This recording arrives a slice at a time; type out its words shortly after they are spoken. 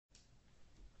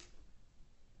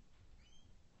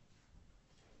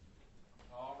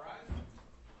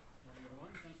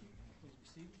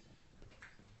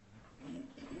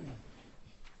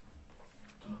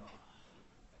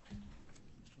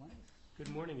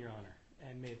morning, Your Honor,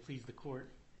 and may it please the Court,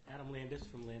 Adam Landis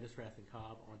from Landis, Rath &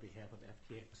 Cobb on behalf of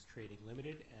FTX Trading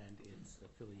Ltd. and its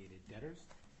affiliated debtors.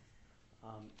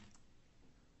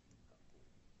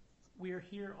 We are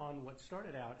here on what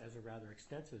started out as a rather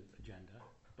extensive agenda,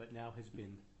 but now has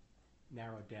been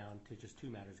narrowed down to just two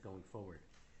matters going forward.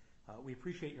 We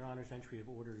appreciate Your Honor's entry of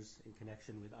orders in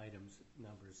connection with items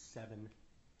numbers 7,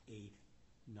 8,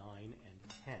 9, and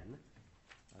 10,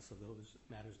 so those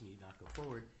matters need not go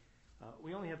forward.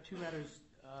 We only have two matters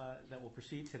that will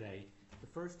proceed today. The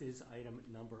first is item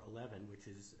number 11, which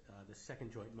is the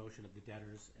second joint motion of the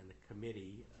debtors and the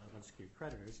Committee of Unsecured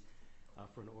Creditors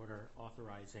for an order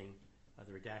authorizing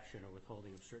the redaction or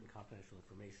withholding of certain confidential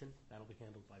information. That will be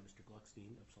handled by Mr.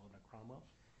 Gluckstein of Sullivan & Cromwell.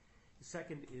 The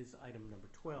second is item number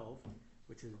 12,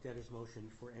 which is the debtor's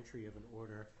motion for entry of an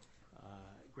order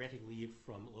granting leave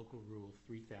from Local Rule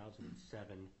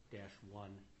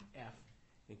 3007-1F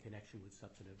in connection with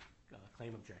substantive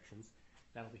claim objections.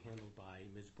 That will be handled by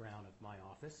Ms. Brown of my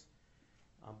office.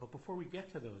 But before we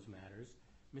get to those matters,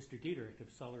 Mr. Dietrich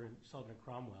of Sullivan &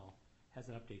 Cromwell has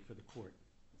an update for the Court.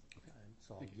 Okay.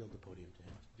 So I'll yield the podium to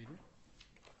him. Dietrich?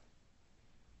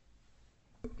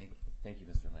 Thank you,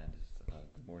 Mr. Landis.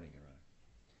 Good morning, Your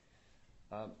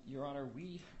Honor. Your Honor,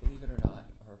 we, believe it or not,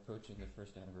 are approaching the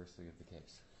first anniversary of the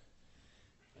case.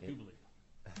 I do believe it.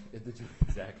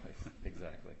 Exactly.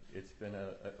 It's been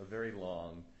a very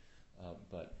long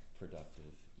but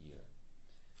productive year.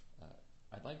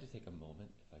 I'd like to take a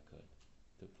moment, if I could,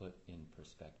 to put in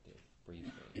perspective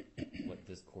briefly what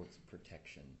this Court's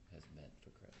protection has meant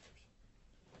for creditors.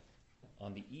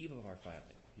 On the eve of our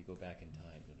filing, if you go back in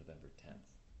time to November 10th,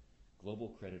 global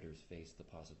creditors faced the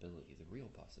possibility, the real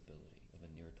possibility, of a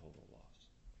near total loss.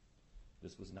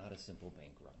 This was not a simple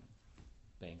bank run.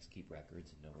 Banks keep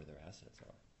records and know where their assets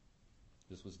are.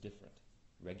 This was different.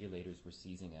 Regulators were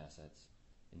seizing assets.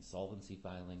 Insolvency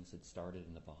filings had started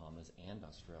in the Bahamas and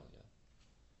Australia.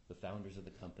 The founders of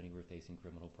the company were facing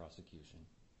criminal prosecution.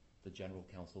 The general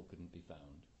counsel couldn't be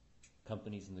found.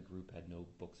 Companies in the group had no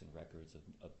books and records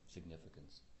of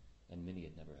significance, and many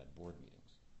had never had board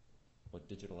meetings. What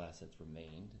digital assets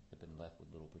remained had been left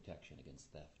with little protection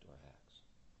against theft or hacks.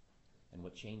 And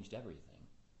what changed everything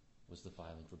was the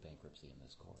filing for bankruptcy in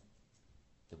this court.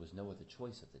 There was no other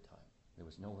choice at the time. There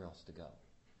was nowhere else to go.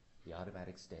 The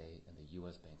automatic stay in the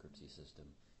U.S. bankruptcy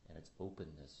system and its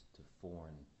openness to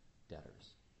foreign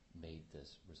debtors made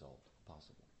this result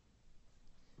possible.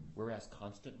 We're asked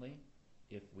constantly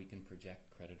if we can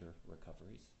project creditor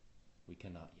recoveries. We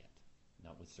cannot yet,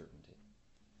 not with certainty.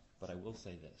 But I will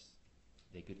say this.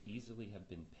 They could easily have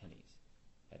been pennies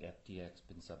had FTX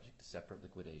been subject to separate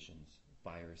liquidations,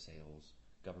 fire sales,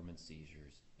 government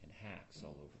seizures, and hacks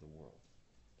all over the world.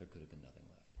 There could have been nothing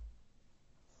left.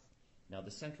 Now,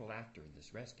 the central actor in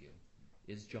this rescue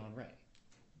is John Ray,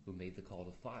 who made the call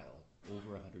to file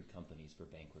over 100 companies for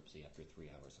bankruptcy after 3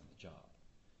 hours on the job.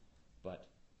 But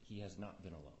he has not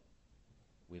been alone.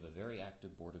 We have a very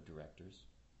active board of directors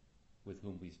with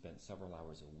whom we spent several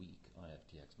hours a week on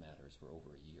FTX matters for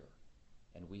over a year.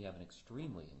 And we have an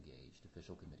extremely engaged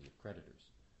official committee of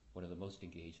creditors, one of the most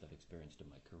engaged I've experienced in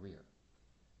my career.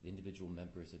 The individual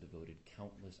members have devoted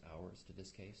countless hours to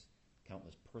this case,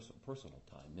 countless personal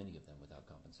time, many of them without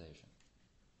compensation.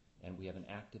 And we have an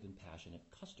active and passionate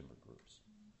customer groups.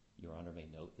 Your Honor may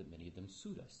note that many of them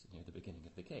sued us near the beginning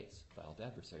of the case, filed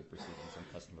adversary proceedings on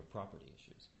customer property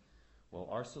issues. Well,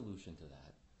 our solution to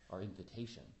that, our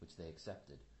invitation, which they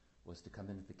accepted, was to come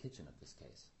into the kitchen of this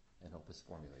case and help us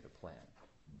formulate a plan.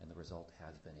 And the result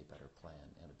has been a better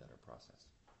plan and a better process.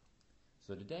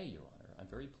 So today, Your Honor, I'm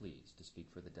very pleased to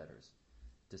speak for the debtors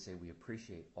to say we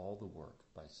appreciate all the work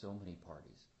by so many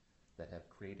parties that have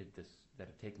created this, that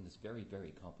have taken this very,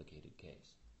 very complicated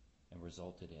case and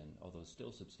resulted in, although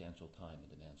still substantial time and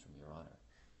demands from Your Honor,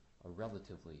 a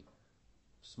relatively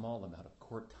small amount of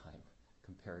court time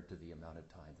compared to the amount of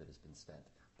time that has been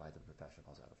spent by the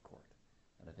professionals out of court.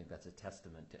 And I think that's a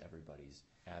testament to everybody's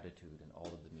attitude in all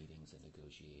of the meetings and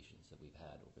negotiations that we've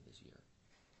had over this year.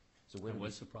 So I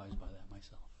was surprised by that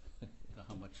myself,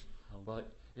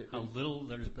 how little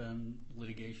there's been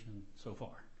litigation so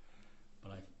far.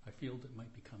 But I feel that it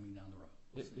might be coming down the road.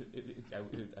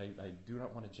 I do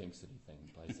not want to jinx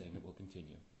anything by saying it will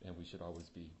continue, and we should always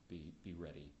be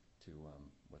ready to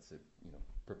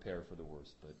prepare for the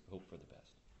worst, but hope for the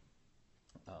best.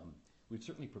 We've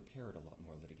certainly prepared a lot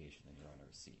more litigation than Your Honor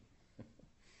has seen.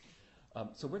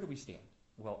 So where do we stand?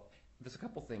 Well, there's a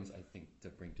couple things I think to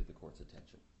bring to the Court's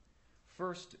attention.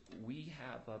 First, we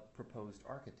have a proposed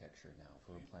architecture now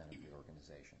for a plan of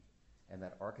reorganization. And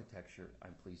that architecture,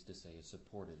 I'm pleased to say, is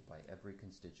supported by every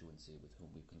constituency with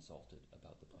whom we've consulted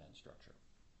about the plan structure.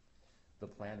 The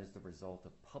plan is the result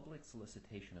of public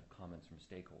solicitation of comments from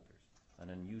stakeholders, an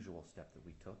unusual step that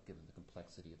we took given the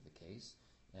complexity of the case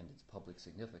and its public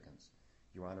significance.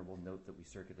 Your Honor will note that we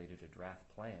circulated a draft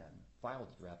plan, filed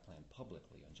a draft plan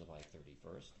publicly on July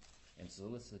 31st, and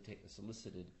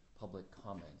solicited public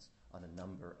comments on a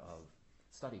number of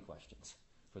study questions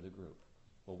for the group.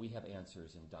 Well, we have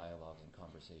answers in dialogue and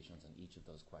conversations on each of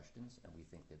those questions, and we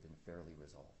think they've been fairly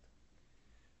resolved.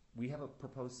 We have a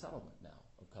proposed settlement now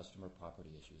of customer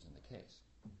property issues in the case.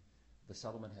 The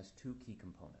settlement has two key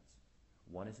components.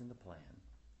 One is in the plan,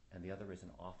 and the other is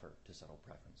an offer to settle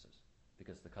preferences,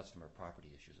 because the customer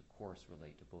property issues, of course,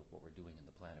 relate to both what we're doing in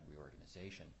the plan of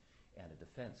reorganization and a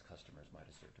defense customers might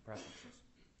assert to preferences.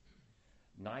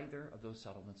 Neither of those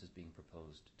settlements is being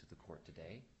proposed to the court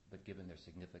today, but given their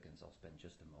significance, I'll spend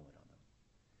just a moment on them.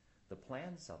 The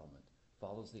plan settlement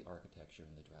follows the architecture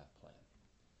in the draft plan.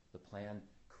 The plan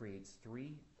creates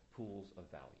three pools of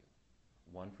value,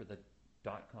 one for the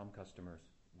 .com customers,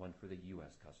 one for the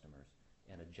U.S. customers,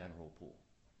 and a general pool.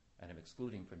 And I'm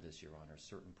excluding from this, Your Honor,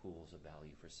 certain pools of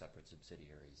value for separate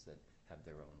subsidiaries that have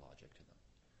their own logic to them.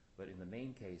 But in the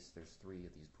main case, there's three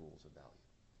of these pools of value.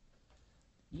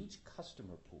 Each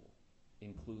customer pool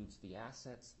includes the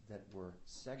assets that were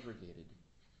segregated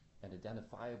and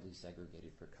identifiably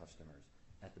segregated for customers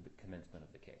at the commencement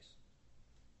of the case.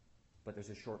 But there's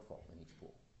a shortfall in each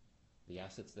pool. The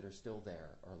assets that are still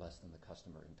there are less than the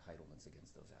customer entitlements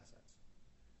against those assets.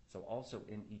 So also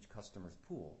in each customer's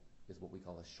pool is what we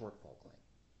call a shortfall claim.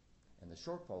 And the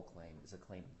shortfall claim is a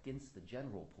claim against the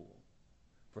general pool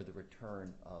for the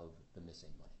return of the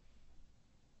missing money.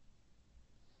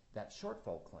 That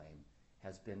shortfall claim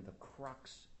has been the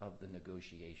crux of the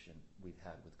negotiation we've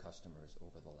had with customers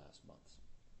over the last months.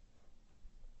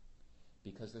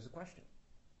 Because there's a question.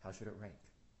 How should it rank?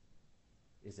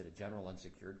 Is it a general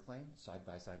unsecured claim side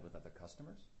by side with other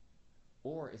customers?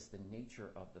 Or is the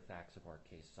nature of the facts of our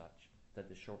case such that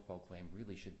the shortfall claim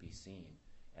really should be seen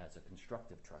as a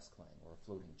constructive trust claim or a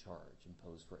floating charge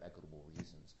imposed for equitable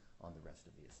reasons on the rest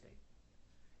of the estate?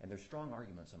 And there's strong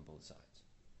arguments on both sides.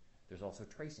 There's also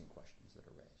tracing questions that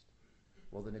are raised.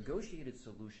 Well, the negotiated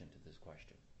solution to this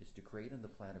question is to create in the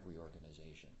plan of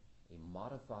reorganization a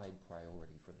modified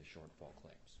priority for the shortfall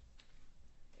claims.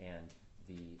 And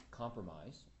the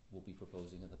compromise we'll be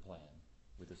proposing in the plan,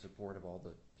 with the support of all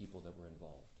the people that were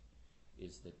involved,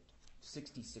 is that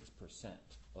 66%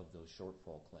 of those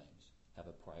shortfall claims have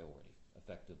a priority,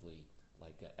 effectively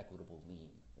like an equitable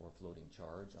lien or floating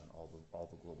charge on all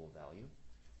the global value.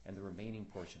 And the remaining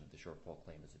portion of the shortfall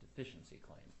claim is a deficiency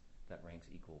claim that ranks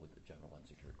equal with the general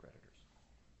unsecured creditors.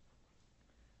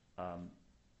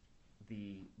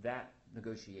 That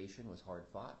negotiation was hard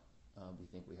fought. We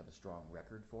think we have a strong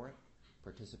record for it.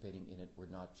 Participating in it were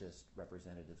not just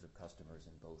representatives of customers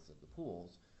in both of the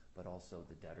pools, but also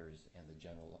the debtors and the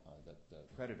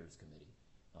creditors committee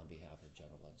on behalf of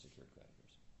general unsecured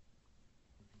creditors.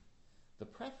 The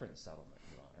preference settlement,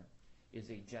 Your Honor, is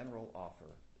a general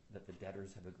offer that the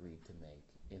debtors have agreed to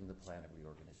make in the plan of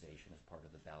reorganization as part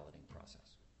of the balloting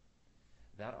process.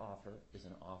 That offer is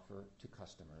an offer to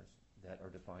customers that are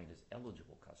defined as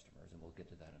eligible customers, and we'll get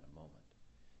to that in a moment.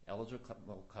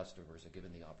 Eligible customers are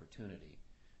given the opportunity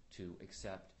to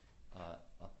accept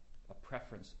a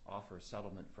preference offer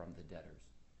settlement from the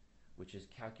debtors, which is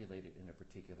calculated in a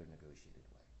particular negotiated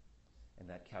way. And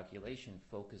that calculation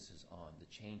focuses on the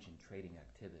change in trading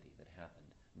activity that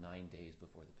happened 9 days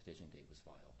before the petition date was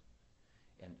filed,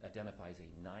 and identifies a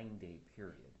 9-day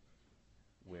period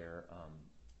where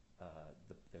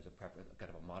there's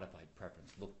kind of a modified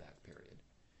preference look-back period.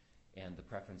 And the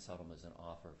preference settlement is an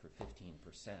offer for 15%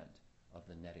 of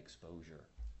the net exposure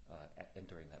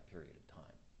during that period of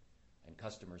time. And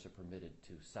customers are permitted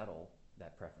to settle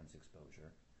that preference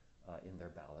exposure in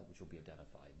their ballot, which will be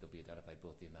identified. They'll be identified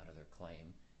both the amount of their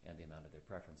claim and the amount of their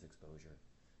preference exposure.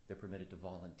 They're permitted to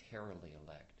voluntarily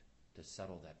elect to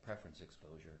settle that preference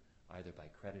exposure either by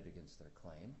credit against their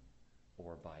claim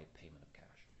or by payment of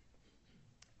cash.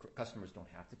 Customers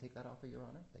don't have to take that offer, Your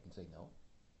Honor. They can say no,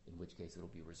 in which case it'll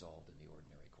be resolved in the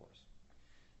ordinary course.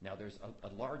 Now, there's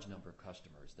a large number of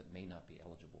customers that may not be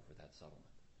eligible for that settlement.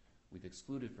 We've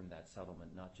excluded from that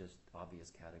settlement not just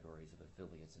obvious categories of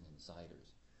affiliates and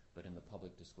insiders, but in the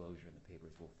public disclosure in the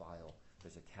papers we'll file,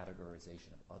 there's a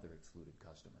categorization of other excluded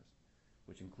customers,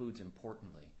 which includes,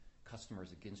 importantly,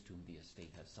 customers against whom the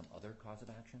estate has some other cause of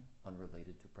action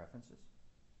unrelated to preferences,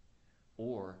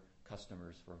 or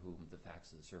customers for whom the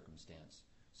facts of the circumstance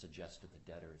suggest to the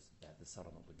debtors that the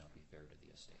settlement would not be fair to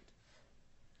the estate.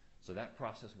 So that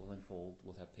process will unfold.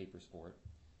 We'll have papers for it.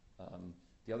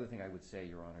 The other thing I would say,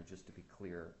 Your Honor, just to be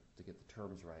clear, to get the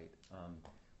terms right,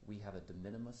 we have a de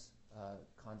minimis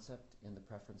concept in the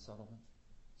preference settlement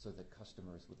so that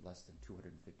customers with less than $250,000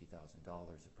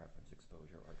 of preference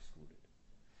exposure are excluded.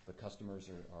 But customers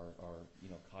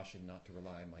are cautioned not to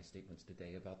rely on my statements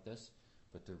today about this,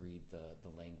 but to read the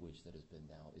language that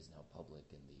is now public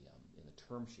in the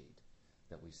term sheet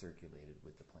that we circulated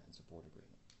with the plan support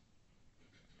agreement.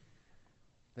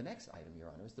 The next item, Your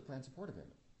Honor, is the plan support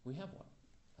agreement. We have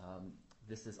one.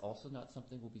 This is also not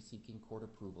something we'll be seeking court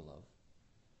approval of.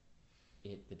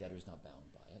 The debtor is not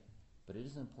bound by it, but it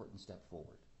is an important step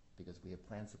forward because we have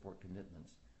plan support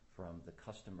commitments from the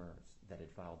customers that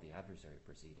had filed the adversary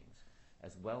proceedings,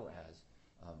 as well as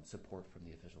support from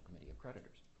the official committee of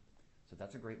creditors. So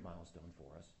that's a great milestone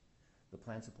for us. The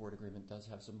plan support agreement does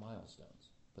have some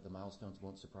milestones, but the milestones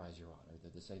won't surprise Your Honor.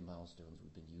 They're the same milestones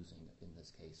we've been using in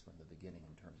this case from the beginning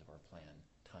in terms of our plan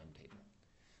timetable,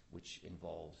 which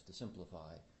involves, to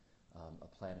simplify, a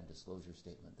plan and disclosure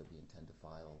statement that we intend to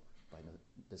file by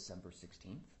December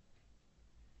 16th,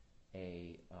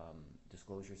 a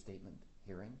disclosure statement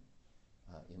hearing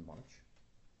in March,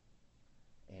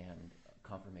 and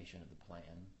confirmation of the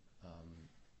plan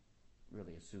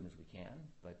really as soon as we can,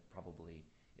 but probably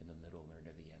in the middle or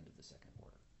near the end of the second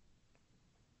quarter.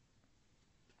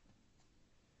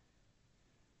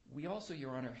 We also,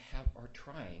 Your Honor, are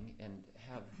trying and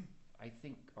I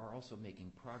think, are also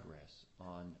making progress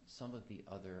on some of the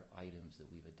other items that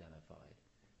we've identified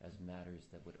as matters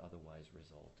that would otherwise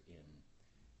result in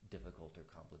difficult or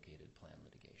complicated plan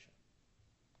litigation.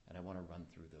 And I want to run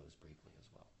through those briefly as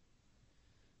well.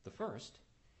 The first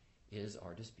is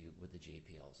our dispute with the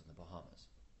JPLs in the Bahamas.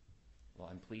 Well,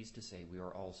 I'm pleased to say we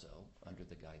are also, under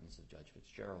the guidance of Judge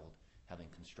Fitzgerald, having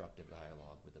constructive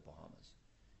dialogue with the Bahamas.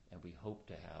 And we hope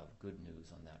to have good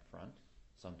news on that front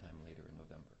sometime later in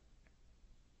November.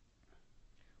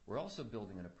 We're also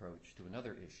building an approach to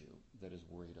another issue that has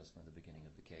worried us from the beginning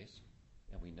of the case,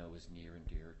 and we know is near and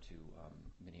dear to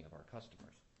many of our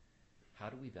customers. How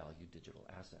do we value digital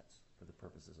assets for the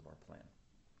purposes of our plan?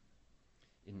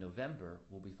 In November,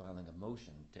 we'll be filing a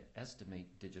motion to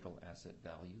estimate digital asset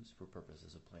values for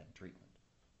purposes of plan treatment.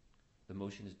 The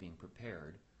motion is being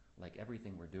prepared, like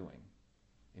everything we're doing,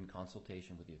 in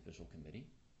consultation with the official committee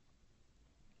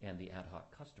and the ad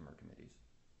hoc customer committees,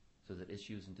 so that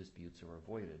issues and disputes are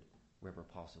avoided wherever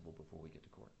possible before we get to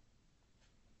court.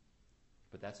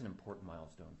 But that's an important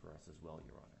milestone for us as well,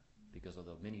 Your Honor, because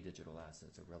although many digital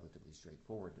assets are relatively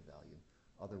straightforward to value,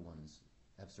 other ones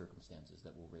have circumstances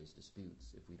that will raise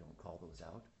disputes if we don't call those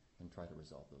out and try to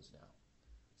resolve those now.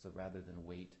 So rather than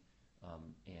wait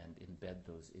and embed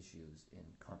those issues in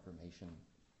confirmation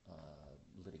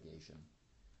litigation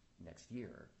next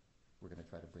year, we're going to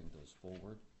try to bring those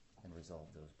forward and resolve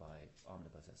those by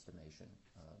omnibus estimation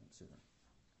sooner.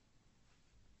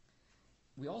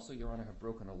 We also, Your Honor, have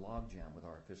broken a logjam with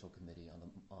our official committee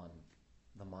on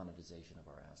the monetization of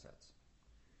our assets.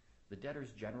 The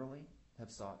debtors generally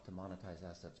have sought to monetize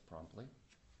assets promptly.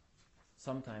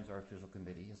 Sometimes our official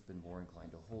committee has been more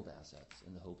inclined to hold assets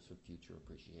in the hopes of future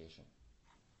appreciation.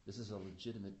 This is a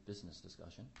legitimate business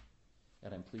discussion,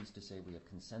 and I'm pleased to say we have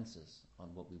consensus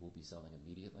on what we will be selling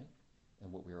immediately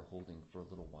and what we are holding for a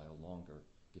little while longer,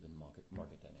 given market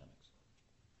dynamics.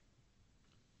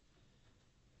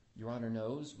 Your Honor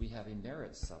knows we have a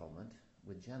merits settlement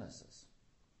with Genesis,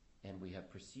 and we have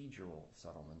procedural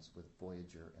settlements with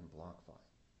Voyager and BlockFi.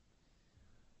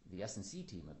 The S&C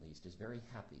team, at least, is very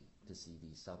happy to see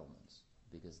these settlements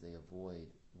because they avoid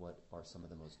what are some of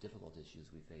the most difficult issues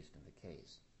we faced in the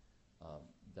case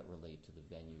that relate to the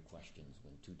venue questions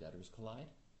when two debtors collide.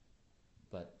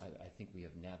 But I think we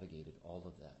have navigated all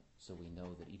of that, so we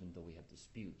know that even though we have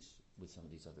disputes with some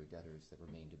of these other debtors that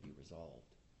remain to be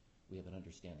resolved, we have an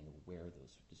understanding of where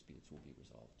those disputes will be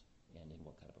resolved and in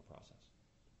what kind of a process.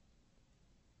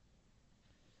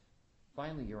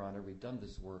 Finally, Your Honor, we've done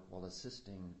this work while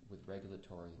assisting with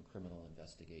regulatory and criminal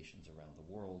investigations around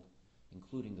the world,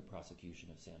 including the prosecution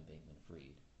of Sam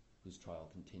Bankman-Fried, whose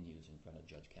trial continues in front of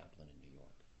Judge Kaplan in New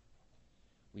York.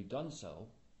 We've done so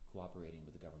cooperating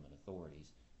with the government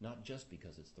authorities, not just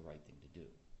because it's the right thing to do.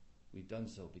 We've done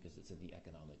so because it's in the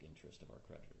economic interest of our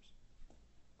creditors.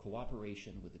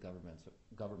 Cooperation with the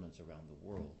governments around the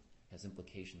world has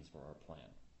implications for our plan.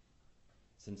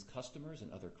 Since customers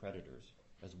and other creditors,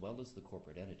 as well as the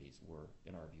corporate entities, were,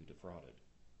 in our view, defrauded,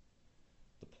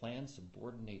 the plan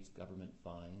subordinates government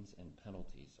fines and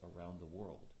penalties around the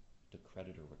world to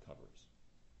creditor recoveries.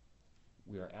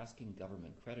 We are asking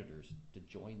government creditors to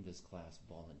join this class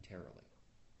voluntarily.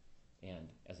 And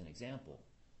as an example,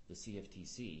 the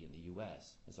CFTC in the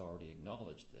U.S. has already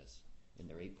acknowledged this in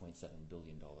their $8.7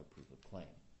 billion proof of claim,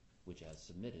 which, as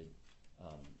submitted,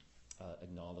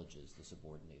 acknowledges the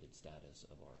subordinated status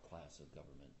of our class of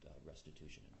government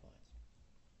restitution and fines.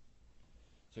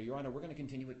 So, Your Honor, we're going to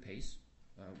continue at pace.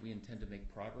 We intend to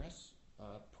make progress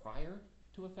prior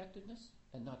to effectiveness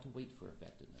and not to wait for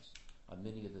effectiveness on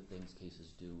many of the things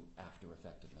cases do after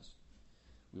effectiveness.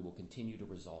 We will continue to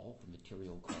resolve the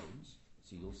material claims,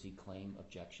 so you'll see claim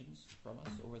objections from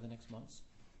us over the next months,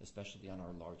 especially on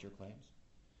our larger claims.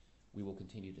 We will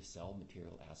continue to sell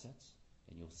material assets,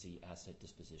 and you'll see asset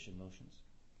disposition motions.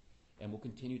 And we'll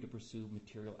continue to pursue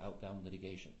material outbound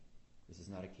litigation. This is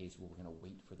not a case where we're going to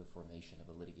wait for the formation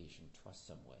of a litigation trust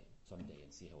someday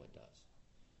and see how it does.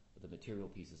 But the material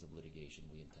pieces of litigation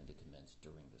we intend to commence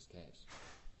during this case.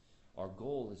 Our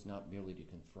goal is not merely to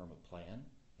confirm a plan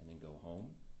and then go home.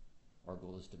 Our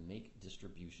goal is to make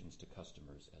distributions to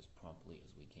customers as promptly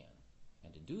as we can.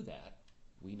 And to do that,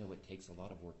 we know it takes a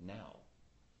lot of work now,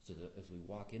 so that as we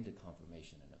walk into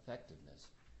confirmation and effectiveness,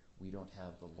 we don't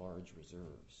have the large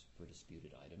reserves for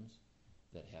disputed items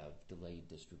that have delayed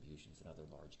distributions in other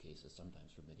large cases,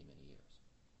 sometimes for many, many years.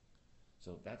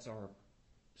 So that's our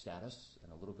status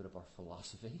and a little bit of our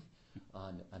philosophy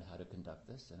on how to conduct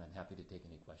this, and I'm happy to take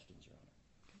any questions, Your Honor.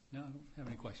 No, I don't have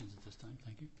any questions at this time.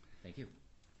 Thank you. Thank you.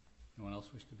 Anyone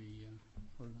else wish to be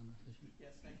heard on this issue?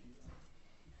 Yes, thank you.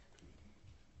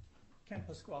 Ken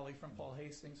Pasquale from Paul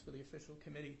Hastings for the official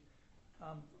committee.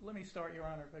 Let me start, Your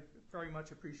Honor. I very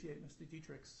much appreciate Mr.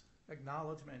 Dietrich's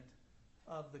acknowledgement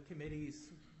of the committee's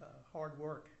hard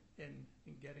work in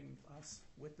getting us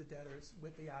with the debtors,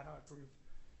 with the ad hoc group,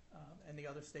 and the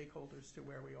other stakeholders to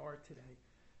where we are today.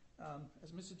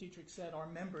 As Mr. Dietrich said, our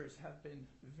members have been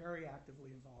very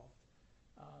actively involved.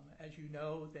 As you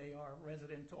know, they are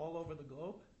resident all over the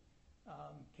globe,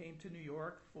 came to New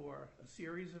York for a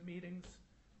series of meetings,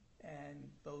 and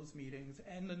those meetings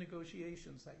and the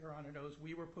negotiations that Your Honor knows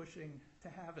we were pushing to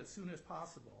have as soon as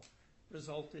possible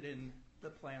resulted in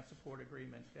the plan support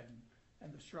agreement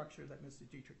and the structure that Mr.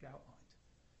 Dietrich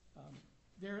outlined.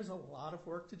 There is a lot of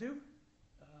work to do.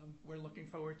 We're looking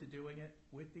forward to doing it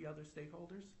with the other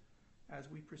stakeholders as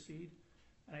we proceed.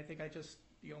 And I think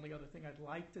the only other thing I'd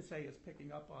like to say is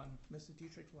picking up on Mr.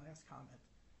 Dietrich's last comment.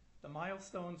 The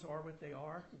milestones are what they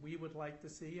are. We would like to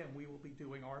see, and we will be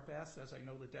doing our best, as I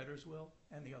know the debtors will,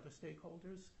 and the other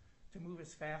stakeholders, to move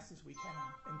as fast as we can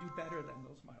and do better than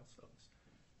those milestones.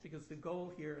 Because the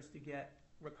goal here is to get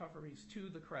recoveries to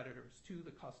the creditors, to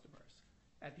the customers,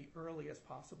 at the earliest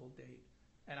possible date,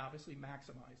 and obviously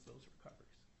maximize those recoveries.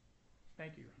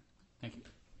 Thank you, Your Honor. Thank you.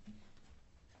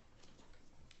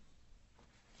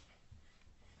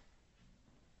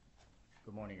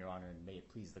 Good morning, Your Honor, and may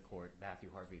it please the Court. Matthew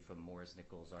Harvey from Morris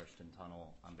Nichols Arston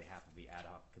Tunnel on behalf of the Ad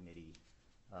Hoc Committee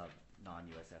of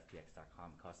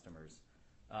non-USFTX.com customers.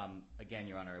 Again,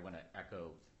 Your Honor, I want to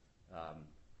echo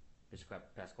Mr.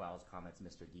 Pasquale's comments,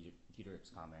 Mr.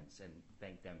 Dietrich's comments, and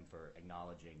thank them for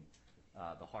acknowledging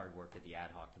the hard work that the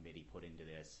Ad Hoc Committee put into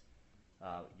this.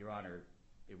 Your Honor,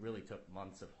 it really took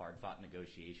months of hard-fought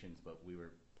negotiations, but we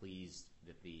were pleased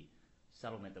that the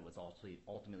settlement that was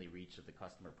ultimately reached of the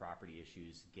customer property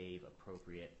issues gave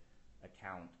appropriate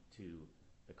account to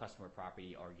the customer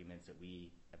property arguments that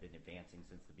we have been advancing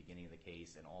since the beginning of the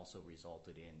case, and also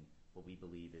resulted in what we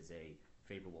believe is a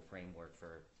favorable framework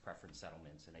for preference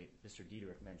settlements. And Mr.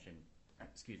 Dietrich mentioned,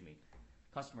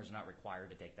 customers are not required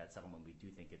to take that settlement. We do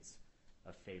think it's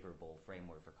a favorable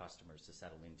framework for customers to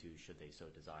settle into should they so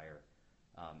desire.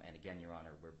 And again, Your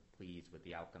Honor, we're pleased with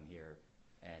the outcome here.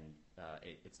 And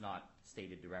it's not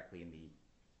stated directly in the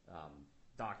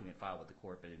document filed with the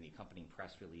court, but in the accompanying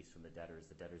press release from the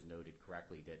debtors noted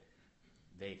correctly that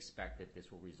they expect that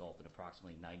this will result in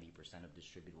approximately 90% of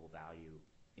distributable value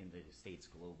in the states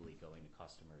globally going to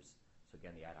customers. So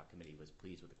again, the Ad Hoc Committee was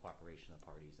pleased with the cooperation of the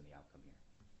parties and the outcome here.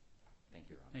 Thank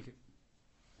you, Your Honor. Thank you.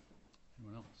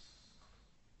 Anyone else?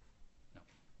 No.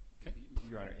 Okay.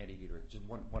 Your Honor, Eddie Dietrich, just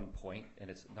one point, and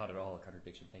it's not at all a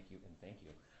contradiction. Thank you, and thank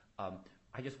you.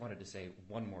 I just wanted to say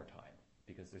one more time,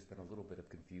 because there's been a little bit of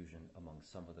confusion among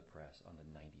some of the press on the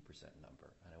 90%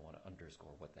 number, and I want to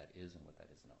underscore what that is and what that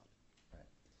is not. Right?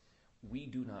 We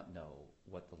do not know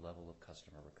what the level of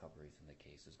customer recoveries in the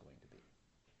case is going to be.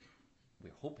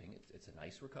 We're hoping it's a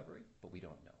nice recovery, but we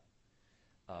don't know.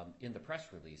 In the press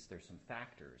release, there's some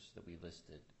factors that we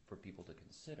listed for people to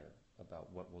consider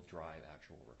about what will drive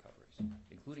actual recoveries,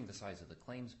 including the size of the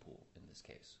claims pool in this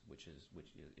case, which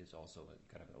is also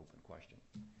kind of an open question.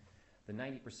 The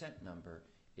 90% number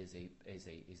is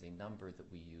a number that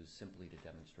we use simply to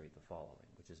demonstrate the following,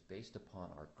 which is based upon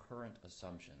our current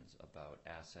assumptions about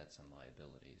assets and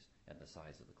liabilities and the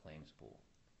size of the claims pool.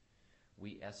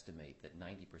 We estimate that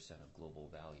 90% of global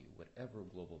value, whatever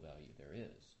global value there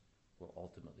is, will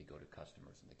ultimately go to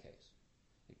customers in the case.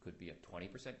 It could be a 20%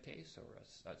 case or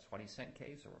a 20-cent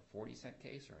case or a 40-cent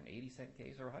case or an 80-cent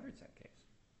case or a 100-cent case.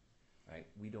 Right?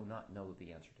 We do not know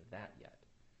the answer to that yet.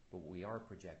 But what we are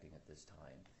projecting at this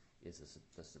time is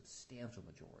the substantial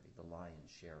majority, the lion's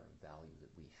share of value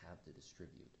that we have to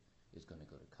distribute is going to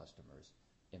go to customers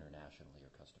internationally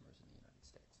or customers in the United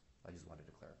States. I just wanted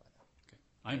to clarify that. Okay.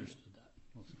 I understood that.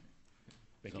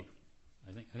 Thank you.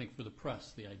 I think for the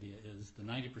press, the idea is the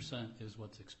 90% is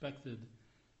what's expected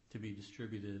to be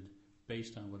distributed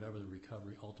based on whatever the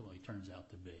recovery ultimately turns out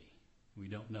to be. We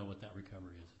don't know what that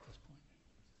recovery is at this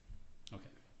point.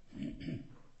 Okay.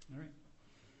 All right.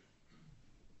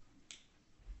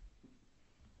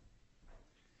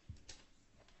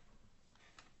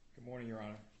 Good morning, Your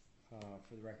Honor.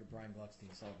 For the record, Brian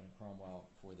Gluckstein, Sullivan & Cromwell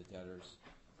for the debtors.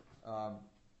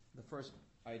 The first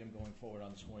item going forward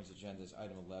on this morning's agenda is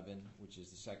item 11, which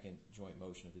is the second joint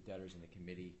motion of the debtors and the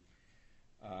committee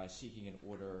seeking an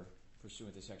order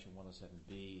pursuant to Section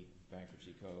 107B of the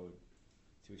Bankruptcy Code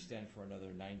to extend for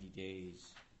another 90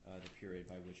 days the period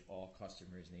by which all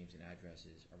customers' names and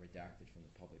addresses are redacted from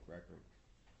the public record.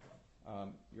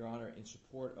 Your Honor, in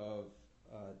support of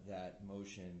that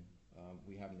motion,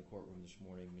 we have in the courtroom this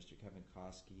morning Mr. Kevin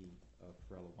Koski of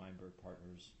Perella Weinberg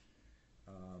Partners,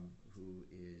 who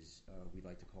is we'd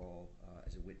like to call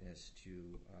as a witness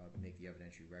to make the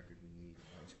evidentiary record we need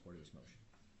in support of this motion.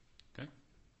 Okay.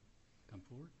 Come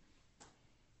forward.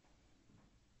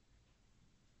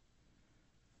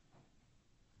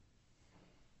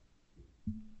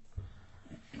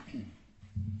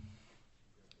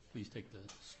 Please take the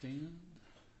stand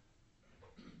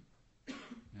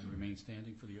and remain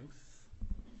standing for the oath.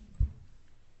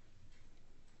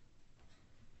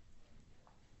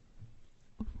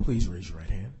 Please raise your right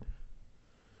hand.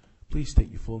 Please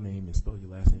state your full name and spell your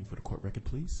last name for the court record,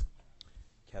 please.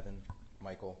 Kevin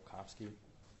Michael Kofsky,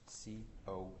 Kofsky.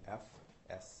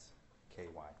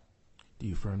 Do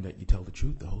you affirm that you tell the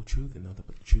truth, the whole truth, and nothing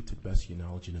but the truth to the best of your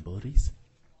knowledge and abilities?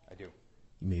 I do.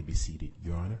 You may be seated,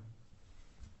 Your Honor.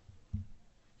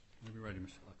 You'll be ready,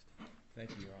 Mr. Gluckstein.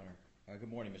 Thank you, Your Honor.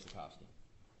 Good morning, Mr. Koski.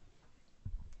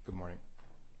 Good morning.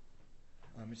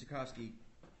 Mr. Koski,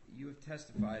 you have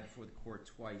testified before the court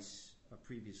twice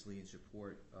previously in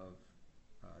support of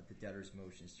the debtor's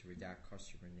motions to redact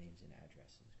customer names and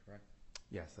addresses, correct?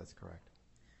 Yes, that's correct.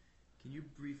 Can you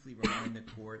briefly remind the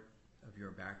court of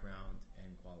your background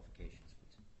and qualifications,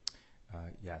 please?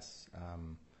 Yes.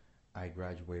 I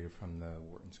graduated from the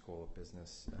Wharton School of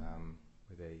Business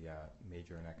with a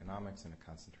major in economics and a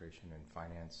concentration in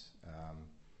finance.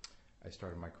 I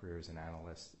started my career as an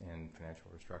analyst in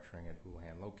financial restructuring at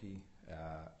Houlihan Lokey.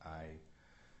 I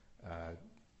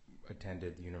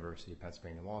attended the University of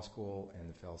Pennsylvania Law School and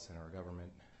the Fell Center of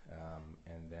Government,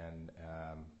 and then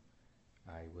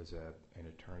I was an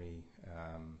attorney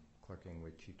clerking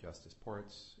with Chief Justice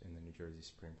Ports in the New Jersey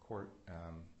Supreme Court,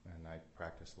 and I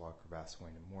practiced law at Cravath,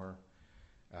 Swaine & Moore.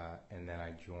 And then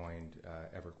I joined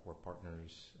Evercore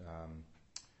Partners,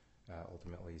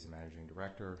 ultimately as a managing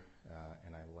director,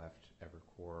 and I left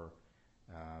Evercore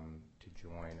to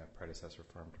join a predecessor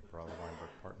firm to Perella Weinberg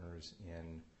Partners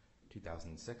in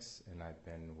 2006, and I've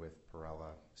been with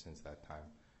Perella since that time,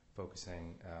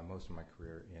 focusing most of my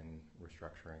career in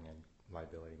restructuring and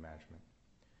liability management.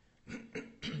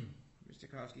 Mr.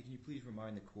 Koski, can you please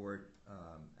remind the court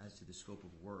as to the scope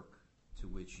of work to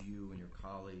which you and your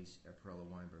colleagues at Perella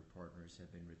Weinberg Partners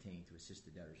have been retained to assist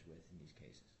the debtors with in these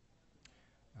cases?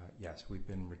 Yes, we've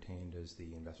been retained as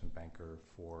the investment banker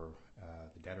for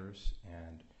the debtors,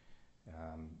 and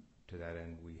to that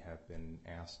end we have been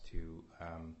asked to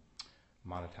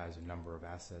monetize a number of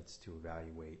assets to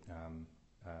evaluate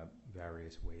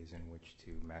various ways in which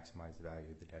to maximize the value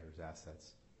of the debtors'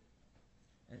 assets.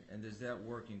 And does that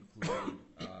work include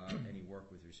any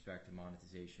work with respect to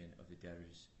monetization of the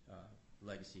debtors'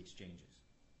 legacy exchanges?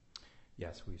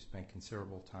 Yes, we've spent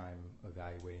considerable time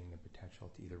evaluating the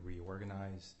potential to either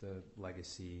reorganize the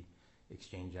legacy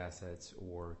exchange assets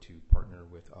or to partner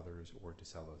with others or to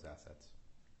sell those assets.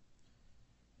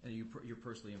 And you're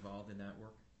personally involved in that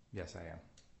work? Yes, I am.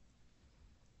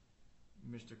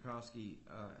 Mr. Koski,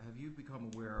 have you become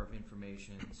aware of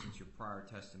information since your prior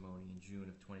testimony in June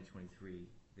of 2023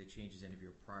 that changes any of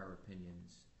your prior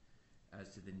opinions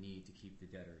as to the need to keep the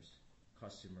debtors'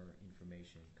 customer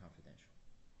information confidential?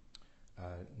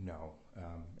 No.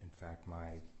 In fact,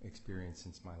 my experience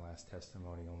since my last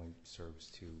testimony only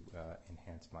serves to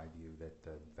enhance my view that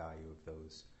the value of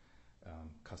those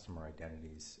customer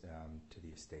identities to the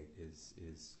estate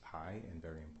is high and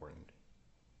very important.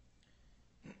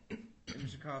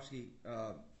 Mr. Koski,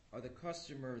 are the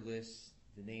customer lists,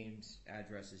 the names,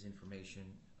 addresses, information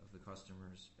of the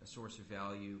customers a source of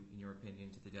value, in your opinion,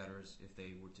 to the debtors if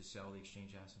they were to sell the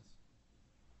exchange assets?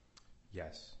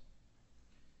 Yes.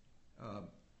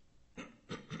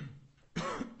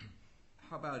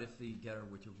 How about if the debtor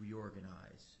were to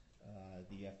reorganize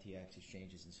the FTX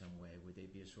exchanges in some way? Would they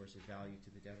be a source of value to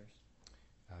the debtors?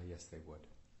 Yes, they would.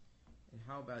 And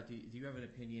how about, do you have an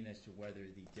opinion as to whether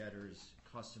the debtor's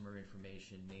customer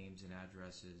information, names and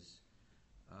addresses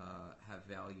have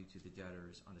value to the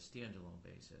debtors on a standalone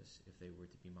basis if they were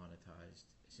to be monetized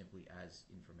simply as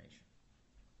information?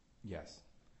 Yes.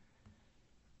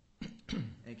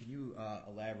 And can you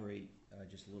elaborate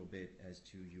just a little bit as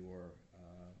to your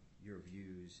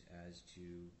views as to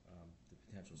the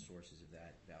potential sources of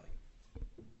that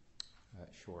value?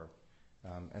 Sure.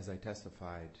 As I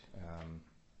testified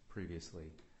previously,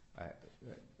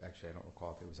 actually I don't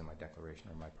recall if it was in my declaration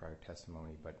or my prior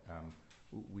testimony, but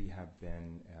we have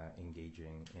been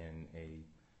engaging in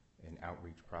an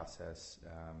outreach process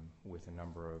with a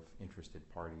number of interested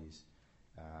parties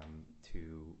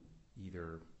to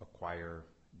either acquire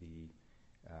the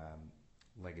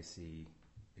legacy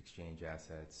exchange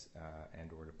assets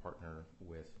and or to partner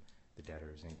with the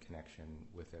debtors in connection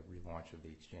with a relaunch of the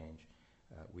exchange.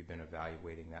 We've been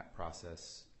evaluating that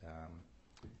process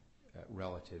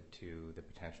relative to the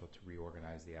potential to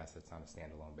reorganize the assets on a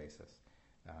standalone basis.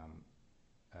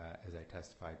 As I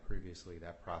testified previously,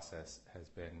 that process has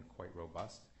been quite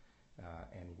robust,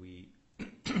 and we,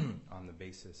 on the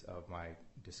basis of my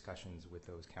discussions with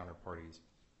those counterparties,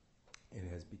 it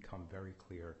has become very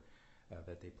clear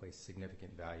that they place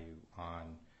significant value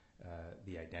on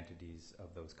the identities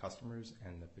of those customers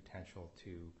and the potential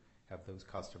to have those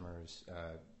customers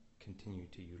continue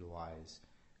to utilize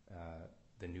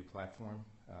the new platform,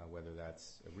 whether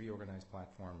that's a reorganized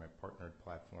platform, a partnered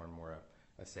platform, or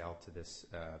a sale to this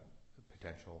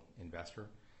potential investor.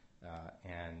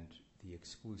 And the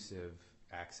exclusive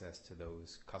access to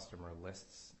those customer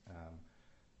lists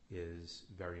is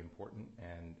very important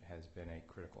and has been a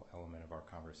critical element of our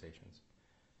conversations.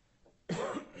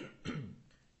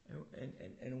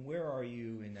 And where are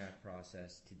you in that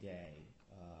process today?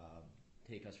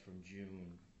 Take us from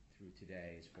June through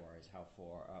today as far as how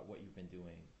far, what you've been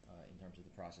doing in terms of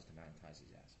the process to monetize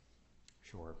these assets.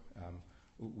 Sure.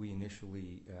 We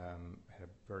initially had a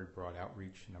very broad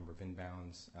outreach, a number of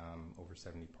inbounds, over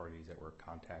 70 parties that were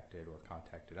contacted or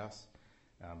contacted us.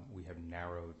 We have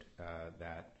narrowed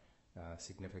that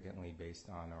significantly based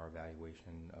on our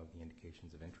evaluation of the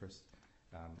indications of interest.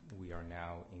 We are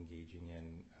now engaging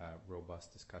in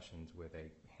robust discussions with a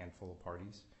handful of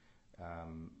parties.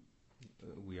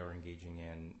 They are engaging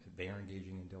in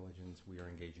diligence, we are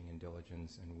engaging in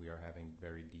diligence, and we are having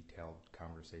very detailed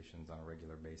conversations on a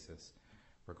regular basis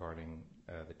regarding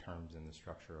the terms and the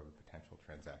structure of a potential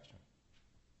transaction.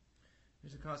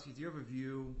 Mr. Kosky, do you have a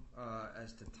view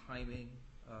as to timing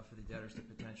for the debtors to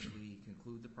potentially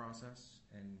conclude the process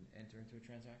and enter into a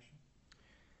transaction?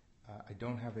 I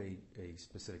don't have a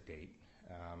specific date.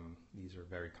 These are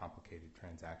very complicated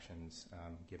transactions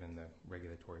given the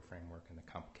regulatory framework and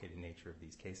the complicated nature of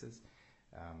these cases.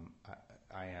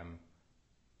 I am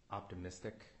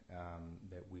optimistic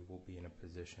that we will be in a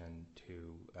position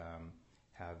to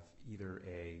have either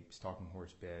a stalking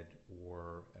horse bid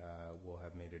or we'll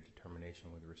have made a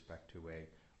determination with respect to a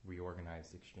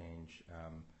reorganized exchange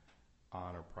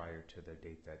on or prior to the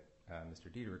date that Mr.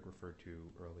 Diederich referred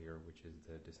to earlier, which is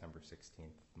the December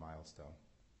 16th milestone.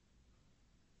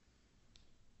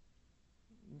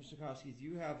 Mr. Kosky, do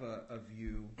you have a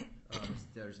view, as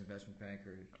the debtor's investment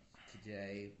banker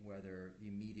today, whether the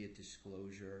immediate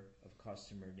disclosure of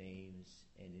customer names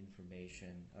and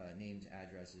information, names,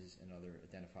 addresses, and other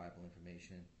identifiable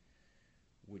information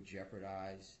would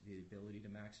jeopardize the ability to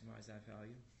maximize that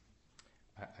value?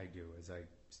 I do. As I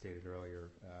stated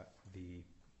earlier, the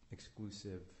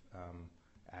exclusive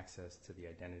access to the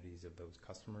identities of those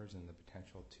customers and the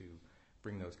potential to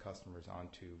bring those customers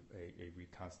onto a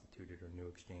reconstituted or new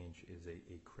exchange is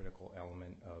a critical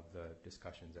element of the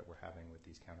discussions that we're having with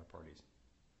these counterparties.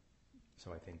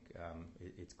 So I think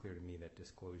it's clear to me that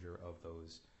disclosure of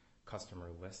those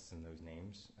customer lists and those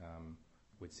names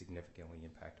would significantly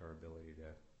impact our ability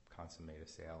to consummate a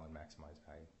sale and maximize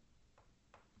value.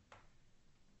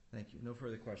 Thank you. No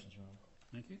further questions, Ron.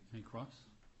 Thank you. Any cross?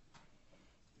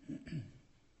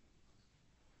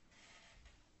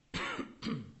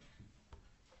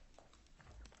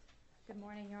 Good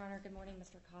morning, Your Honor. Good morning,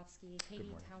 Mr. Kofsky.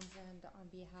 Katie Townsend on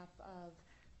behalf of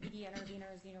media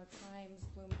interveners, New York Times,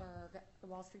 Bloomberg, the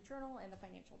Wall Street Journal, and the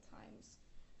Financial Times.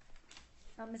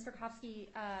 Mr. Kofsky,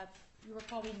 you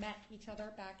recall we met each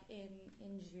other back in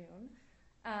June.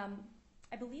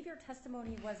 I believe your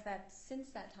testimony was that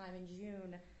since that time in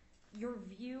June, your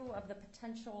view of the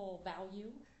potential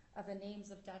value of the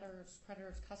names of debtors,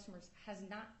 creditors, customers has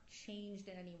not changed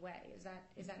in any way. Is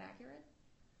that accurate?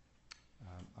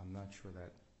 I'm not sure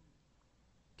that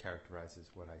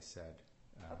characterizes what I said.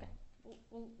 Okay.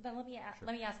 Well, then let me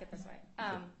ask it this way.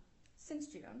 Sure. Since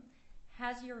June,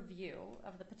 has your view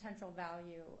of the potential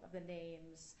value of the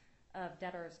names of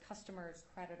debtors, customers,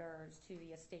 creditors to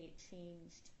the estate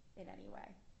changed in any way?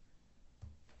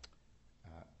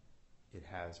 It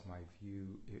has. My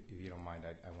view, if you don't mind,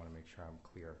 I want to make sure I'm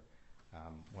clear.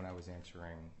 When I was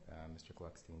answering Mr.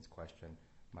 Gluckstein's question,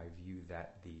 my view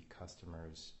that the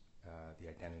customers, the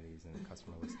identities in the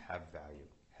customer list have value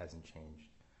hasn't changed.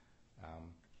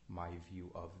 My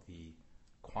view of the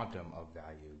quantum of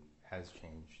value has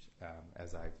changed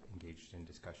as I've engaged in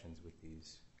discussions with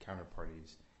these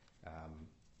counterparties.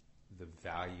 The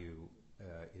value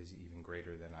is even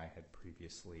greater than I had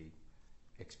previously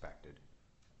expected.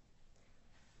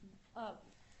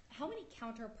 How many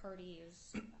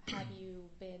counterparties have you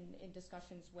been in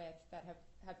discussions with that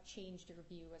have changed your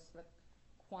view as to the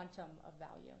quantum of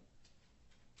value?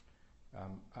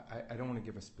 I don't want to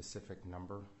give a specific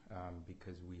number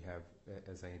because we have,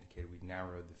 as I indicated, we've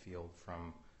narrowed the field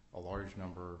from a large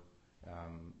number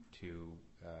to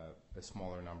a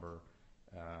smaller number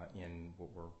in what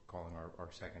we're calling our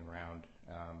second round.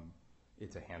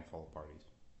 It's a handful of parties.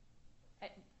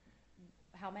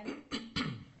 How many?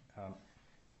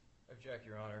 Object,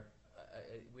 Your Honor.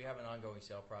 We have an ongoing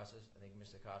sale process. I think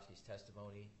Mr. Kofsky's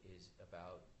testimony is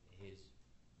about his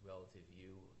relative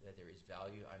view that there is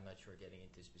value. I'm not sure getting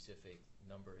into specific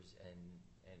numbers and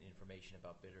information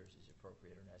about bidders is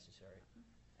appropriate or necessary.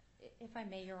 If I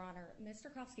may, Your Honor,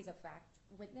 Mr. Kofsky's a fact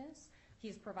witness.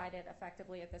 He's provided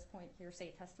effectively at this point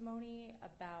hearsay testimony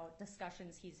about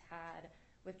discussions he's had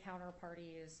with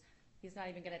counterparties. He's not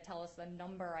even going to tell us the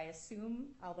number, I assume,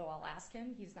 although I'll ask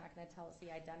him. He's not going to tell us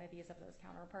the identities of those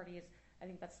counterparties. I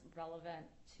think that's relevant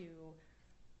to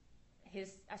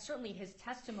his, certainly his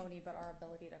testimony, but our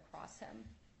ability to cross him.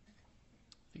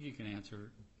 I think you can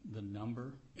answer the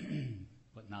number,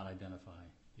 but not identify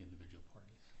the individual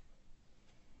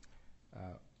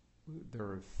parties. There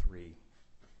are three.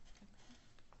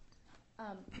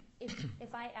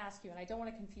 If I ask you, and I don't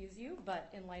want to confuse you, but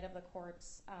in light of the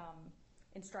court's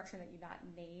instruction that you not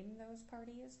name those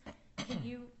parties, can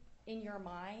you, in your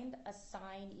mind,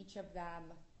 assign each of them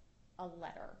a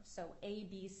letter? So A,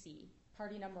 B, C.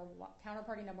 Party number one,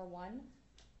 counterparty number one,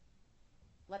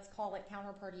 let's call it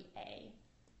counterparty A.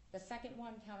 The second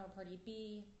one, counterparty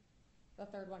B. The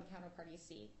third one, counterparty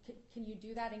C. Can you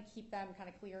do that and keep them kind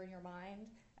of clear in your mind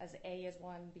as A is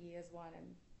one, B is one, and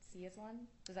C is one?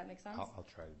 Does that make sense? I'll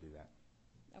try to do that.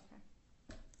 Okay.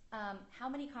 How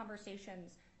many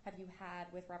conversations have you had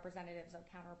with representatives of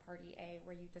counterparty A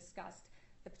where you discussed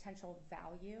the potential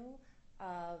value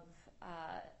of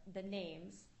the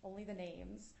names, only the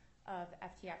names, of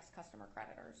FTX customer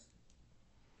creditors?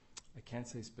 I can't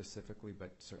say specifically,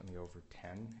 but certainly over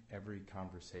 10. Every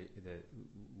conversation that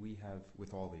we have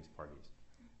with all these parties,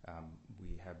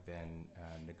 we have been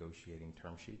negotiating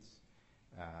term sheets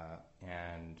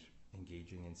and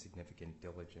engaging in significant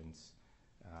diligence.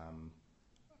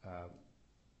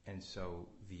 And so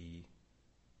the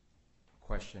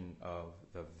question of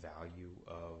the value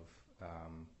of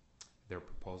their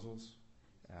proposals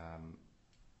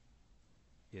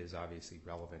is obviously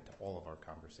relevant to all of our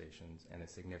conversations, and a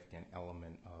significant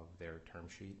element of their term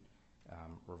sheet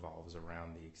revolves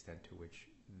around the extent to which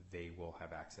they will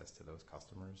have access to those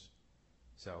customers.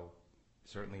 So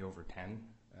certainly over 10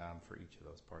 for each of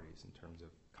those parties in terms of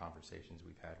conversations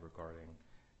we've had regarding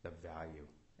the value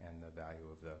and the value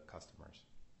of the customers.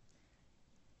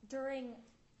 During,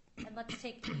 and let's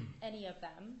take any of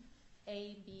them,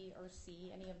 A, B, or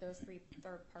C, any of those three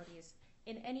third parties,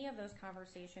 in any of those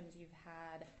conversations you've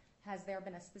had, has there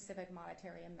been a specific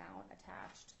monetary amount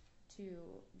attached to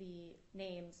the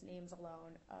names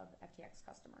alone of FTX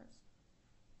customers?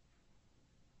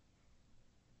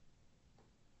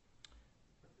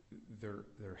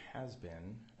 There has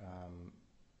been.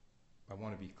 I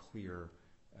want to be clear.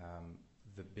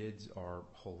 The bids are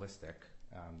holistic.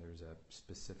 There's a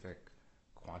specific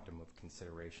quantum of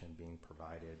consideration being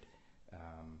provided.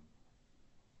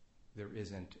 There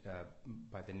isn't,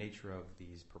 by the nature of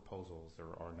these proposals,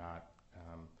 there are not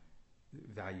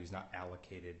values not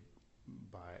allocated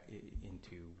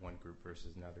into one group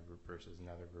versus another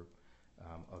group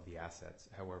of the assets.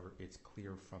 However, it's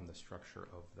clear from the structure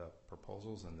of the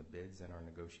proposals and the bids and our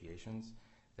negotiations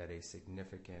that a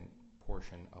significant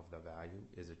portion of the value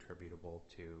is attributable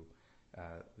to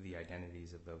the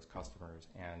identities of those customers.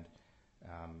 And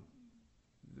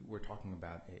we're talking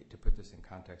about, to put this in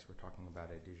context, we're talking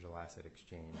about a digital asset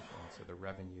exchange. And so the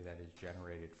revenue that is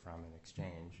generated from an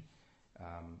exchange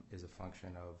is a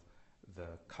function of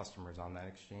the customers on that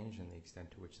exchange and the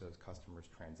extent to which those customers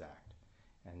transact.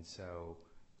 And so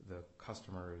the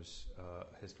customers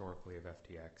historically of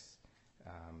FTX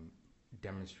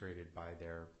demonstrated by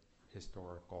their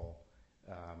historical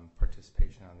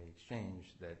participation on the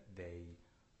exchange that they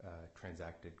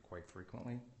transacted quite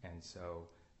frequently, and so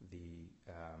the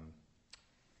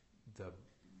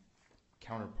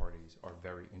counterparties are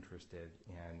very interested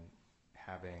in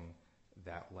having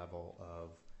that level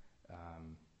of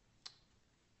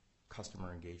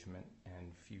customer engagement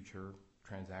and future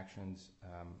transactions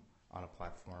on a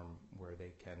platform where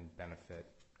they can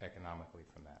benefit economically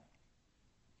from that.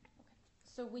 Okay.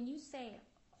 So when you say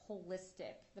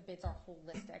holistic, the bids are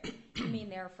holistic, you mean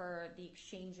they're for the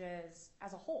exchanges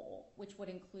as a whole, which would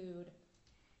include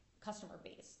customer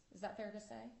base. Is that fair to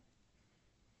say?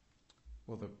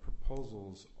 Well, the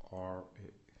proposals are,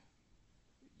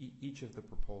 each of the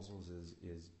proposals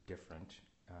is different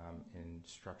in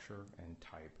structure and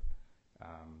type,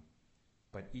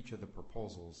 but each of the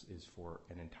proposals is for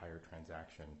an entire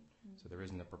transaction. Mm-hmm. So there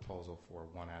isn't a proposal for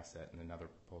one asset and another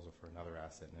proposal for another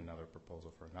asset and another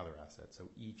proposal for another asset. So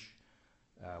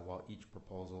while each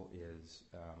proposal is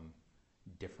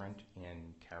different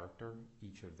in character,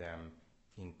 each of them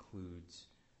includes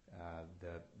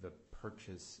the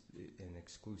purchase and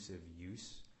exclusive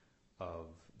use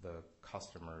of the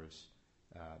customers,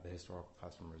 the historical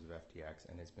customers of FTX,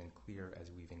 and it's been clear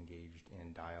as we've engaged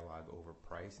in dialogue over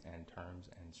price and terms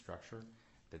and structure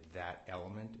that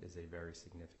element is a very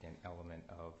significant element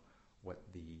of what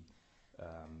the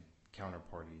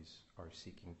counterparties are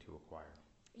seeking to acquire.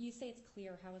 You say it's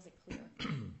clear. How is it clear?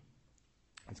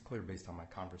 It's clear based on my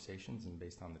conversations and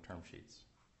based on the term sheets.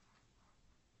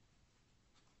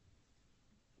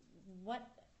 What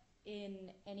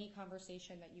in any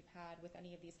conversation that you've had with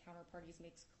any of these counterparties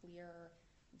makes clear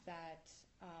that,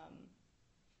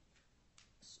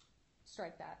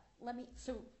 strike that.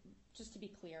 So just to be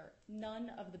clear,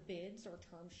 none of the bids or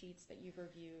term sheets that you've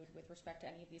reviewed with respect to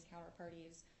any of these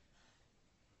counterparties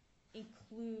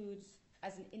includes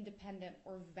as an independent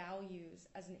or values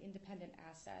as an independent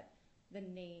asset the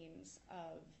names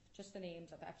of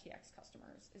FTX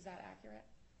customers. Is that accurate?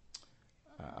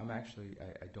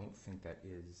 I don't think that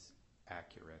is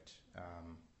accurate.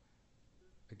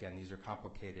 Again, these are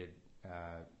complicated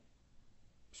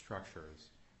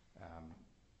structures.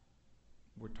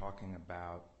 We're talking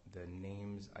about the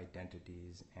names,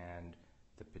 identities, and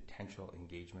the potential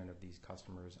engagement of these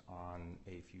customers on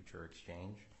a future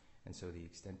exchange. And so the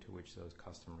extent to which those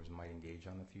customers might engage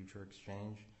on the future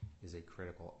exchange is a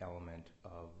critical element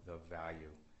of the value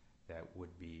that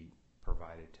would be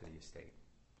provided to the estate.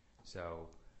 So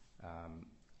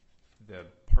the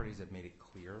parties have made it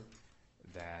clear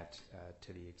that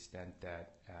to the extent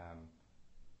that,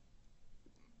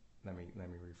 let me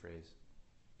rephrase,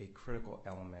 a critical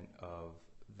element of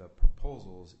the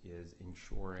proposals is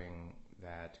ensuring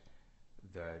that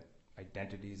the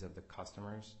identities of the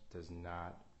customers does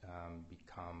not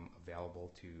become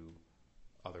available to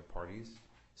other parties.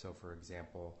 So, for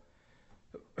example,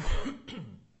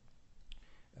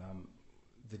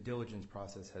 the diligence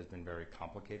process has been very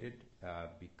complicated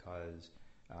because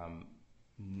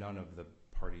none of the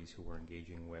parties who we're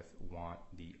engaging with want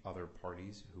the other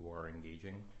parties who are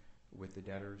engaging with the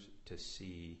debtors to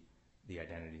see the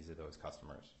identities of those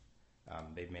customers.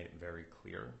 They've made it very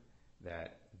clear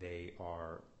that they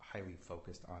are highly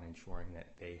focused on ensuring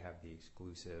that they have the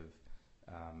exclusive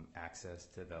access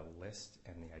to the list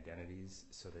and the identities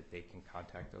so that they can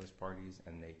contact those parties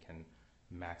and they can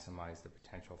maximize the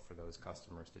potential for those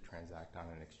customers to transact on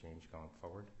an exchange going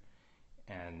forward.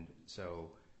 And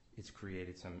so it's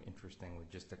created some interesting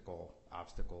logistical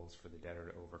obstacles for the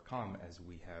debtor to overcome as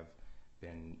we have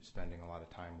been spending a lot of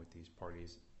time with these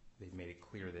parties. They've made it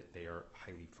clear that they are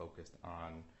highly focused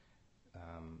on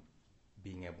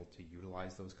being able to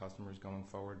utilize those customers going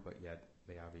forward, but yet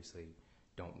they obviously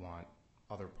don't want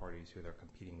other parties who they're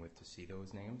competing with to see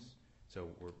those names. So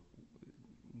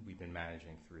we've been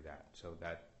managing through that. So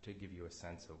that to give you a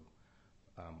sense of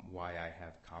why I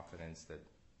have confidence that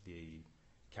the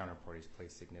counterparties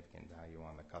place significant value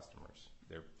on the customers.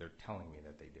 They're telling me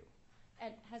that they do.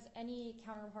 And has any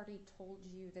counterparty told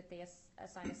you that they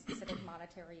assign a specific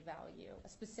monetary value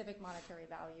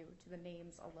to the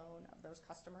names alone of those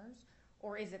customers?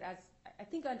 Or is it, as I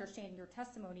think I understand your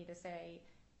testimony to say,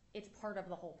 it's part of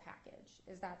the whole package?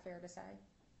 Is that fair to say?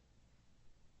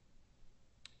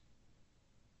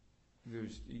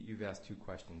 You've asked two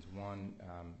questions. One,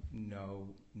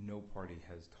 no party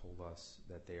has told us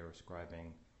that they are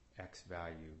ascribing X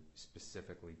value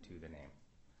specifically to the name.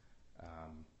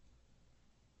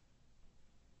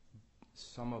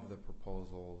 Some of the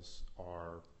proposals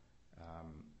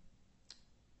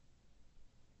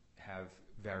have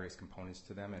various components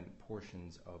to them, and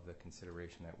portions of the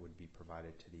consideration that would be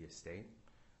provided to the estate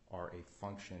are a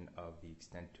function of the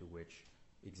extent to which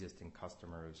existing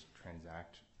customers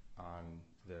transact on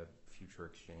the future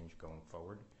exchange going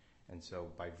forward. And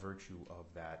so by virtue of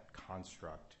that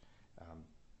construct,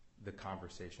 the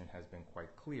conversation has been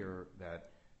quite clear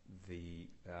that the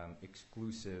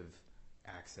exclusive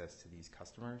access to these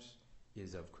customers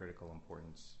is of critical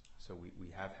importance. So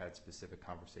we have had specific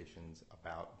conversations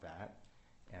about that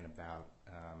and about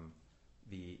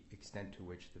the extent to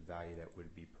which the value that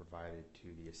would be provided to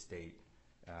the estate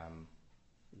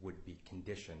would be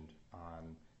conditioned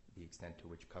on the extent to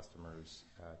which customers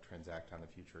transact on the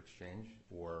future exchange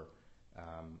or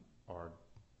are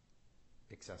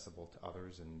accessible to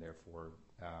others and therefore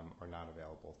are not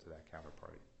available to that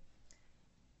counterparty.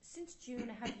 Since June,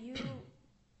 have you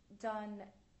done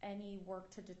any work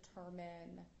to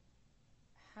determine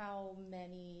how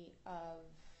many of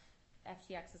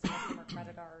FTX's customer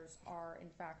creditors are in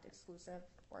fact exclusive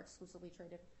or exclusively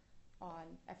traded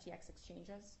on FTX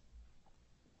exchanges?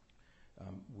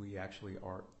 We actually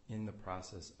are in the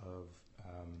process of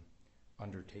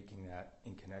undertaking that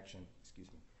in connection,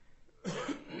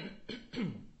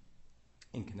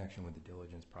 in connection with the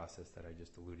diligence process that I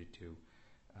just alluded to.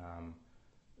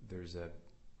 There's a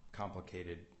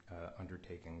complicated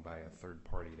undertaking by a third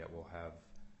party that will have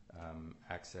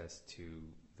access to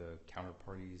the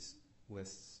counterparties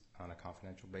lists on a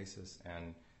confidential basis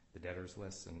and the debtors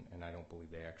lists, and I don't believe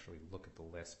they actually look at the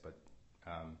list, but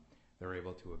they're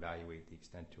able to evaluate the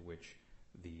extent to which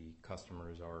the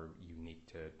customers are unique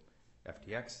to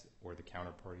FTX or the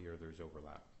counterparty or there's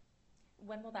overlap.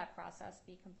 When will that process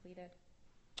be completed?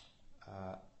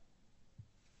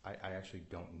 I actually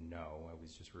don't know. I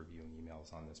was just reviewing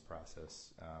emails on this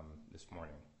process this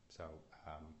morning, so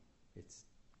it's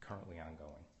currently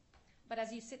ongoing. But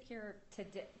as you sit here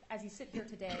today,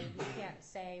 you can't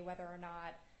say whether or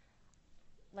not.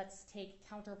 Let's take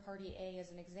counterparty A as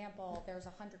an example. There's 100%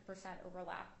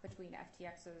 overlap between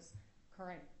FTX's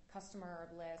current customer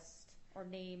list or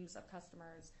names of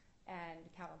customers and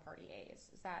counterparty A's.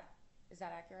 Is that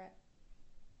accurate?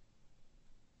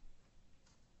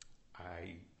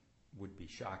 I would be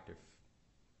shocked if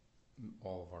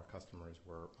all of our customers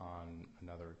were on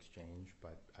another exchange,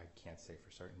 but I can't say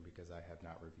for certain because I have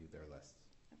not reviewed their lists.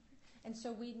 And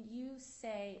so when you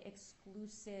say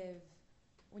exclusive,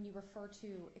 when you refer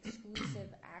to exclusive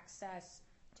access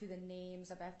to the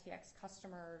names of FTX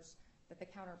customers that the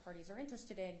counterparties are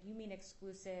interested in, you mean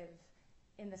exclusive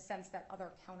in the sense that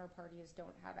other counterparties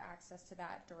don't have access to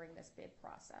that during this bid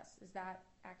process. Is that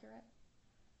accurate?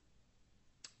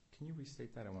 Can you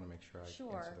restate that? I want to make sure I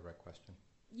answer the right question.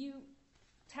 You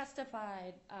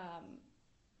testified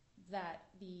that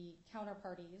the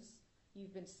counterparties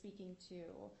you've been speaking to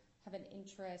have an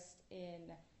interest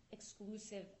in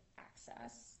exclusive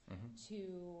access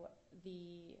to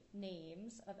the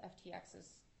names of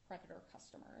FTX's creditor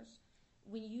customers.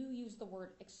 When you use the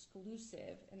word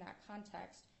exclusive in that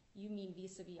context, you mean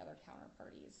vis-a-vis other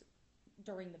counterparties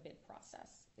during the bid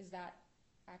process. Is that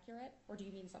accurate, or do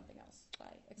you mean something else by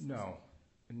exclusive? No,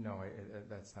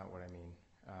 that's not what I mean.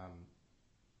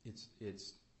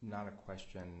 It's not a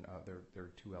question. There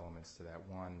are two elements to that.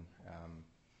 One,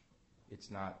 it's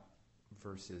not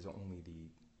versus only the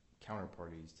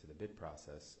counterparties to the bid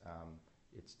process.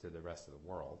 It's to the rest of the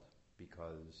world,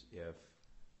 because if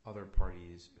other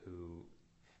parties who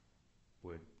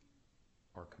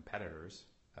are competitors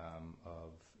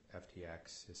of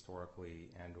FTX historically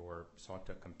and or sought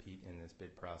to compete in this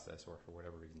bid process or for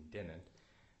whatever reason didn't,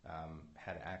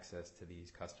 had access to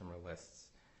these customer lists,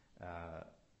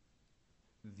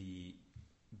 the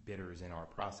bidders in our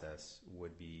process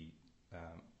would be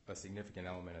a significant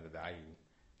element of the value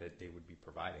that they would be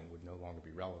providing would no longer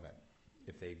be relevant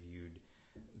if they viewed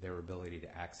their ability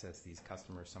to access these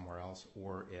customers somewhere else,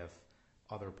 or if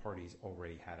other parties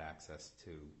already had access to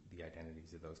the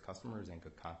identities of those customers and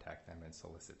could contact them and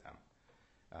solicit them.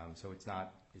 So it's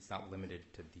not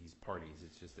limited to these parties.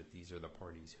 It's just that these are the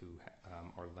parties who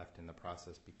are left in the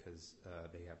process because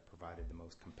they have provided the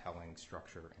most compelling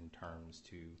structure and terms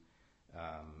to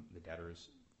the debtors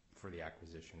for the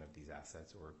acquisition of these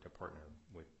assets or to partner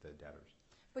with the debtors.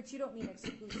 But you don't mean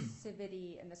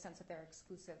exclusivity in the sense that they're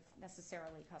exclusive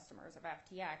necessarily customers of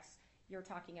FTX. You're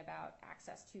talking about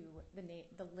access to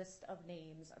the list of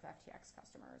names of FTX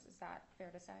customers. Is that fair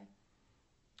to say?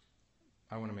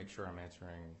 I want to make sure I'm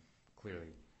answering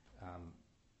clearly.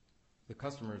 The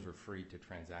customers are free to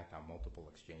transact on multiple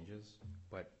exchanges,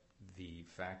 but the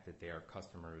fact that they are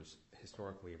customers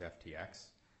historically of FTX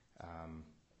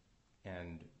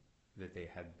and that they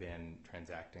had been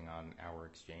transacting on our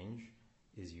exchange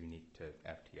is unique to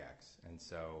FTX. And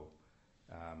so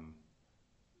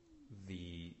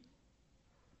the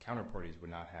counterparties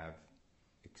would not have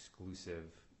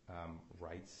exclusive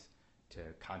rights to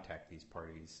contact these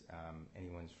parties.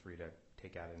 Anyone's free to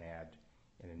take out an ad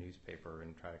in a newspaper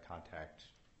and try to contact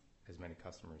as many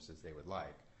customers as they would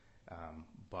like.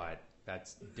 But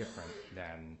that's different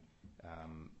than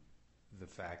the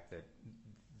fact that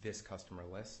this customer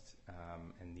list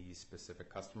and these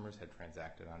specific customers had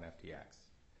transacted on FTX.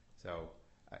 So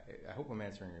I hope I'm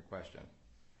answering your question.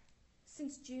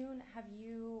 Since June, have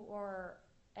you or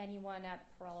anyone at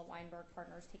Perella Weinberg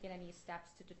Partners taken any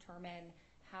steps to determine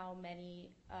how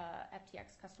many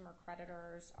FTX customer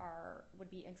creditors would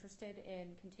be interested in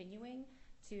continuing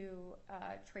to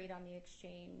trade on the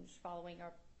exchange following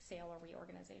a sale or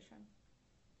reorganization?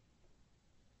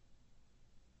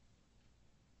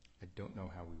 I don't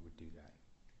know how we would do that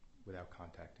without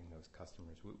contacting those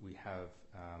customers. We have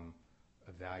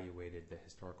evaluated the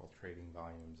historical trading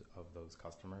volumes of those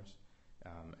customers,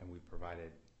 and we've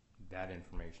provided that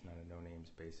information on a no-names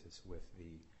basis with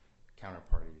the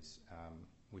counterparties,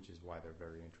 which is why they're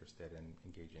very interested in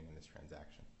engaging in this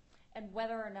transaction. And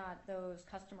whether or not those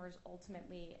customers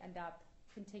ultimately end up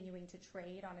continuing to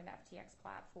trade on an FTX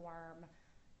platform,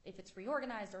 if it's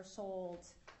reorganized or sold,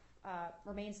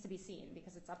 remains to be seen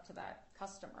because it's up to that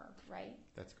customer, right?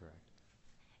 That's correct.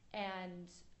 And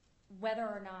whether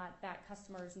or not that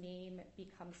customer's name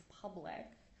becomes public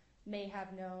may have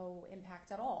no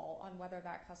impact at all on whether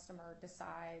that customer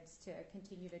decides to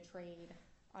continue to trade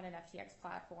on an FTX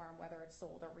platform, whether it's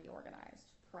sold or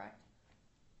reorganized, correct?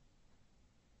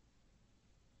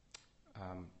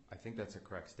 I think that's a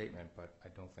correct statement, but I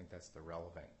don't think that's the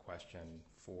relevant question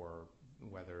for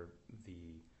whether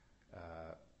the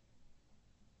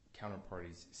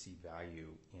counterparties see value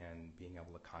in being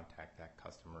able to contact that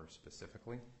customer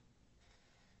specifically.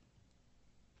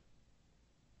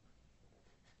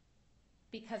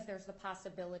 Because there's the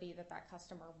possibility that that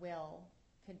customer will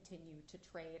continue to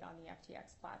trade on the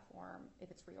FTX platform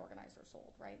if it's reorganized or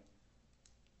sold, right?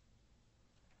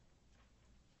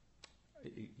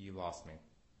 You lost me.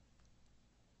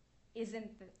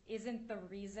 Isn't the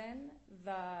reason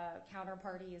the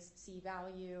counterparties see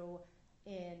value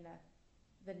in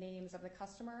the names of the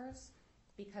customers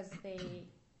because they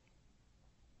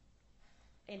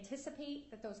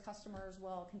anticipate that those customers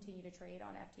will continue to trade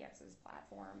on FTX's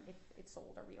platform if it's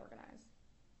sold or reorganized?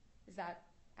 Is that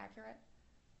accurate?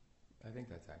 I think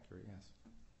that's accurate, yes.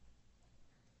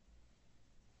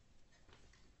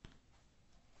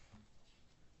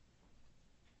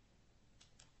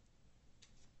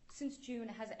 Since June,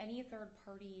 has any third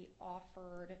party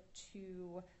offered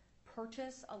to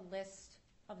purchase a list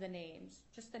of the names,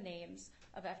 just the names,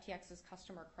 of FTX's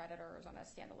customer creditors on a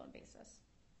standalone basis?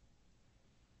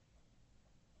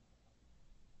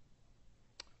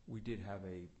 We did have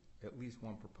at least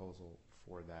one proposal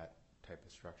for that type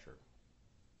of structure,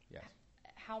 yes.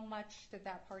 How much did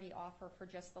that party offer for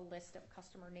just the list of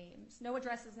customer names? No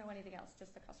addresses, no anything else,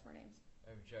 just the customer names.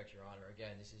 I object, Your Honor.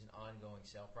 Again, this is an ongoing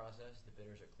sale process. The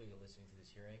bidders are clearly listening to this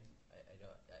hearing.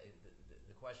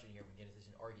 The question here, again, if this is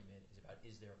an argument, is about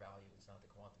is there value? It's not the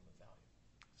quantum of value.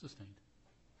 Sustained.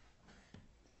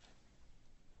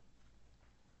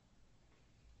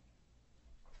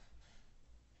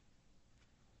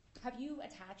 Have you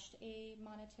attached a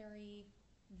monetary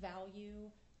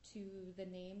value to the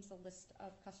names, the list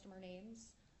of customer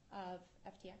names of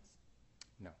FTX?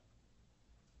 No.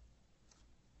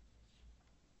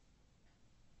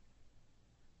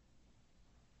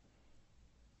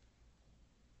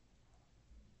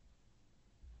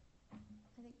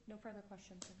 I think no further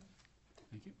questions.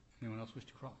 Thank you. Anyone else wish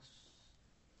to cross?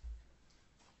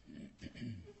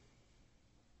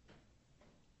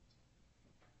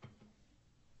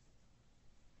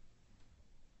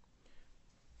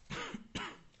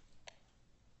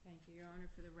 Thank you, Your Honor.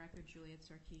 For the record, Juliet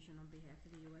Sarkeesian on behalf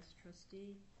of the U.S.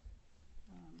 trustee.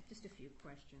 Just a few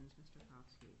questions, Mr.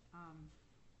 Kopsky.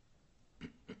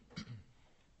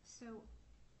 So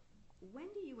when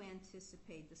do you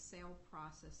anticipate the sale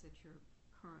process that you're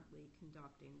currently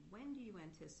conducting, when do you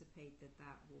anticipate that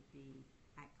that will be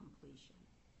at completion?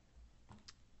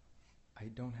 I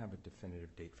don't have a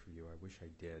definitive date for you. I wish I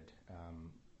did.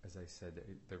 As I said,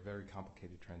 they're very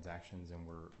complicated transactions, and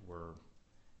we're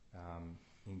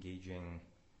engaging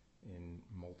in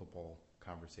multiple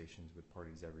conversations with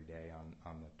parties every day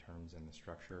on the terms and the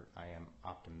structure. I am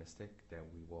optimistic that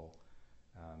we will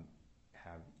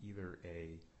have either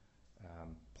a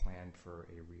plan for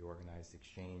a reorganized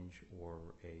exchange or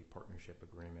a partnership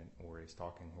agreement or a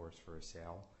stalking horse for a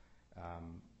sale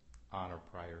on or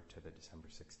prior to the December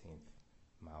 16th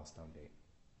milestone date.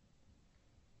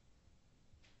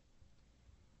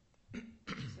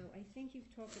 So I think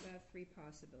you've talked about three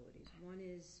possibilities. One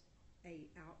is a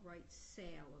outright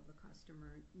sale of the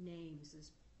customer names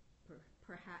as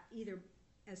perhaps either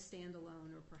as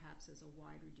standalone or perhaps as a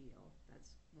wider deal.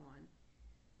 That's one.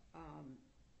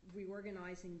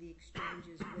 Reorganizing the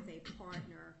exchanges with a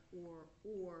partner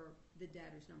or the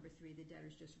debtors. Number three, the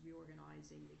debtors just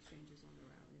reorganizing the exchanges on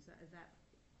their own. Is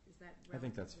that I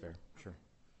think that's fair. Okay. Sure.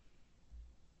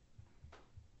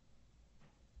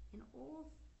 In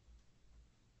all,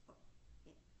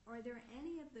 are there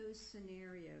any of those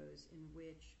scenarios in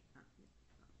which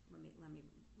let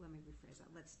me rephrase that.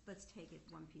 Let's take it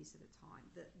one piece at a time.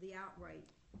 The outright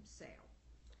sale.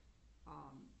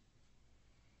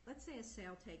 Let's say a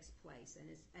sale takes place,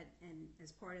 and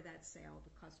as part of that sale, the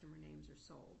customer names are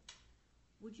sold.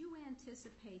 Would you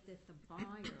anticipate that the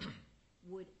buyer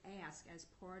would ask, as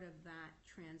part of that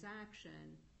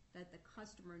transaction, that the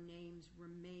customer names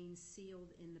remain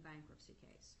sealed in the bankruptcy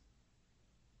case?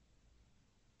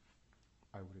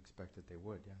 I would expect that they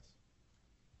would, yes.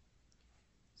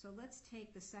 So let's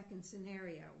take the second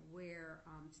scenario where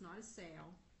it's not a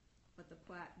sale, but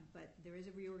there is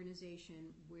a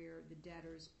reorganization where the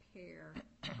debtors pair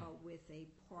with a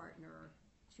partner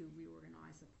to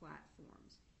reorganize the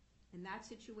platforms. In that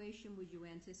situation, would you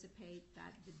anticipate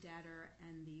that the debtor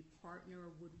and the partner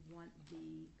would want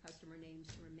the customer names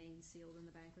to remain sealed in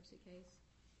the bankruptcy case?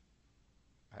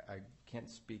 I can't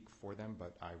speak for them,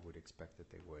 but I would expect that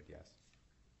they would, yes.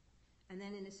 And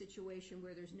then in a situation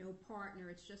where there's no partner,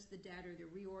 it's just the debtor, they're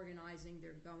reorganizing,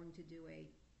 they're going to do a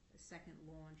second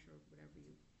launch or whatever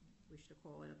you wish to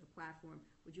call it of the platform,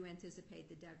 would you anticipate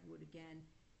the debtor would again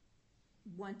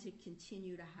want to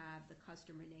continue to have the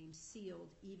customer name sealed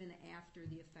even after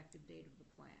the effective date of the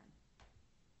plan?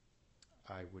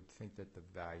 I would think that the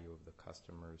value of the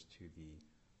customers to the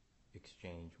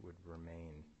exchange would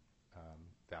remain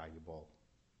valuable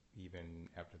even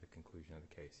after the conclusion of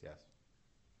the case, yes.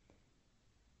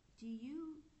 Do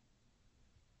you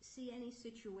see any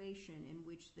situation in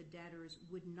which the debtors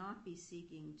would not be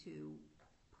seeking to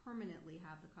permanently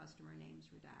have the customer names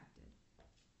redacted?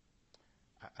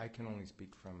 I can only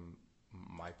speak from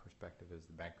my perspective as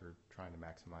the banker trying to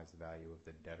maximize the value of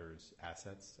the debtor's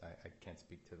assets. I can't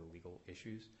speak to the legal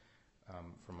issues.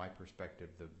 From my perspective,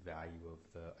 the value of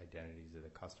the identities of the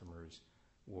customers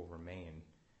will remain.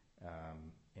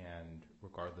 And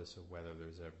regardless of whether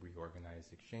there's a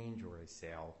reorganized exchange or a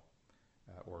sale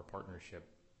or a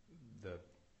partnership, the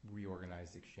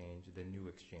reorganized exchange, the new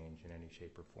exchange in any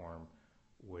shape or form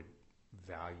would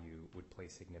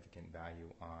place significant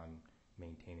value on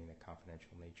maintaining the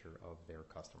confidential nature of their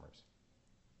customers.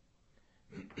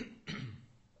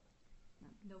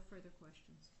 No further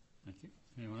questions. Thank you.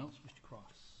 Anyone else? Mr. Cross.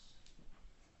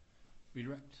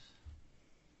 Redirect.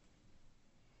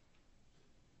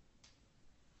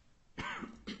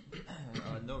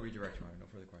 No redirect, Your Honor. No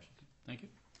further questions. Thank you.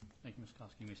 Thank you, Ms.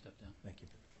 Koski. You may step down. Thank you.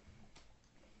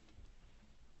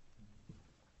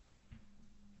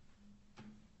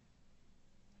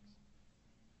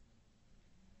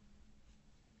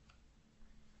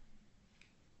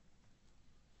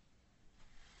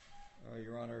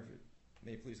 Your Honor, if it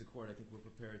may please the Court, I think we're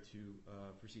prepared to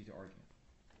proceed to argument.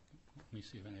 Let me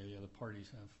see if any of the other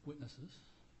parties have witnesses.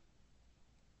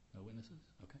 No witnesses?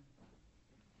 Okay.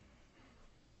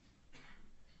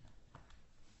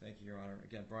 Thank you, Your Honor.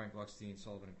 Again, Brian Gluckstein,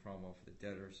 Sullivan and Cromwell for the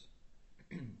debtors.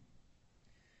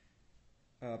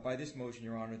 By this motion,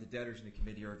 Your Honor, the debtors and the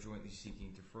committee are jointly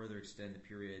seeking to further extend the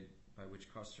period by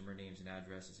which customer names and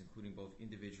addresses, including both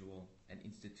individual and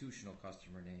institutional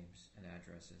customer names and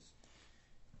addresses,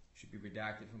 should be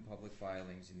redacted from public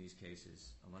filings in these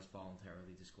cases unless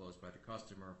voluntarily disclosed by the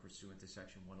customer pursuant to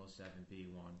Section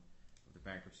 107B1 of the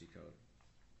Bankruptcy Code.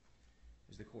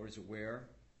 As the Court is aware,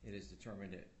 it is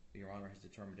determined that Your Honor has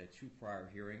determined at 2 prior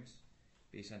hearings,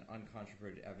 based on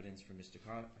uncontroverted evidence from Mr.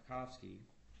 Kowski,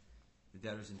 the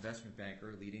debtor's investment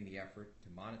banker leading the effort to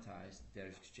monetize the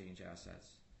debtor's exchange assets,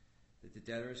 that the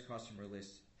debtor's customer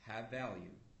lists have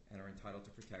value and are entitled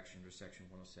to protection under Section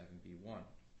 107B1.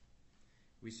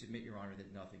 We submit, Your Honor,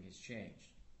 that nothing has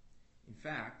changed. In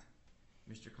fact,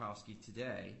 Mr. Kowski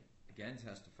today again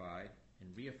testified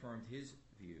and reaffirmed his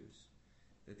views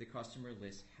that the customer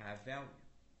lists have value.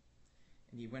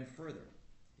 And he went further.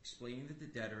 explaining that the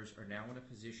debtors are now in a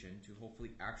position to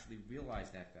hopefully actually realize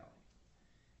that value,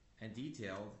 and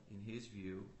detailed, in his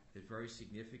view, the very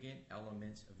significant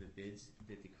elements of the bids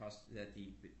that the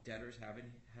debtors have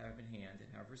in hand and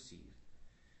have received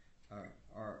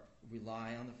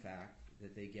rely on the fact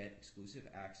that they get exclusive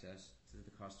access to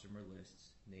the customer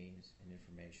lists, names, and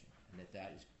information, and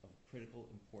that is of critical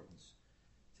importance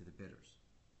to the bidders.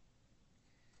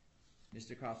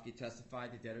 Mr. Kofsky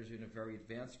testified the debtors are in a very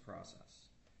advanced process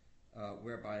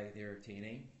whereby they're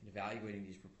obtaining and evaluating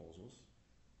these proposals,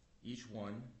 each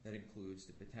one that includes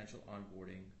the potential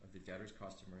onboarding of the debtor's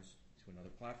customers to another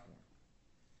platform.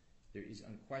 There is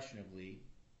unquestionably,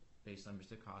 based on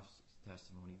Mr. Kofsky's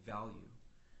testimony, value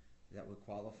that would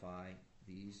qualify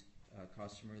these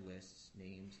customer lists,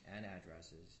 names, and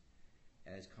addresses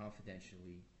as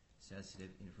confidentially sensitive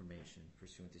information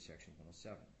pursuant to Section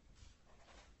 107.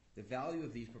 The value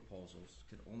of these proposals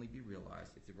could only be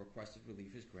realized if the requested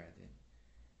relief is granted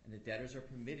and the debtors are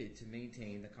permitted to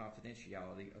maintain the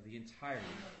confidentiality of the entirety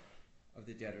of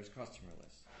the debtor's customer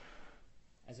list.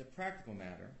 As a practical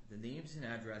matter, the names and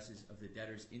addresses of the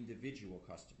debtor's individual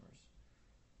customers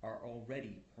are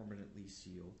already permanently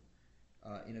sealed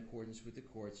in accordance with the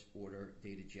court's order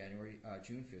dated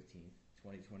June 15,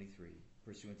 2023,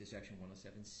 pursuant to Section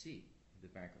 107C of the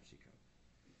Bankruptcy Code.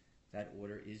 That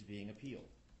order is being appealed.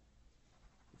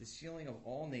 The sealing of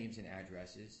all names and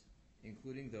addresses,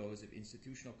 including those of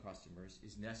institutional customers,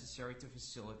 is necessary to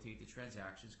facilitate the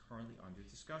transactions currently under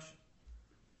discussion.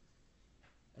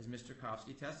 As Mr.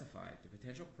 Kofsky testified, the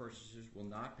potential purchasers will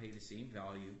not pay the same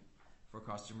value for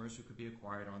customers who could be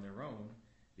acquired on their own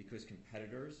because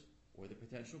competitors or the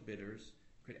potential bidders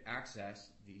could access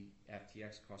the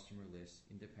FTX customer list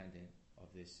independent of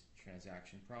this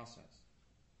transaction process.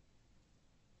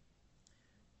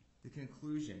 The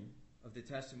conclusion of the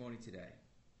testimony today,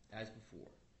 as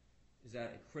before, is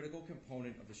that a critical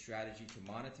component of the strategy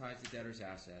to monetize the debtor's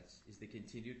assets is the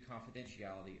continued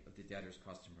confidentiality of the debtor's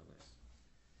customer list.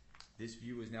 This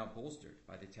view is now bolstered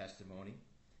by the testimony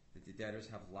that the debtors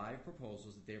have live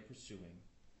proposals that they are pursuing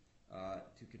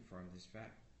to confirm this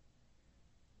fact.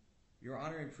 Your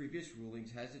Honor, in previous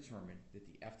rulings has determined that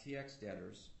the FTX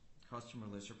debtors' customer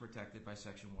lists are protected by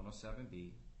Section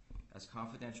 107B as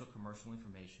confidential commercial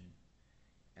information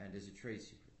and as a trade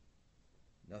secret.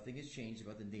 Nothing has changed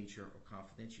about the nature or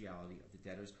confidentiality of the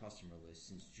debtors' customer list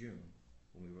since June,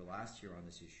 when we were last here on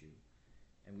this issue,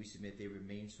 and we submit they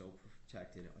remain so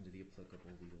protected under the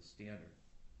applicable legal standard.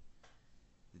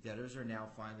 The debtors are now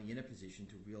finally in a position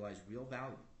to realize real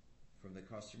value from the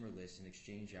customer list and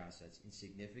exchange assets, in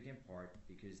significant part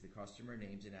because the customer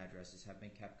names and addresses have been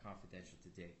kept confidential to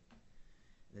date.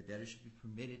 The debtors should be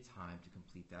permitted time to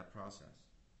complete that process.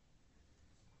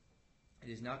 It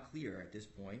is not clear at this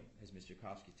point, as Mr.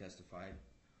 Kofsky testified,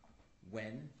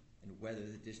 when and whether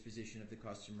the disposition of the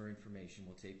customer information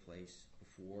will take place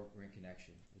before or in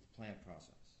connection with the planned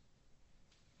process.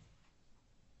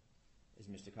 As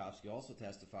Mr. Kofsky also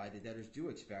testified, the debtors do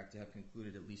expect to have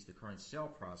concluded at least the current sale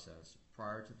process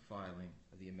prior to the filing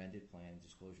of the amended plan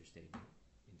disclosure statement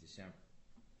in December.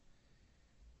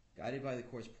 Guided by the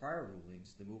Court's prior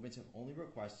rulings, the movements have only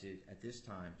requested at this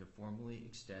time to formally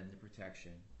extend the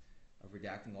protection of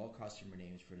redacting all customer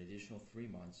names for an additional 3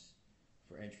 months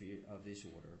for entry of this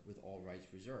order with all rights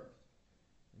reserved.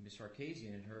 And Ms.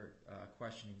 Sarkazian, in her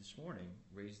questioning this morning,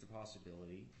 raised the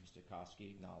possibility, Mr. Kofsky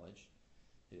acknowledged,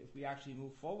 that if we actually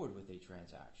move forward with a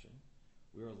transaction,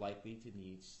 we are likely to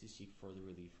need to seek further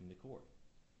relief from the Court.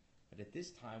 But at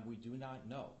this time, we do not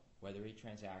know whether a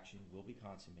transaction will be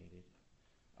consummated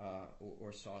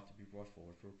or sought to be brought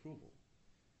forward for approval.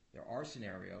 There are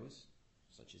scenarios,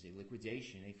 such as a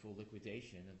full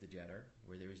liquidation of the debtor,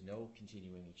 where there is no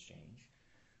continuing exchange,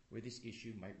 where this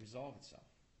issue might resolve itself.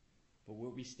 But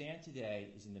where we stand today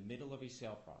is in the middle of a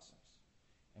sale process,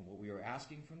 and what we are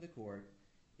asking from the Court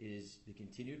is the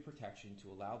continued protection to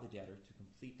allow the debtor to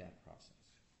complete that process.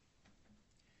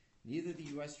 Neither the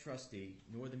U.S. trustee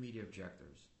nor the media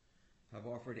objectors have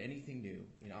offered anything new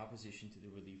in opposition to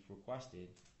the relief requested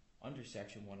under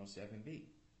Section 107B.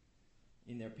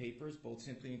 In their papers, both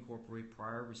simply incorporate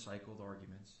prior recycled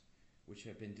arguments which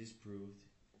have been disproved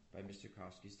by Mr.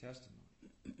 Kofsky's testimony.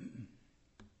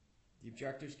 The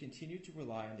objectors continue to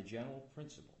rely on the general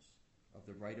principles of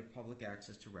the right of public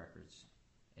access to records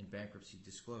and bankruptcy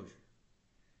disclosure,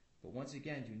 but once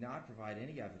again do not provide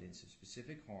any evidence of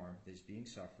specific harm that is being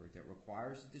suffered that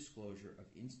requires the disclosure of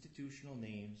institutional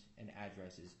names and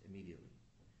addresses immediately.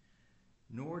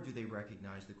 Nor do they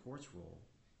recognize the Court's role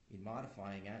in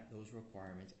modifying those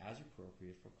requirements as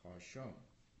appropriate for cause shown.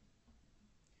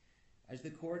 As the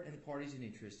Court and the parties in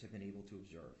interest have been able to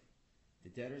observe, The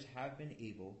debtors have been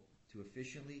able to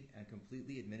efficiently and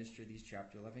completely administer these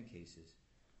Chapter 11 cases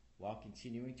while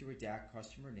continuing to redact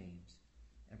customer names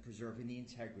and preserving the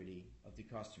integrity of the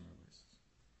customer lists.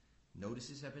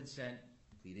 Notices have been sent,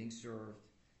 pleadings served,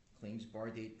 claims bar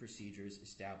date procedures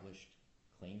established,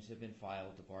 claims have been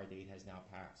filed, the bar date has now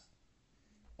passed,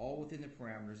 all within the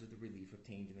parameters of the relief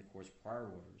obtained in the court's prior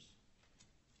orders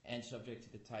and subject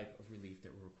to the type of relief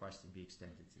that we're requesting be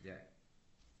extended today.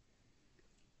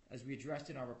 As we addressed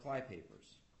in our reply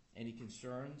papers, any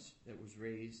concerns that was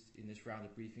raised in this round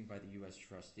of briefing by the U.S.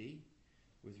 trustee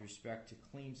with respect to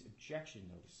claims objection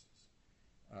notices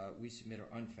we submit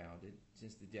are unfounded,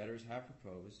 since the debtors have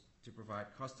proposed to provide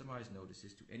customized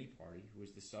notices to any party who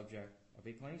is the subject of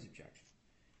a claims objection,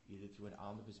 either through an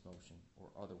omnibus motion or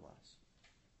otherwise.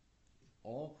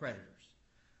 All creditors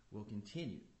will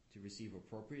continue to receive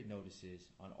appropriate notices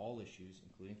on all issues,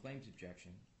 including claims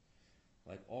objection,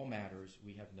 like all matters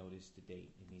we have noticed to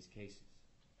date in these cases.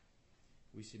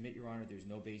 We submit, Your Honor, there's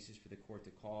no basis for the court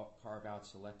to carve out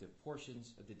selective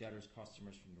portions of the debtor's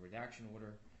customers from the redaction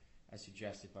order, as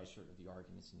suggested by certain of the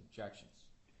arguments and objections.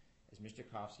 As Mr.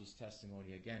 Kofsky's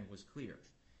testimony again was clear,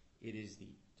 it is the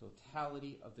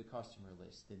totality of the customer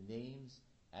list, the names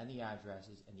and the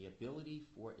addresses, and the ability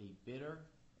for a bidder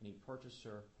and a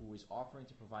purchaser who is offering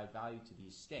to provide value to the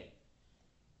estate.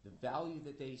 The value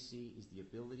that they see is the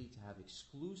ability to have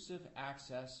exclusive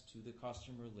access to the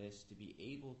customer list, to be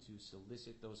able to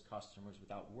solicit those customers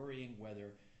without worrying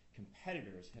whether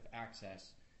competitors have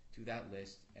access to that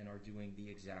list and are doing the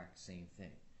exact same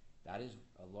thing. That is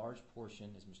a large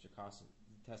portion, as Mr. Costa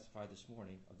testified this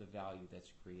morning, of the value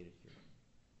that's created here.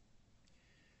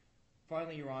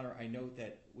 Finally, Your Honor, I note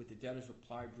that with the debtor's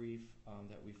reply brief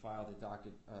that we filed at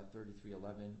docket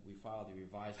 3311, we filed a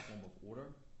revised form of order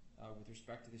with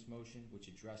respect to this motion, which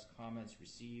addressed comments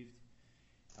received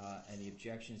and the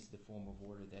objections to the form of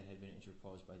order that had been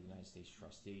interposed by the United States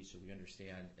trustee, so we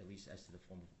understand, at least as to the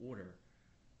form of order,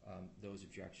 those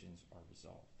objections are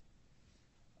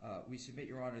resolved. We submit,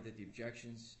 Your Honor, that the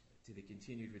objections to the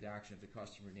continued redaction of the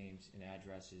customer names and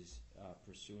addresses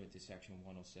pursuant to Section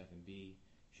 107B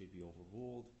should be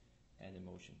overruled and the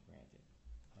motion granted.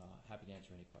 Happy to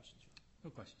answer any questions. No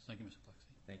questions. Thank you, Mr. Plexi.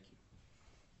 Thank you.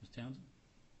 Ms. Townsend?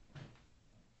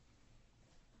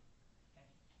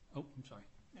 Oh, I'm sorry.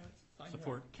 No, it's fine.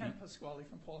 Support. Ken Pasquale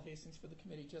from Paul Hastings for the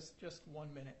committee. Just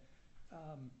 1 minute.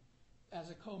 As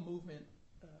a co-movement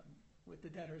with the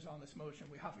debtors on this motion,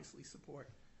 we obviously support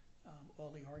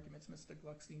all the arguments Mr.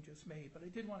 Gluckstein just made. But I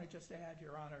did want to just add,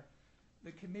 Your Honor,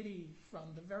 the committee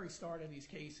from the very start of these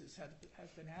cases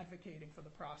has been advocating for the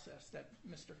process that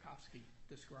Mr. Kopsky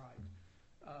described.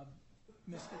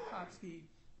 Mr. Kopsky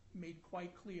made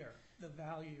quite clear the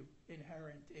value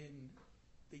inherent in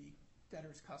the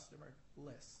debtor's customer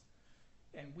lists.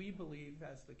 And we believe,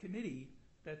 as the committee,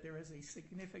 that there is a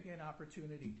significant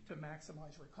opportunity to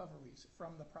maximize recoveries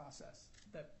from the process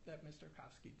that Mr.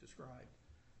 Kopsky described.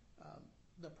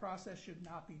 The process should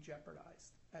not be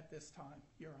jeopardized at this time,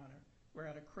 Your Honor. We're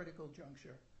at a critical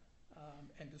juncture,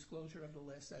 and disclosure of the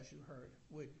list, as you heard,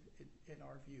 would, in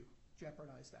our view,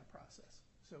 jeopardize that process.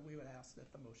 So we would ask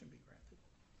that the motion be granted.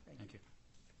 Thank you.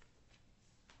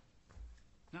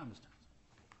 Now, Ms. Townsend.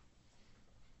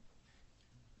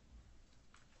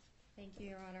 Thank you,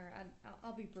 Your Honor.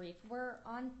 I'll be brief. We're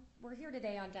here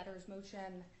today on debtors'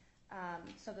 motion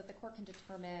so that the court can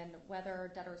determine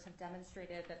whether debtors have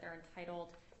demonstrated that they're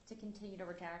entitled to continue to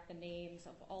redact the names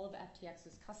of all of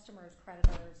FTX's customers,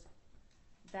 creditors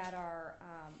that are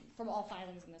from all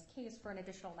filings in this case for an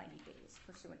additional 90 days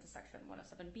pursuant to Section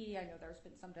 107B. I know there's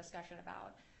been some discussion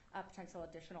about potential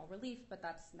additional relief, but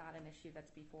that's not an issue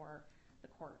that's before the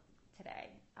court today.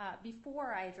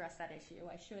 Before I address that issue,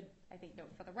 I should, I think, note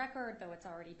for the record, though it's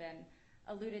already been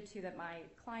alluded to, that my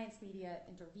clients' media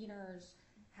interveners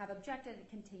have objected and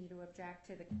continue to object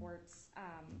to the court's,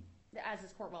 as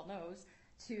this court well knows,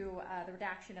 to the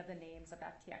redaction of the names of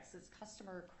FTX's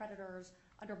customer creditors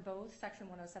under both Section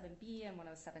 107B and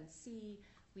 107C.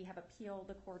 We have appealed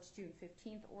the court's June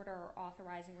 15th order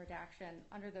authorizing redaction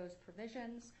under those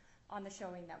provisions on the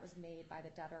showing that was made by the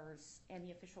debtors and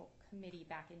the official committee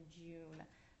back in June.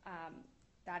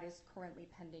 That is currently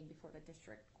pending before the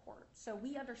district court. So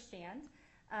we understand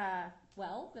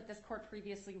well that this court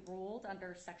previously ruled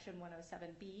under Section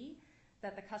 107B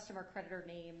that the customer creditor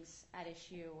names at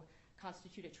issue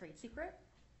constitute a trade secret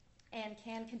and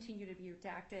can continue to be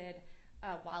redacted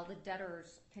while the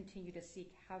debtors continue to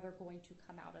seek how they're going to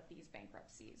come out of these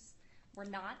bankruptcies. We're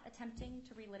not attempting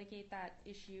to relitigate that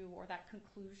issue or that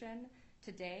conclusion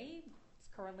today. It's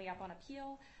currently up on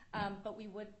appeal, but we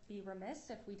would be remiss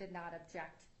if we did not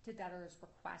object to debtors'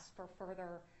 requests for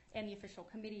further and the official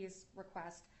committee's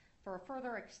request for a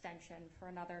further extension for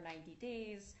another 90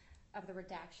 days of the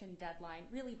redaction deadline,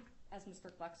 really, as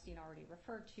Mr. Gluckstein already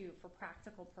referred to, for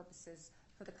practical purposes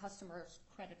for the customers'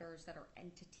 creditors that are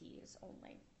entities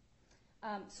only.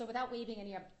 So without waiving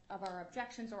any of our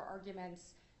objections or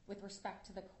arguments with respect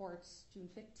to the court's June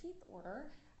 15th order,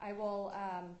 I will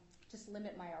just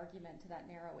limit my argument to that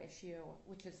narrow issue,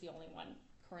 which is the only one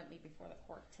currently before the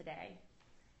court today.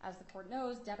 As the court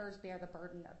knows, debtors bear the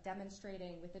burden of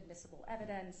demonstrating with admissible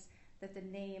evidence that the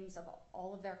names of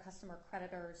all of their customer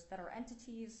creditors that are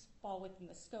entities fall within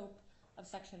the scope of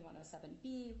Section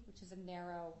 107B, which is a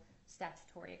narrow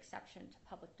statutory exception to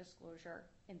public disclosure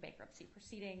in bankruptcy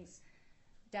proceedings.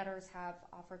 Debtors have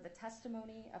offered the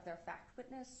testimony of their fact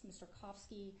witness, Mr.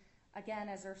 Kofsky, again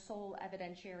as their sole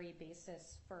evidentiary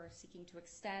basis for seeking to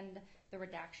extend the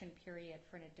redaction period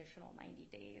for an additional 90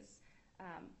 days.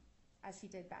 As he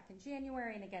did back in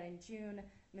January and again in June,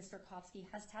 Mr. Kofsky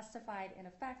has testified in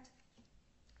effect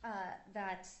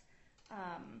that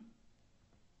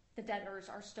the debtors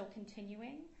are still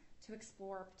continuing to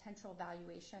explore potential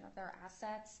valuation of their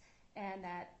assets, and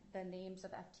that the names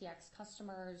of FTX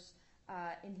customers,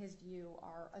 in his view,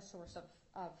 are a source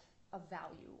of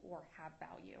value or have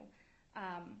value.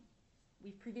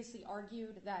 We've previously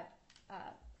argued that,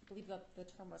 I believe the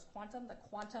term was quantum, the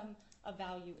quantum of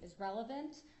value is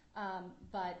relevant,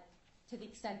 but to the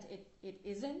extent it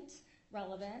isn't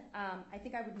relevant, I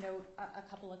think I would note a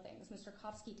couple of things. Mr.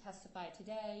 Kofsky testified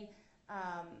today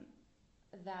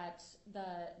that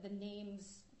the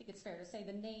names, I think it's fair to say,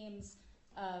 the names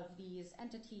of these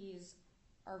entities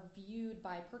are viewed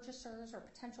by purchasers or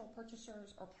potential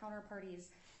purchasers or counterparties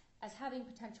as having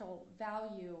potential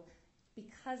value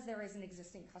because there is an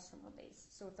existing customer base.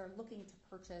 So if they're looking to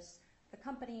purchase the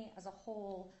company as a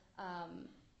whole,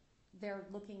 they're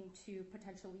looking to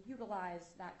potentially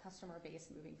utilize that customer base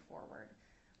moving forward.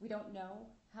 We don't know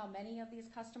how many of these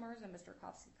customers, and Mr.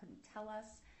 Kofsky couldn't tell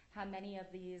us how many of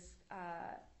these,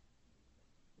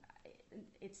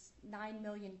 it's 9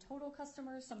 million total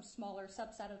customers, some smaller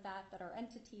subset of that are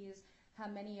entities. How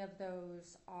many of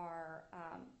those are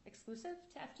exclusive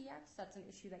to FTX? That's an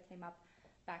issue that came up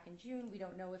back in June. We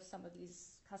don't know if some of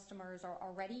these customers are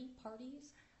already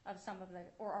parties of some of the,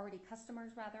 or already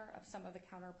customers rather, of some of the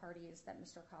counterparties that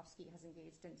Mr. Kofsky has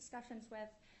engaged in discussions with.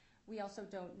 We also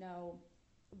don't know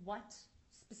what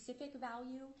specific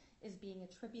value is being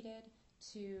attributed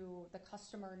to the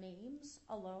customer names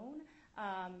alone,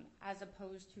 as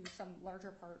opposed to some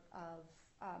larger part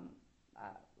of,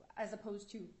 as opposed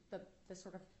to the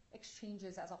sort of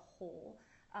exchanges as a whole.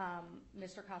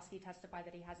 Mr. Kofsky testified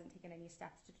that he hasn't taken any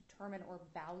steps to determine or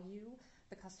value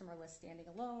the customer list standing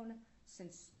alone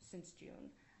since June.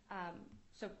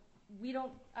 So we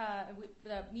don't,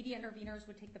 the media interveners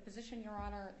would take the position, Your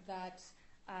Honor, that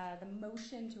the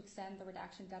motion to extend the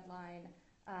redaction deadline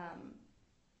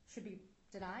should be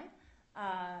denied.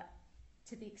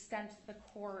 To the extent the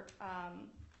court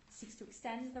seeks to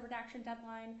extend the redaction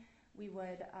deadline, we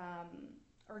would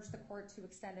urge the court to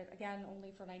extend it again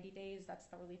only for 90 days. That's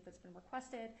the relief that's been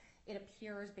requested. It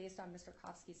appears, based on Mr.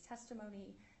 Kofsky's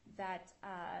testimony, that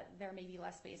there may be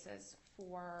less basis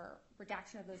for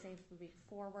redaction of those names moving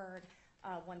forward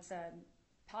once,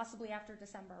 possibly after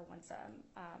December, once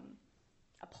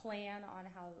a plan on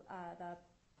how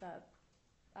the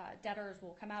debtors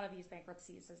will come out of these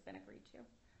bankruptcies has been agreed to.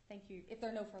 Thank you. If there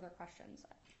are no further questions.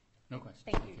 No questions.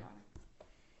 Thank you, Your Honor.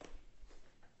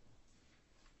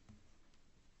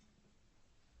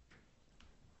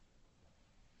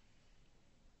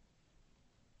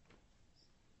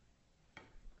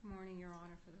 Good morning, Your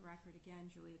Honor. For the record, again,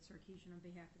 Juliet Sarkeesian on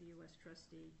behalf of the U.S.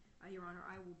 Trustee. Your Honor,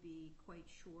 I will be quite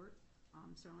short.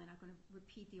 I'm certainly not going to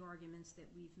repeat the arguments that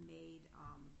we've made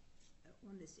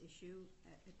on this issue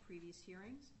at previous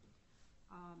hearings.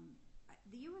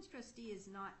 The U.S. Trustee is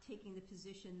not taking the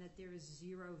position that there is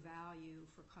zero value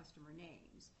for customer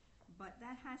names, but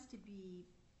that has to be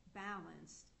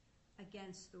balanced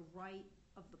against the right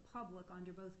of the public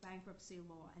under both bankruptcy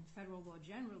law and federal law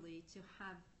generally to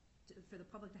have, for the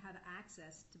public to have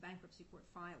access to bankruptcy court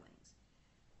filings.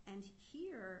 And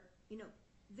here,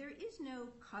 there is no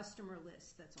customer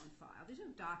list that's on file. There's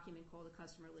no document called a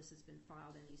customer list that's been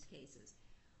filed in these cases.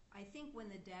 I think when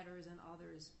the debtors and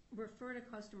others refer to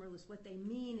customer list, what they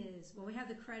mean is, well, we have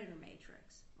the creditor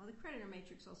matrix. Well, the creditor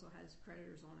matrix also has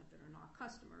creditors on it that are not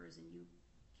customers, and you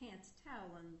can't tell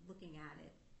on looking at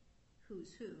it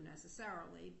who's who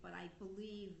necessarily, but I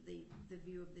believe the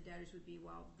view of the debtors would be,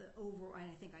 well,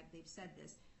 and I think they've said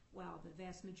this, well, the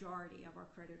vast majority of our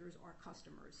creditors are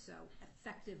customers, so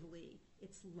effectively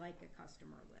it's like a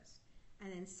customer list.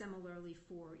 And then similarly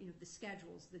for the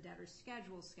schedules, the debtor's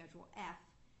schedule, Schedule F,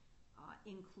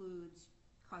 includes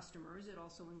customers. It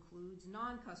also includes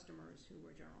non-customers who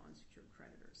are general unsecured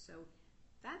creditors. So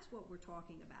that's what we're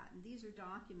talking about. And these are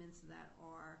documents that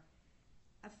are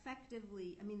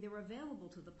effectively, they're available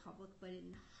to the public, but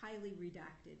in highly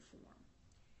redacted form.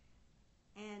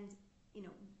 And,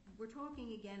 we're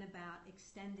talking again about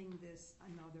extending this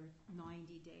another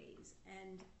 90 days.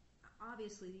 And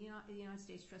obviously, the United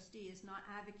States trustee is not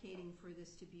advocating for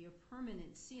this to be a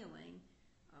permanent sealing.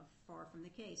 Far from the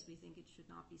case. We think it should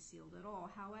not be sealed at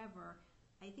all. However,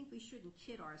 I think we shouldn't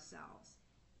kid ourselves.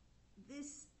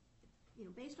 This,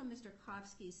 based on Mr.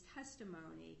 Kofsky's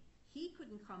testimony, he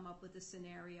couldn't come up with a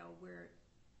scenario where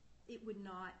it would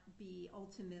not be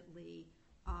ultimately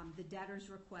the debtor's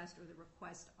request or the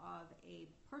request of a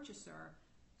purchaser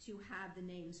to have the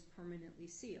names permanently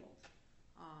sealed.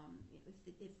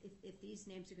 If these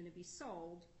names are going to be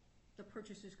sold, the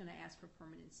purchaser is going to ask for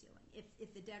permanent sealing.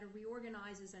 If the debtor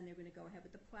reorganizes and they're going to go ahead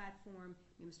with the platform,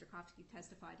 Mr. Kofsky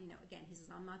testified, again, he says,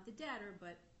 I'm not the debtor,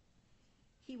 but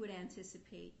he would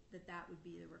anticipate that would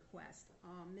be the request.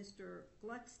 Mr.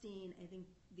 Gluckstein, I think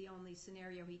the only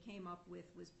scenario he came up with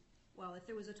was, well, if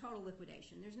there was a total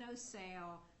liquidation, there's no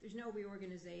sale, there's no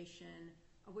reorganization,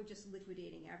 we're just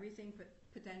liquidating everything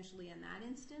potentially in that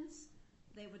instance,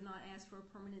 they would not ask for a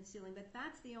permanent sealing. But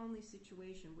that's the only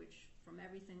situation which, from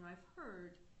everything I've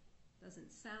heard,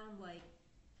 doesn't sound like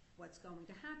what's going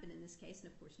to happen in this case. And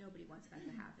of course, nobody wants that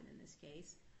to happen in this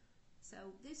case.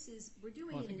 So we're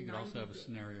doing Well, I it think in you could 90 also have a days.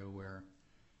 scenario where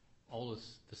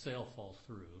the sale falls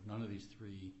through. None of these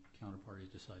three counterparties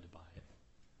decide to buy it,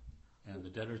 and the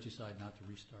debtors decide not to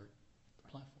restart the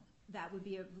platform. That would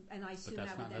be and I assume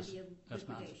that would then be a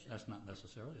liquidation. That's not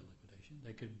necessarily a liquidation.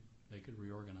 They could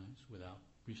reorganize without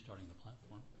restarting the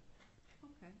platform.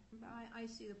 Okay, I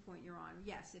see the point, Your Honor.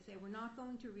 Yes, if they were not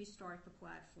going to restart the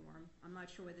platform, I'm not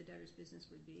sure where the debtor's business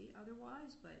would be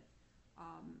otherwise, but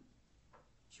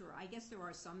sure. I guess there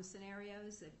are some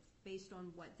scenarios that, based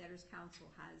on what debtor's counsel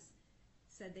has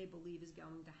said they believe is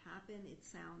going to happen, it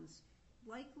sounds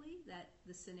likely that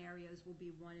the scenarios will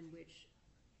be one in which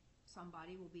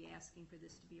somebody will be asking for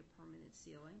this to be a permanent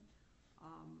sealing.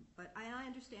 But I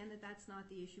understand that that's not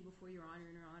the issue before Your Honor,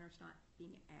 and Your Honor's not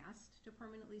being asked to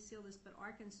permanently seal this, but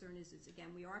our concern is,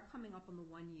 again, we are coming up on the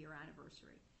 1-year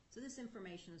anniversary. So this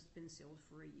information has been sealed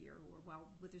for a year, or, well,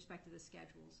 with respect to the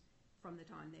schedules, from the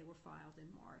time they were filed in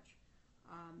March.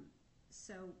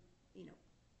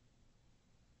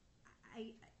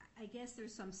 I guess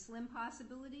there's some slim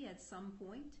possibility at some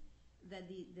point that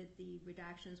the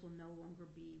redactions will no longer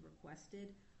be requested.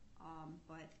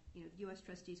 But U.S.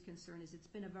 trustees' concern is it's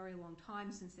been a very long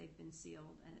time since they've been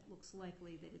sealed, and it looks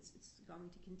likely that it's going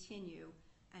to continue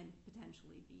and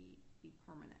potentially be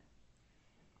permanent.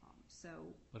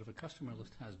 But if a customer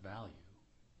list has value,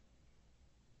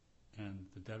 and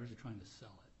the debtors are trying to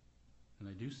sell it, and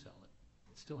they do sell it,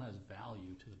 it still has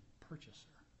value to the purchaser.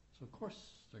 So of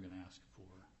course they're going to ask for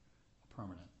a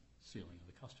permanent sealing of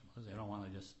the customer list. They don't want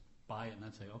to just buy it and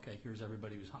then say, okay, here's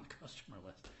everybody who's on the customer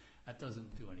list. That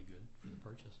doesn't do any good for the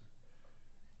purchaser.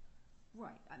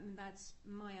 Right. That's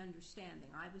my understanding.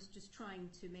 I was just trying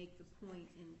to make the point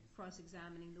in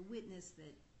cross-examining the witness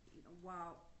that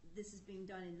while this is being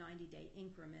done in 90-day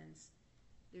increments,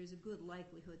 there's a good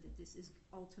likelihood that this is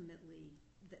ultimately,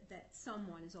 that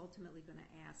someone is ultimately going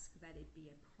to ask that it be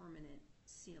a permanent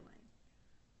sealing.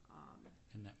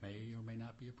 And that may or may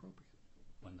not be appropriate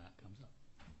when that comes up.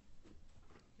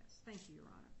 Yes, thank you, Your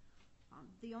Honor.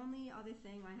 The only other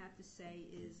thing I have to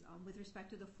say is with respect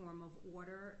to the form of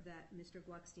order that Mr.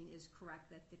 Gluckstein is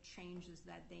correct that the changes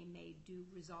that they made do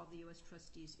resolve the U.S.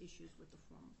 trustees' issues with the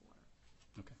form of order.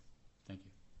 Okay. Thank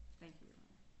you. Thank you, Your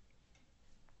Honor.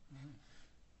 All right.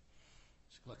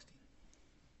 Mr. Gluckstein.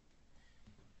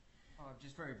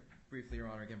 Just very briefly, Your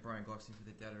Honor, again, Brian Gluckstein for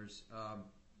the debtors.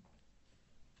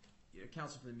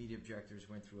 Counsel for the media objectors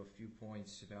went through a few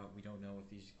points about we don't know if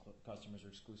these customers are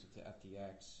exclusive to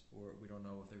FTX, or we don't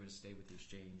know if they're going to stay with the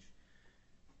exchange.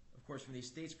 Of course, from the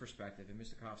estate's perspective, and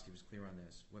Mr. Kofsky was clear on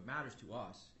this, what matters to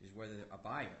us is whether a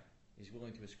buyer is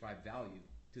willing to ascribe value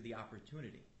to the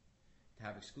opportunity to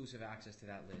have exclusive access to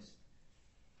that list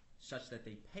such that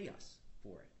they pay us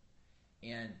for it.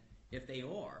 And if they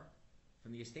are,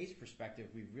 from the estate's perspective,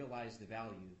 we've realized the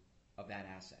value of that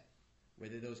asset.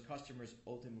 Whether those customers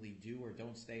ultimately do or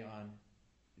don't stay on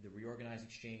the reorganized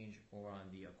exchange or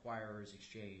on the acquirer's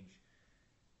exchange,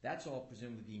 that's all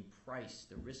presumably being priced,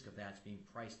 the risk of that's being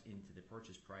priced into the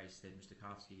purchase price that Mr.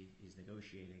 Kofsky is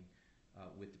negotiating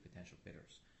with the potential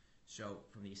bidders. So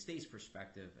from the estate's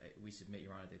perspective, we submit,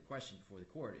 Your Honor, the question before the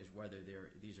court is whether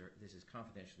this is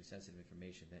confidentially sensitive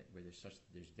information where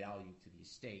there's value to the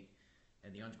estate,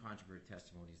 and the uncontroverted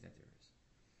testimony is that there is.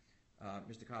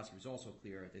 Mr. Koski was also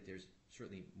clear that there's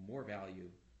certainly more value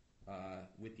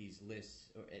with these lists,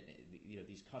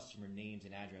 these customer names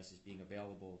and addresses being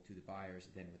available to the buyers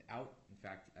than without. In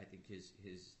fact, I think his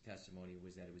testimony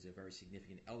was that it was a very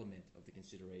significant element of the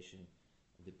consideration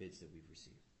of the bids that we've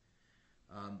received.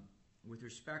 With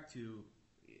respect to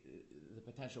the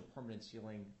potential permanent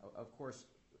sealing, of course,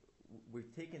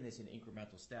 we've taken this in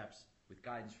incremental steps with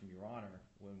guidance from Your Honor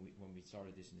when we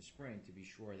started this in the spring to be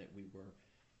sure that we were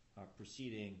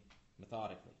proceeding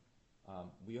methodically.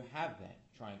 We have been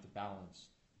trying to balance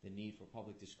the need for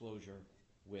public disclosure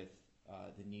with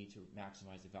the need to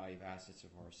maximize the value of assets of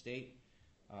our estate.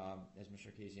 As Mr.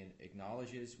 Arcasian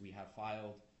acknowledges, we have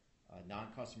filed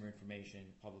non-customer information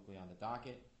publicly on the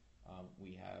docket.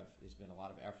 There's been a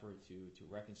lot of effort to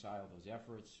reconcile those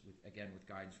efforts, with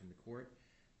guidance from the court,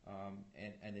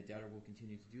 and the debtor will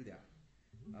continue to do that.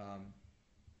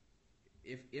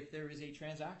 If there is a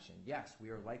transaction, yes, we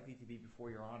are likely to be before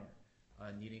Your Honor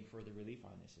needing further relief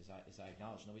on this, as I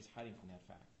acknowledge. Nobody's hiding from that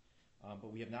fact.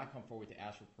 But we have not come forward to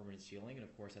ask for permanent sealing, and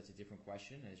of course that's a different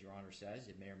question. As Your Honor says,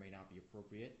 it may or may not be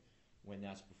appropriate when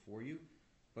that's before you.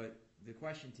 But the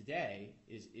question today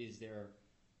is there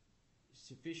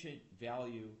sufficient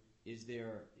value? Is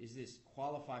this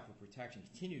qualify for protection,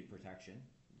 continued protection?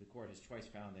 The court has twice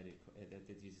found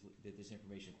that this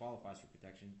information qualifies for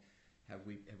protection. Have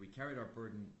we carried our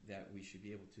burden that we should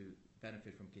be able to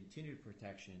benefit from continued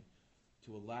protection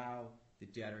to allow the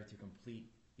debtor to complete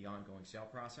the ongoing sale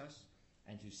process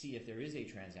and to see if there is a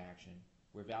transaction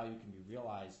where value can be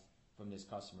realized from this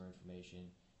customer information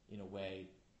in a way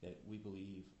that we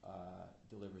believe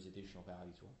delivers additional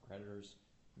value to our creditors,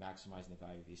 maximizing the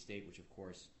value of the estate, which of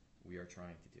course we are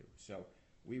trying to do. So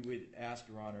we would ask,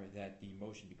 Your Honor, that the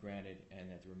motion be granted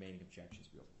and that the remaining objections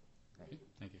be overruled. Thank you.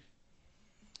 Thank you.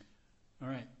 All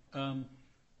right.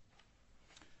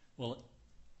 Well,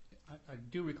 I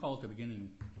do recall at the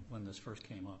beginning when this first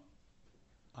came up,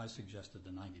 I suggested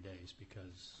the 90 days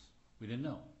because we didn't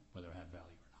know whether it had value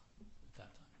or not at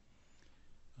that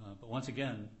time. But once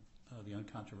again, the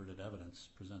uncontroverted evidence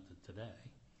presented today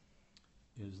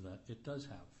is that it does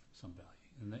have some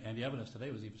value. And the evidence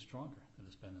today was even stronger than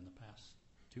it's been in the past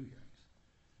 2 hearings.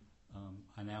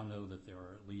 I now know that there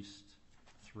are at least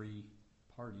 3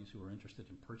 parties who are interested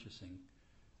in purchasing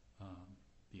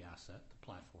the asset, the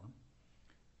platform.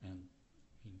 And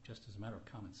just as a matter of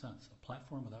common sense, a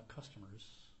platform without customers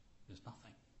is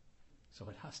nothing. So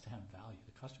it has to have value.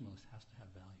 The customer list has to have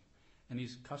value. And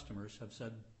these customers have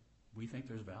said, we think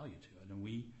there's value to it. And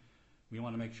we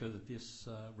want to make sure that this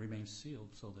remains sealed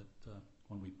so that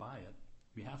when we buy it,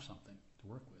 we have something to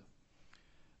work with.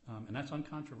 And that's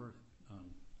uncontroverted.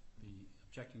 The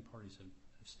objecting parties have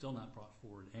still not brought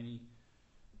forward any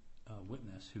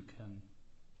witness who can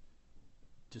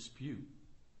dispute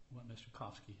what Mr.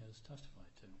 Kofsky has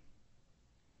testified to.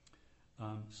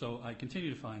 So I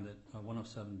continue to find that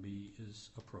 107B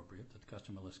is appropriate, that the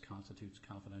customer list constitutes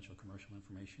confidential commercial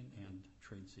information and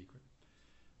trade secret,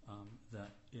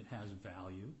 that it has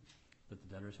value, that the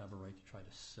debtors have a right to try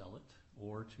to sell it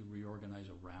or to reorganize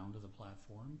around the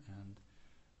platform and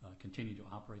continue to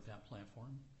operate that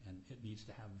platform, and it needs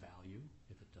to have value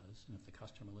if it does. And if the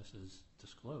customer list is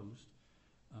disclosed,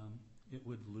 it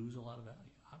would lose a lot of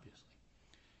value, obviously.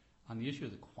 On the issue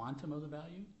of the quantum of the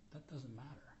value, that doesn't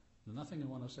matter. Nothing in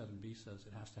 107B says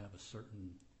it has to have a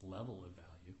certain level of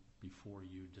value before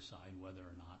you decide whether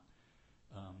or not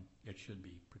it should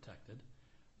be protected.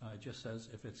 It just says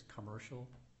if it's commercial,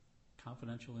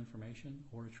 confidential information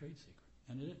or a trade secret,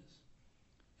 and it is.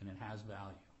 And it has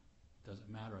value. It doesn't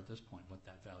matter at this point what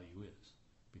that value is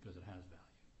because it has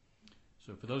value.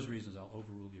 So for those reasons, I'll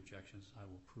overrule the objections. I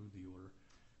will approve the order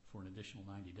for an additional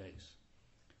 90 days.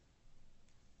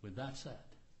 With that said,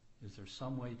 is there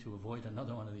some way to avoid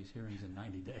another one of these hearings in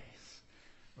 90 days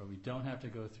where we don't have to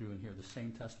go through and hear the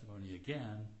same testimony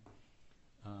again?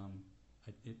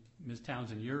 Ms.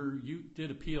 Townsend, you did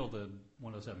appeal the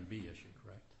 107B issue,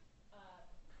 correct?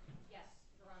 Yes,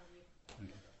 Your Honor.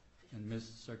 Okay. And Ms.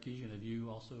 Sarkeesian, have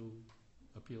you also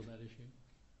appealed that issue?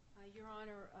 Your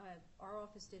Honor, our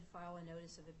office did file a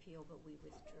notice of appeal, but we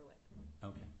withdrew it.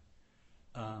 Okay.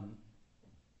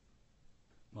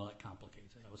 Well, that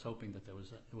complicates it. I was hoping that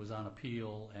it was on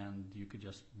appeal and you could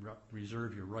just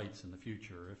reserve your rights in the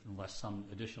future unless some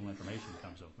additional information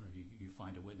comes up or you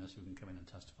find a witness who can come in and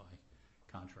testify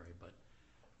contrary. But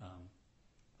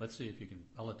let's see if you can.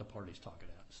 I'll let the parties talk it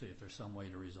out and see if there's some way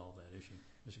to resolve that issue.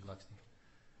 Mr. Gluckstein.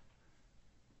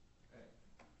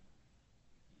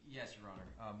 Yes, Your Honor.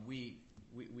 We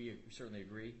certainly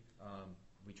agree.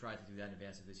 We tried to do that in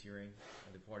advance of this hearing.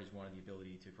 The parties wanted the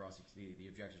ability to the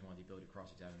objectors wanted the ability to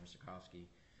cross-examine Mr.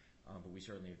 Kofsky, but we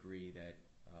certainly agree that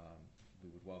we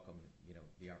would welcome,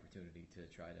 the opportunity to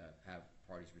try to have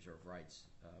parties reserve rights,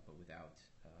 but without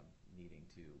needing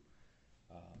to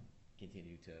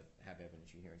continue to have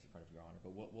evidentiary hearings in front of Your Honor.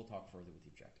 But we'll talk further with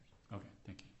the objectors. Okay,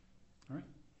 thank you. All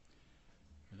right.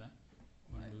 For that,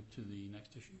 want to move to the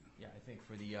next issue? Yeah, I think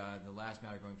for the last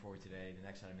matter going forward today, the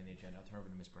next item on the agenda, I'll turn over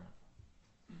to Ms. Brown.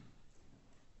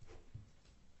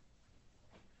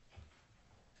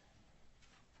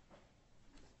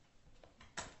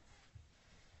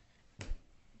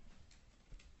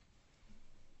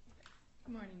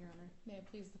 Good morning, Your Honor. May it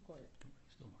please the Court.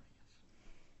 Still morning,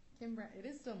 yes. Kim Brown, it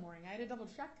is still morning. I had to double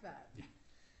check that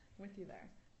with you there.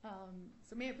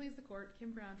 So may it please the Court,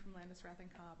 Kim Brown from Landis Rath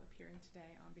 & Cobb appearing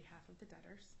today on behalf of the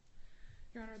debtors.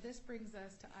 Your Honor, this brings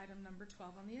us to item number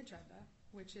 12 on the agenda,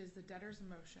 which is the debtor's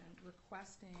motion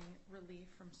requesting relief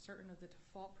from certain of the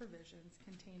default provisions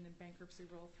contained in Bankruptcy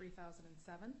Rule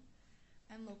 3007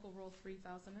 and Local Rule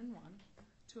 3001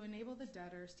 to enable the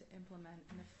debtors to implement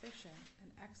an efficient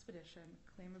and expeditious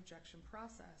claim objection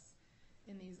process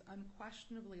in these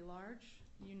unquestionably large,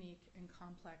 unique, and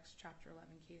complex Chapter 11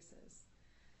 cases.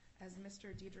 As Mr.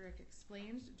 Diederich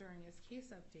explained during his case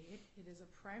update, it is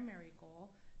a primary goal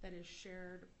that is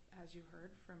shared, as you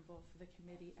heard, from both the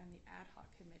committee and the ad hoc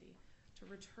committee to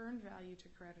return value to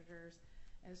creditors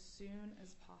as soon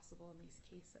as possible in these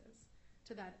cases.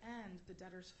 To that end, the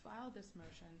debtors filed this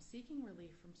motion seeking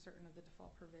relief from certain of the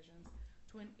default provisions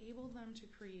to enable them to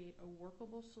create a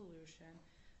workable solution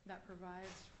that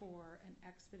provides for an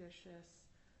expeditious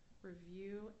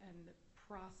review and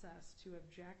process to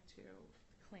object to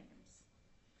claims.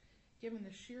 Given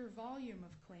the sheer volume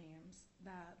of claims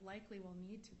that likely will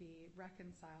need to be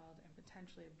reconciled and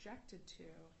potentially objected to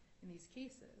in these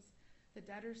cases, the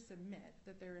debtors submit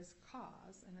that there is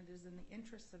cause and it is in the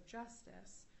interests of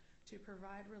justice to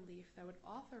provide relief that would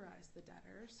authorize the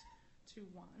debtors to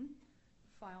 1,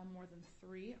 file more than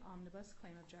 3 omnibus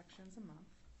claim objections a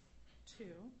month, 2,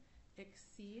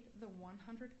 exceed the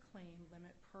 100 claim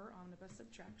limit per omnibus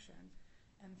objection,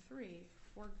 and 3,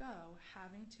 forego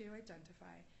having to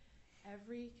identify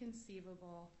every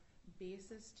conceivable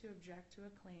basis to object to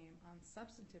a claim on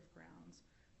substantive grounds,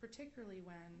 particularly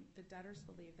when the debtors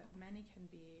believe that many can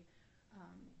be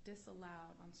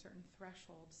disallowed on certain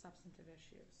threshold substantive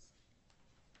issues.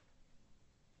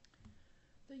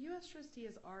 The U.S. trustee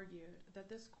has argued that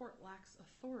this court lacks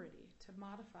authority to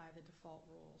modify the default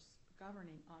rules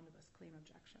governing omnibus claim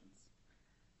objections.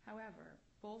 However,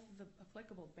 both the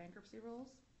applicable bankruptcy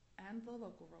rules and the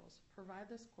local rules provide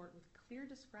this court with clear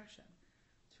discretion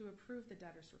to approve the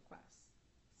debtor's requests.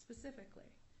 Specifically,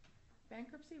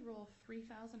 Bankruptcy Rule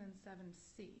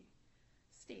 3007C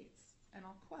states, and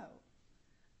I'll quote,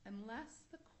 unless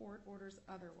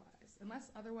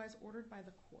otherwise ordered by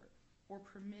the court or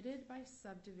permitted by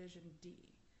Subdivision D,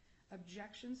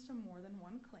 objections to more than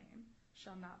one claim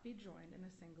shall not be joined in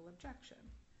a single objection.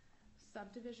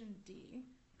 Subdivision D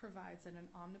provides that an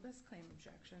omnibus claim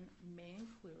objection may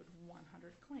include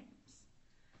 100 claims.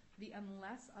 The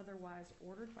unless otherwise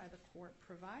ordered by the court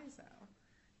proviso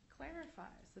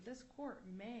clarifies that this court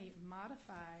may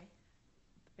modify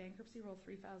Bankruptcy Rule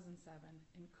 3007,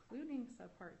 including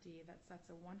Subpart D that sets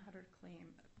a 100 claim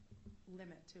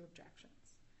limit to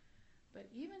objections. But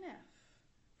even if,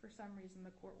 for some reason,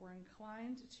 the court were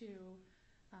inclined to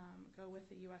go with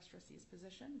the U.S. trustee's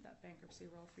position that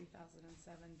Bankruptcy Rule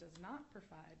 3007 does not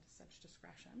provide such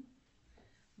discretion,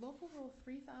 Local Rule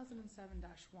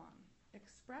 3007-1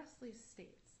 expressly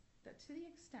states that to the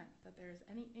extent that there is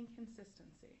any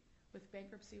inconsistency with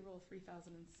Bankruptcy Rule 3007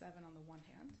 on the one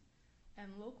hand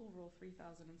and Local Rule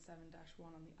 3007-1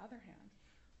 on the other hand,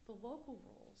 the local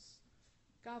rules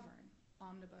govern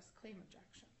omnibus claim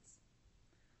objections.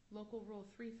 Local Rule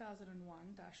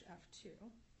 3001-F2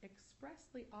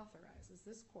 expressly authorizes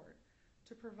this court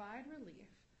to provide relief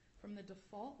from the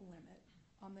default limit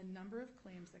on the number of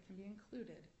claims that can be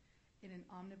included in an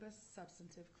omnibus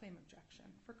substantive claim objection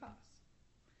for cause.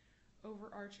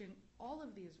 Overarching all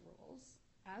of these rules,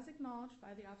 as acknowledged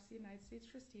by the Office of the United States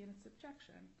Trustee in its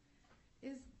objection,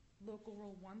 is Local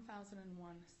Rule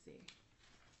 1001C,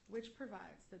 which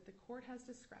provides that the court has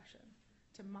discretion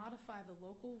to modify the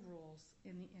local rules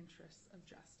in the interests of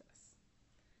justice.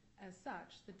 As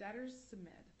such, the debtors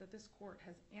submit that this court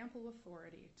has ample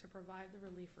authority to provide the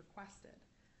relief requested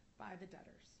by the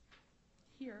debtors.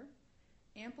 Here,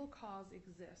 ample cause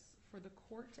exists for the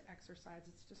court to exercise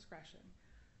its discretion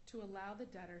to allow the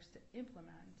debtors to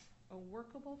implement a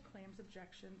workable claims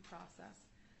objection process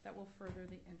that will further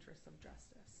the interests of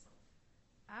justice.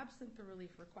 Absent the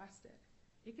relief requested,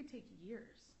 it could take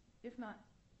years, if not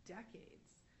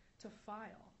decades, to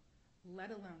file,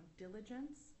 let alone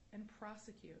diligence and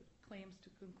prosecute claims to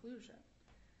conclusion.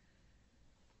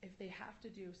 If they have to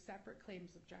do separate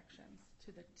claims objections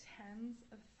to the tens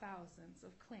of thousands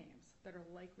of claims that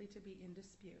are likely to be in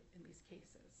dispute in these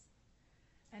cases.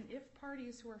 And if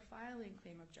parties who are filing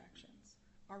claim objections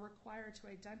are required to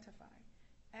identify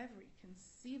every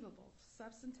conceivable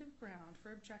substantive ground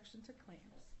for objection to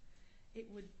claims, it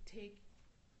would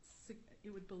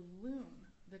balloon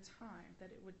the time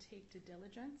that it would take to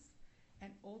diligence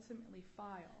and ultimately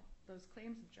file those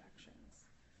claims objections,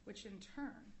 which in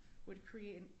turn would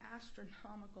create an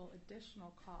astronomical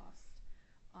additional cost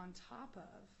on top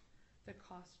of the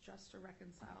cost just to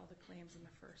reconcile the claims in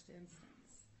the first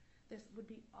instance. This would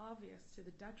be obvious to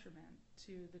the detriment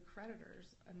to the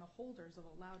creditors and the holders of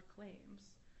allowed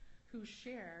claims who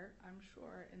share, I'm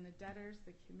sure, in the debtors,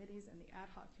 the committees, and the ad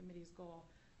hoc committee's goal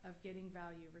of getting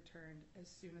value returned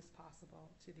as soon as possible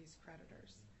to these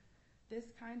creditors.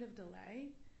 This kind of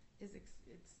delay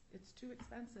it's too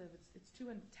expensive, it's too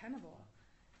untenable,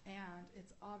 and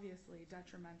it's obviously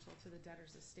detrimental to the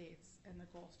debtors' estates and the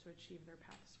goals to achieve their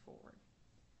paths forward.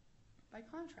 By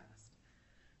contrast,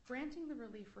 granting the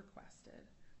relief requested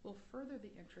will further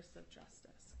the interests of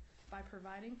justice by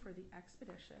providing for the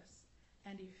expeditious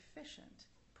and efficient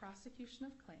prosecution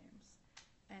of claims,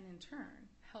 and in turn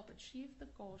help achieve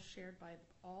the goals shared by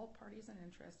all parties in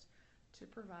interest to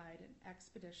provide an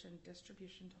expeditious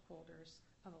distribution to holders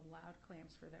of allowed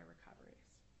claims for their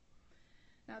recoveries.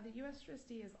 Now, the U.S.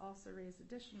 trustee has also raised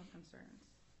additional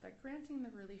concerns that granting the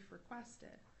relief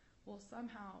requested will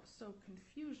somehow sow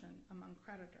confusion among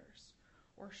creditors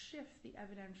or shift the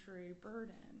evidentiary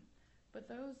burden, but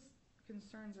those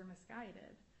concerns are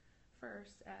misguided.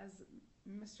 First, as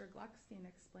Mr. Gluckstein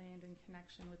explained in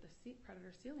connection with the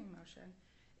creditor sealing motion,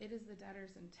 it is the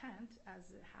debtor's intent, as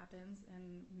it happens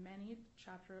in many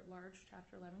large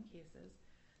Chapter 11 cases,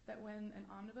 that when an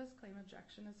omnibus claim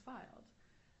objection is filed,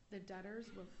 the debtors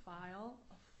will file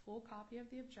a full copy of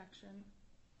the objection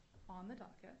on the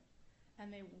docket,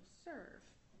 and they will serve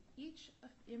each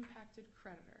impacted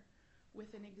creditor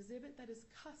with an exhibit that is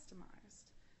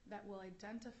customized that will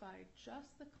identify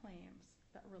just the claims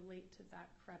that relate to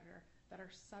that creditor that are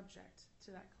subject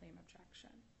to that claim objection.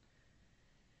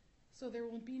 So there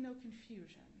will be no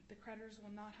confusion. The creditors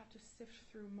will not have to sift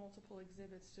through multiple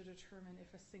exhibits to determine if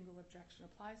a single objection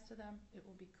applies to them. It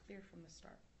will be clear from the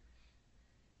start.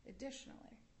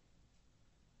 Additionally,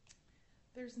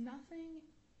 there's nothing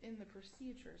in the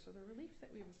procedures or the relief that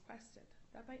we requested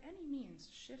that by any means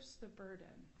shifts the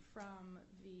burden from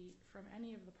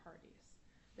any of the parties.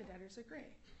 The debtors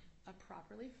agree. A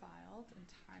properly filed and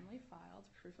timely filed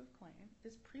proof of claim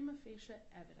is prima facie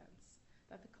evidence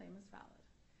that the claim is valid.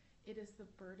 It is the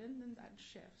burden then that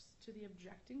shifts to the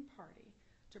objecting party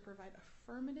to provide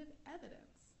affirmative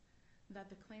evidence that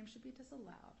the claim should be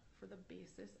disallowed for the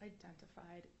basis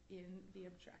identified in the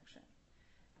objection.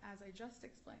 As I just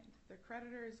explained, the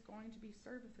creditor is going to be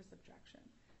served with this objection.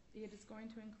 It is going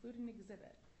to include an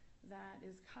exhibit that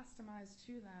is customized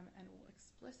to them and will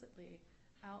explicitly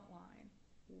outline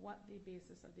what the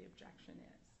basis of the objection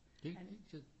is.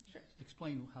 Sure.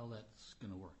 Explain how that's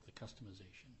going to work, the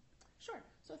customization. Sure.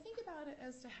 So think about it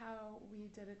as to how we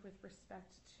did it with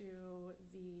respect to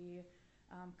the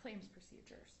claims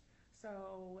procedures.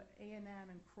 So A&M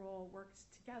and Kroll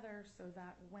worked together so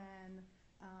that when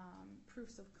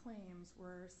proofs of claims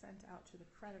were sent out to the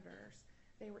creditors,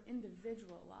 they were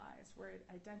individualized, where it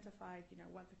identified,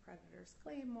 what the creditor's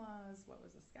claim was, what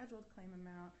was the scheduled claim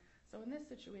amount. So in this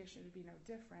situation, it would be no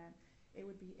different. It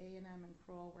would be A&M and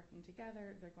Kroll working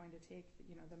together. They're going to take,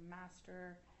 the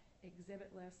master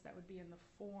exhibit list that would be in the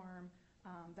form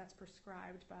that's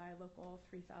prescribed by Local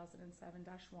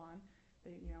 3007-1.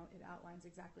 It outlines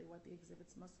exactly what the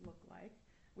exhibits must look like.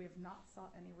 We have not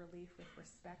sought any relief with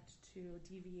respect to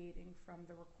deviating from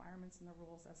the requirements and the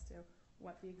rules as to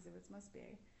what the exhibits must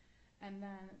be. And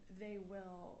then they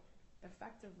will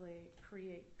effectively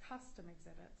create custom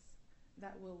exhibits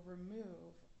that will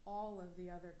remove all of the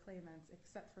other claimants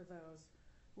except for those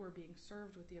who are being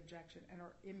served with the objection and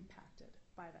are impacted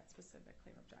by that specific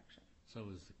claim objection. So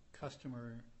is the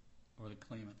customer or the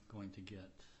claimant going to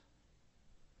get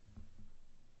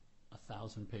a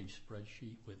 1,000-page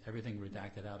spreadsheet with everything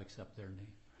redacted out except their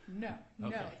name? No,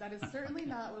 Okay. no, that is certainly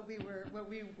not what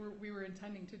we were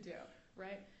intending to do,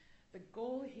 right? The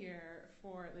goal here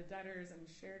for the debtors and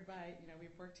shared by,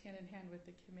 we've worked hand in hand with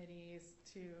the committees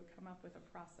to come up with a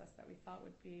process that we thought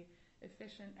would be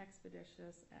efficient,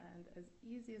 expeditious, and as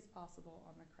easy as possible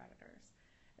on the creditors.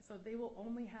 So they will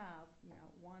only have,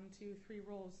 1, 2, 3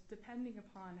 rules, depending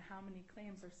upon how many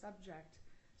claims are subject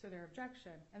to their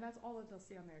objection, and that's all that they'll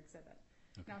see on their exhibit.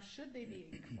 Okay. Now, should they be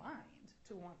inclined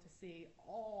to want to see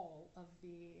all of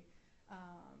the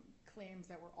claims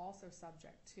that were also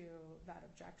subject to that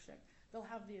objection, they'll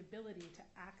have the ability to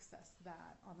access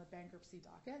that on the bankruptcy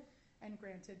docket, and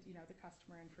granted, the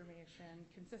customer information,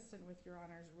 consistent with Your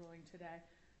Honor's ruling today,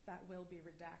 that will be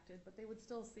redacted, but they would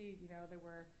still see, there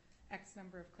were X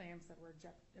number of claims that were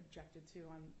objected to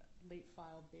on late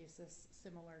filed basis,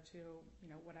 similar to,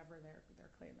 whatever their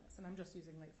claim is. And I'm just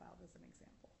using late filed as an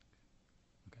example.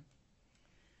 Okay.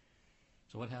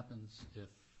 So what happens if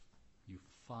you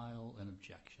file an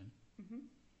objection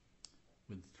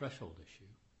with the threshold issue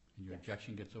and your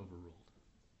objection gets overruled?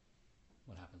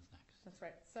 What happens next? That's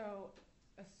right. So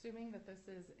assuming that this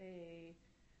is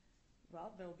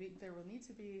there will need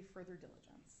to be further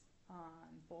diligence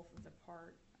on both of the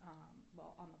part,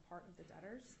 on the part of the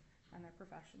debtors and their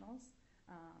professionals,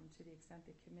 to the extent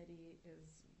the committee is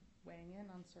weighing in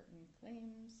on certain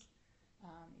claims.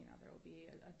 There will be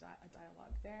a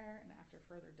dialogue there, and after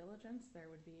further diligence, there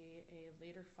would be a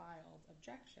later filed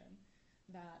objection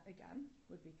that, again,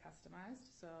 would be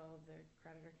customized so the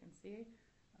creditor can see,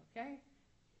 okay,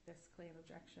 this claim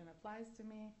objection applies to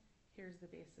me, here's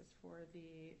the basis for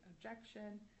the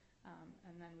objection,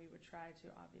 and then we would try to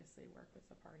obviously work with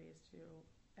the parties to,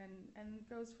 and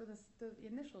goes for the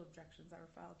initial objections that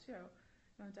were filed too.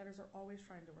 Debtors are always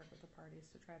trying to work with the parties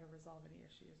to try to resolve any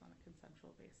issues on a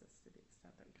consensual basis to the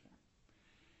extent that we can.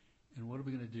 And what are we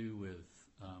going to do with,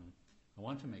 I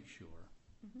want to make sure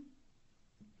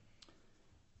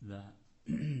that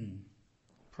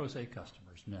pro se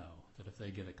customers know that if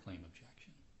they get a claim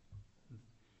objection,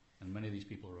 and many of these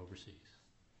people are overseas,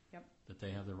 that they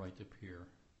have the right to appear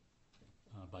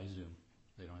by Zoom.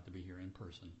 They don't have to be here in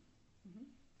person.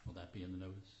 Will that be in the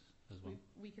notice as well?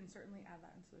 We can certainly add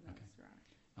that into the notice, Your Honor.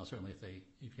 Now, certainly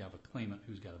if you have a claimant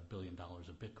who's got $1 billion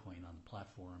of Bitcoin on the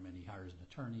platform and he hires an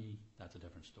attorney, that's a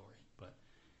different story. But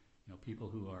people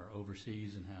who are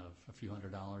overseas and have a few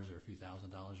 $100s or a few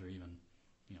 $1,000 or even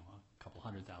a couple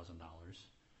 $100,000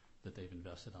 that they've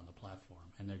invested on the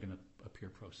platform, and they're going to appear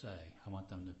pro se, I want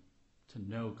them to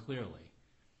know clearly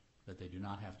that they do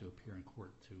not have to appear in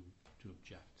court to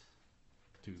object,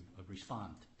 to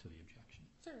respond to the objection.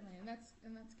 Certainly, and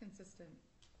that's consistent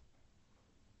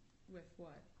with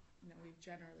what we've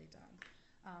generally done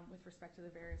with respect to the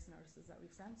various notices that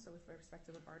we've sent. So with respect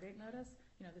to the bar date notice,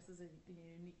 this is a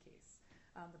unique case.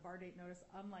 The bar date notice,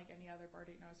 unlike any other bar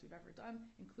date notice we've ever done,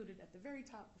 included at the very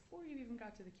top, before you even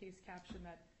got to the case caption,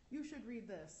 that you should read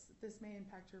this. This may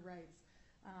impact your rights.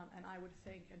 And I would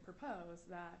think and propose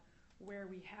that where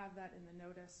we have that in the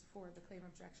notice for the claim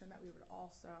objection, that we would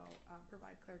also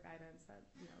provide clear guidance that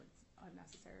it's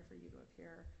unnecessary for you to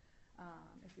appear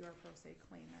if you are a pro se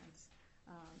claimant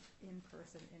in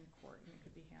person in court, and it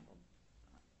could be handled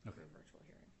through a virtual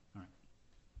hearing. All right.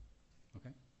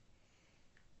 Okay.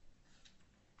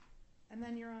 And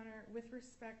then, Your Honor, with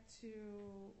respect to,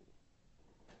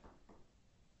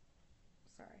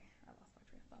 sorry, I lost my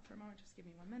train of thought for a moment. Just give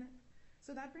me 1 minute.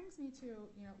 So that brings me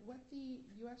to, what the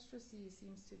U.S. trustee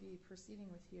seems to be proceeding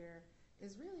with here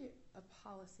is really a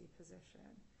policy position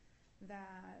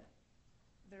that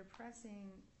they're pressing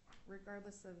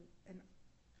regardless of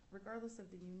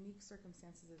the unique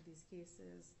circumstances of these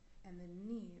cases and the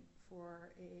need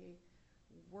for a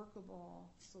workable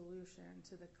solution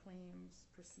to the claims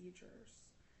procedures.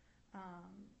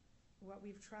 What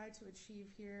we've tried to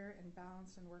achieve here and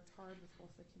balanced and worked hard with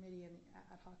both the committee and the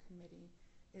ad hoc committee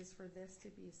is for this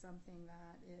to be something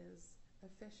that is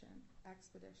efficient,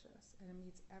 expeditious, and it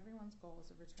meets everyone's goals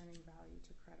of returning value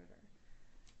to creditor.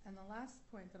 And the last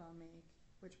point that I'll make,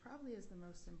 which probably is the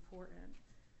most important,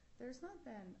 there's not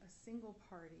been a single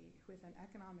party with an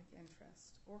economic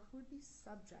interest or who would be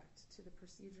subject to the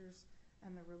procedures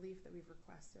and the relief that we've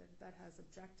requested that has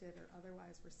objected or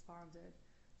otherwise responded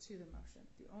to the motion.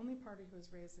 The only party who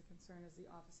has raised the concern is the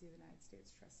Office of the United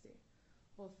States Trustee.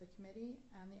 Both the committee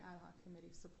and the ad hoc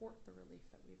committee support the relief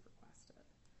that we've requested.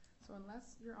 So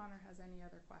unless Your Honor has any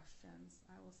other questions,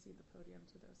 I will cede the podium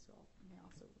to those who may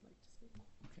also would like to speak.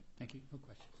 Okay, thank you. No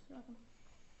questions. You're welcome.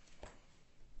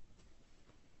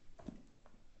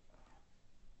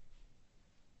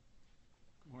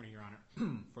 Good morning, Your Honor.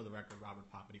 For the record, Robert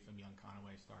Poppity from Young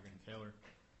Conaway, Stargate and Taylor.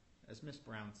 As Ms.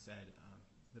 Brown said,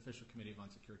 the Official Committee of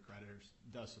Unsecured Creditors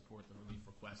does support the relief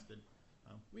requested.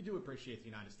 We do appreciate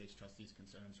the United States Trustees'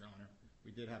 concerns, Your Honor.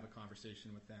 We did have a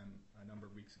conversation with them a number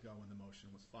of weeks ago when the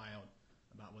motion was filed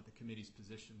about what the committee's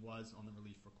position was on the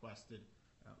relief requested.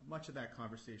 Much of that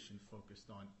conversation focused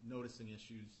on noticing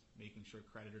issues, making sure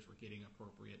creditors were getting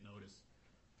appropriate notice.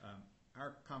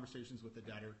 Our conversations with the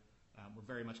debtor were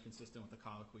very much consistent with the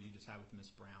colloquy you just had with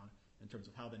Ms. Brown in terms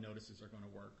of how the notices are going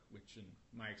to work, which in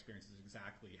my experience is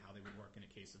exactly how they would work in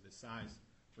a case of this size,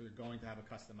 where you're going to have a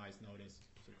customized notice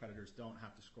so creditors don't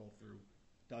have to scroll through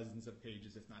dozens of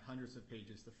pages, if not hundreds of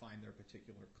pages, to find their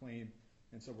particular claim.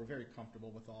 And so we're very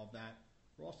comfortable with all of that.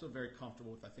 We're also very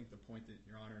comfortable with, I think, the point that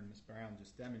Your Honor and Ms. Brown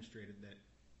just demonstrated, that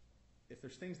if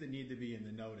there's things that need to be in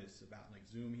the notice about like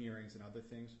Zoom hearings and other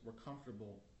things, we're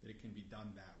comfortable that it can be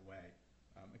done that way.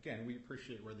 Again, we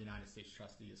appreciate where the United States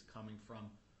trustee is coming from,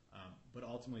 but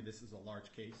ultimately this is a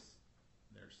large case.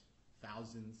 There's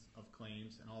thousands of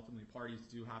claims, and ultimately parties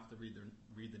do have to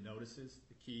read the notices.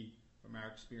 The key from our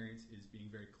experience is being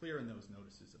very clear in those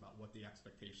notices about what the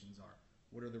expectations are.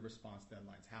 What are the response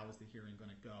deadlines? How is the hearing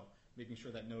going to go? Making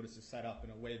sure that notice is set up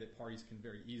in a way that parties can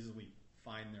very easily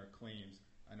find their claims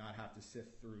and not have to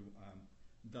sift through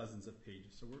dozens of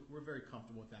pages. So we're very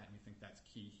comfortable with that, and we think that's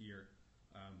key here.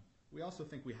 We also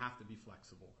think we have to be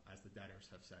flexible, as the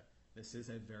debtors have said. This is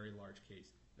a very large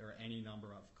case. There are any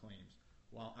number of claims.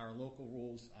 While our local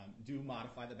rules do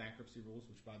modify the bankruptcy rules,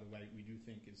 which, by the way, we do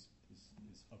think is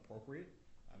appropriate,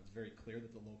 it's very clear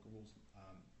that the local rules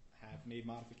have made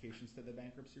modifications to the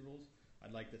bankruptcy rules.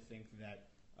 I'd like to think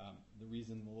that the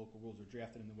reason the local rules are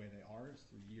drafted in the way they are is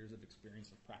through years of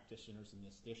experience of practitioners in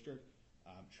this district,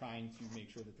 trying to make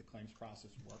sure that the claims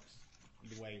process works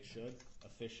the way it should,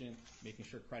 efficient, making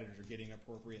sure creditors are getting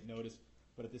appropriate notice.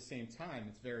 But at the same time,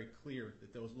 it's very clear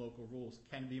that those local rules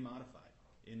can be modified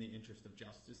in the interest of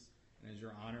justice. And as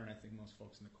Your Honor, and I think most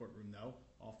folks in the courtroom know,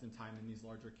 oftentimes in these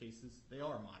larger cases, they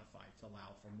are modified to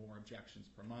allow for more objections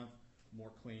per month,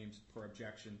 more claims per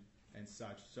objection, and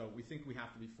such. So we think we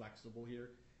have to be flexible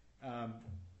here. And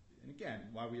again,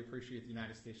 while we appreciate the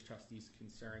United States trustees'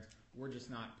 concerns, we're just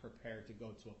not prepared to go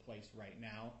to a place right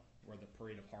now where the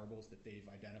parade of horribles that they've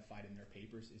identified in their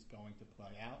papers is going to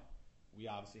play out. We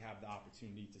obviously have the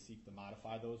opportunity to seek to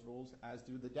modify those rules, as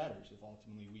do the debtors, if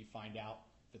ultimately we find out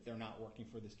that they're not working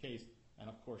for this case. And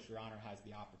of course, Your Honor has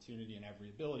the opportunity and every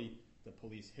ability to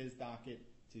police his docket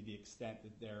to the extent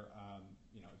that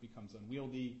it becomes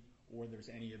unwieldy, or there's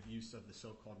any abuse of the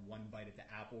so-called one bite at the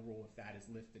apple rule, if that is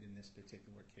lifted in this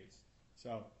particular case.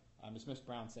 So, as Ms.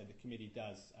 Brown said, the committee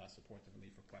does support the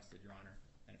relief requested, Your Honor.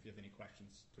 And if you have any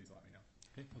questions, please let me know.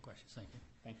 Okay, no questions. Thank you.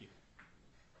 Thank you.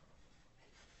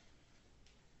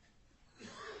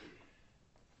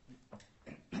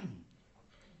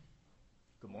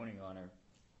 Good morning, Your Honor.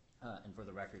 And for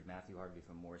the record, Matthew Harvey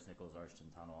from Morris Nichols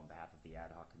Arshton Tunnel on behalf of the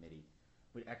ad hoc committee.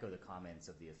 We echo the comments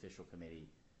of the official committee.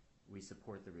 We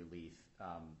support the relief.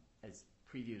 As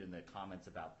previewed in the comments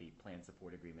about the plan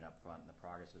support agreement up front and the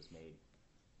progress was made,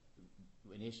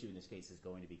 an issue in this case is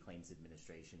going to be claims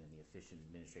administration and the efficient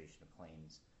administration of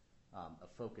claims. A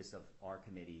focus of our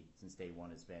committee since day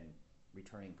one has been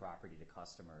returning property to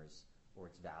customers or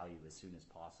its value as soon as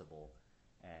possible.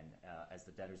 And as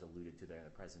the debtors alluded to there in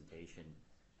the presentation,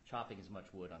 chopping as much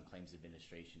wood on claims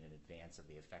administration in advance of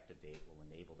the effective date will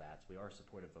enable that. So we are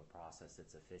supportive of a process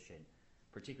that's efficient,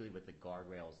 particularly with the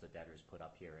guardrails the debtors put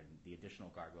up here and the additional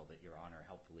guardrail that Your Honor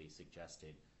helpfully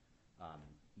suggested,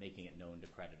 making it known to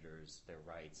creditors their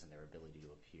rights and their ability to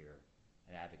appear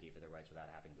and advocate for their rights without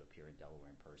having to appear in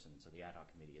Delaware in person. So the ad hoc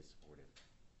committee is supportive.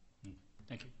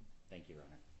 Thank you. Thank you, Your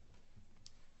Honor.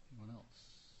 Anyone else?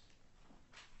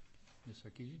 Ms.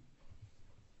 Sarkeesian?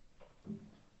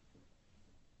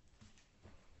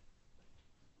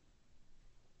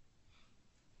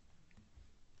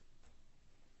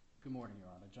 Good morning, Your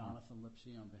Honor. Jonathan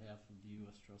Lipsey on behalf of the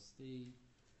U.S. trustee.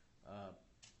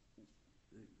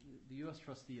 The U.S.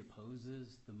 trustee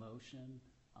opposes the motion.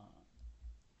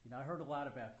 I heard a lot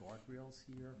about guardrails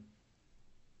here.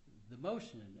 The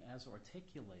motion, as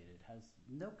articulated, has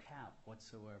no cap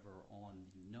whatsoever on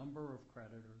the number of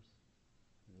creditors.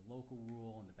 The local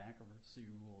rule and the bankruptcy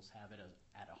rules have it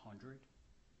at 100.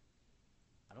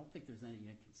 I don't think there's any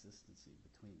inconsistency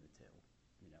between the two,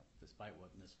 despite what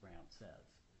Ms. Brown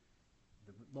says.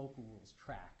 The local rules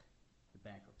track the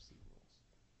bankruptcy rules.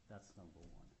 That's number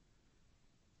one.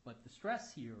 But the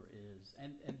stress here is,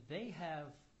 and they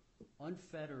have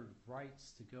unfettered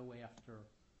rights to go after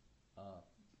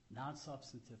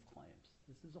non-substantive claims.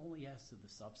 This is only as to the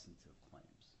substantive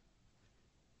claims.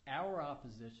 Our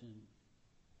opposition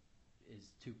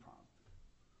is two-pronged.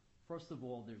 First of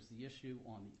all, there's the issue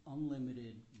on the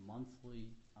unlimited monthly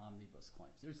omnibus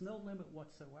claims. There's no limit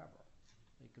whatsoever.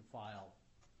 They could file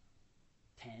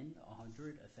 10,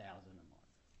 100, 1,000 a month.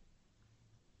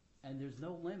 And there's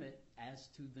no limit as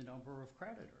to the number of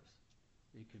creditors.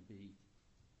 It could be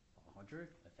 100,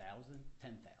 1,000,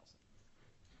 10,000.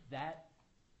 That,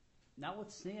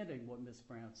 notwithstanding what Ms.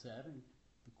 Brown said and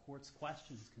the court's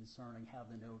questions concerning how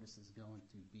the notice is going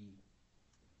to be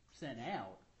sent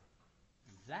out,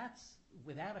 that's,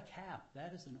 without a cap,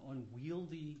 that is an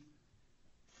unwieldy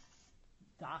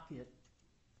docket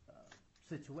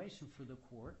situation for the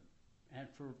court and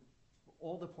for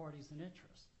all the parties in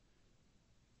interest.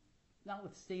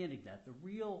 Notwithstanding that, the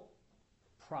real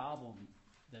problem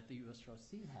that the U.S.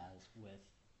 trustee has with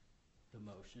the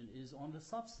motion is on the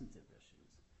substantive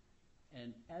issues.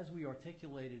 And as we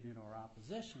articulated in our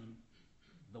opposition,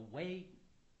 the way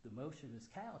the motion is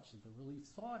couched and the relief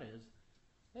sought is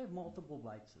they have multiple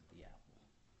bites at the apple.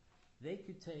 They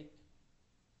could take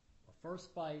a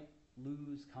first bite,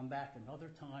 lose, come back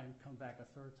another time, come back a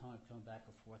third time, come back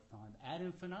a fourth time, ad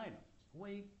infinitum.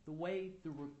 The way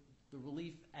the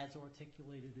relief as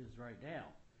articulated is right now.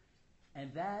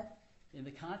 And that, in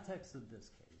the context of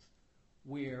this case,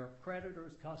 where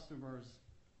creditors, customers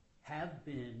have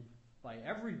been, by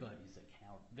everybody's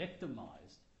account,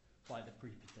 victimized by the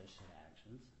pre-petition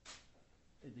actions,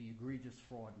 the egregious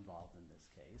fraud involved in this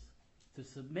case, to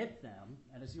submit them,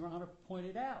 and as Your Honor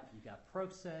pointed out, you've got pro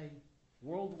se,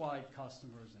 worldwide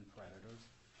customers and creditors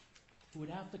who would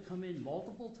have to come in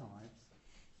multiple times,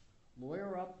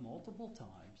 lawyer up multiple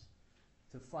times,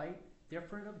 to fight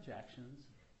different objections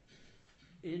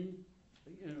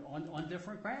on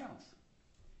different grounds.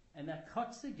 And that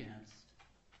cuts against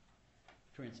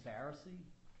transparency,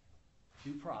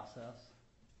 due process,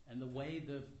 and the way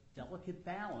the delicate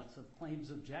balance of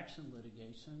claims objection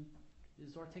litigation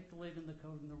is articulated in the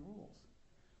code and the rules,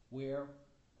 where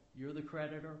you're the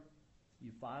creditor,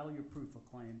 you file your proof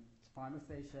of claim, it's prima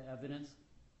facie evidence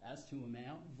as to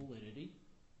amount and validity,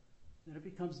 then it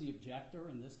becomes the objector,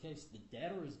 in this case the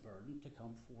debtor's burden, to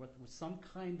come forth with some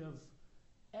kind of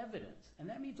evidence. And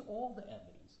that means all the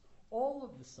evidence, all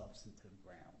of the substantive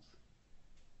grounds.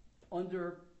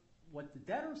 Under what the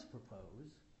debtors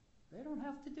propose, they don't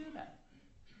have to do that.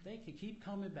 They can keep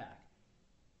coming back.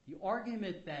 The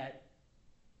argument that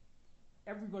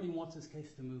everybody wants this case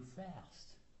to move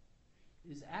fast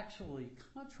is actually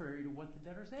contrary to what the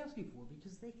debtor's asking for,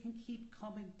 because they can keep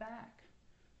coming back.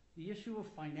 The issue of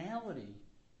finality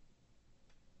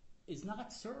is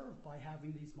not served by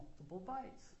having these multiple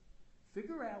bites.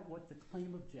 Figure out what the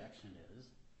claim objection is,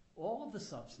 all of the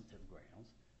substantive grounds,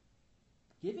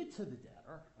 give it to the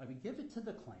debtor, give it to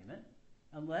the claimant,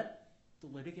 and let the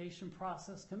litigation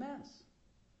process commence.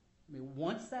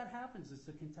 Once that happens, it's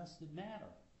a contested matter.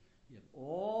 You have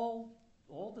all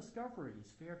discovery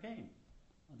is fair game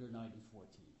under 9014.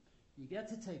 You get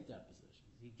to take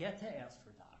depositions. You get to ask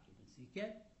for documents. You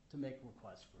get to make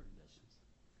requests for admissions.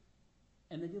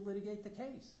 And then you litigate the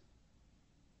case.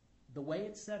 The way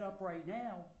it's set up right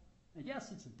now, and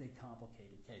yes, it's a big,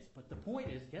 complicated case, but the point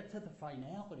is get to the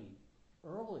finality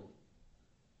early.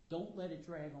 Don't let it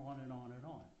drag on and on and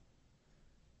on.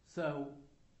 So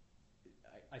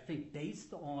I think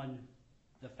based on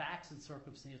the facts and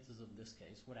circumstances of this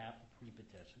case, what happened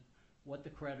pre-petition, what the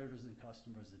creditors and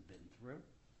customers have been through,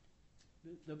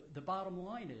 the bottom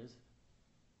line is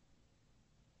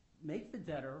make the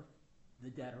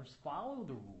debtors follow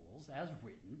the rules as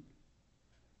written.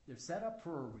 They're set up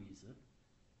for a reason,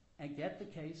 and get the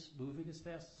case moving as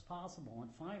fast as possible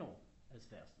and final as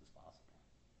fast as possible.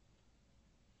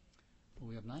 Well,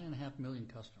 we have 9.5 million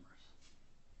customers.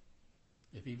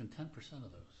 If even 10%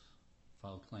 of those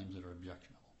filed claims that are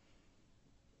objectionable,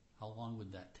 how long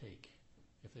would that take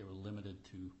if they were limited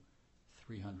to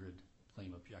 300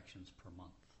 claim objections per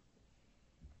month?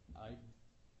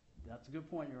 That's a good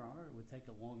point, Your Honor. It would take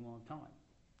a long, long time.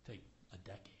 Take a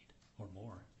decade or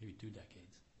more, maybe 2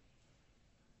 decades.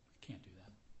 Can't do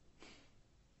that.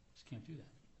 Just can't do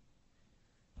that.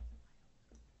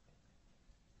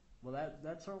 Well,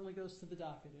 that certainly goes to the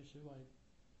docket issue.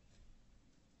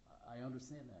 I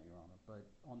understand that, Your Honor. But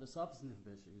on the substantive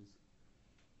issues,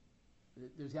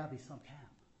 there's got to be some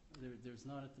cap. There's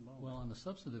not at the moment. Well, on the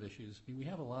substantive issues,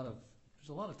 there's a lot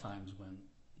of times when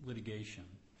litigation,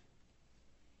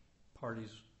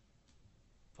 parties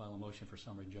file a motion for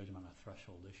summary judgment on a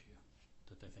threshold issue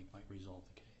that they think might resolve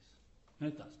the case. And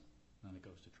it doesn't. Then it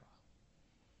goes to trial.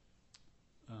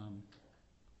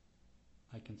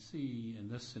 I can see in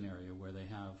this scenario where they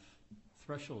have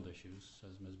threshold issues,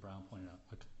 as Ms. Brown pointed out,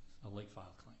 a late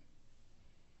file claim.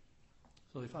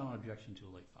 So they file an objection to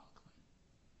a late file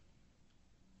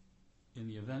claim. In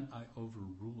the event I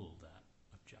overrule that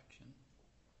objection,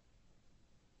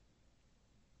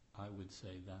 I would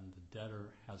say then the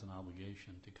debtor has an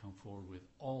obligation to come forward with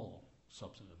all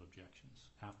substantive objections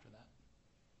after that.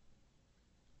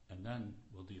 And then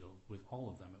we'll deal with all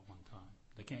of them at one time.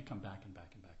 They can't come back and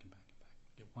back and back and back and back.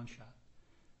 Get one shot.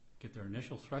 Get their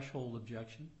initial threshold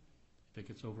objection. If it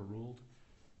gets overruled,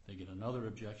 they get another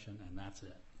objection, and that's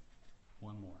it.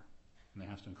 One more. And they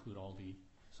have to include all the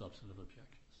substantive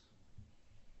objections.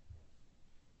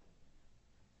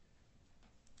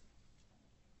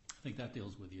 I think that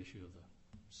deals with the issue of the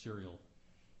serial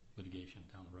litigation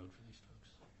down the road for these folks.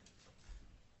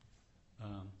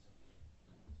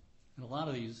 And a lot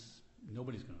of these,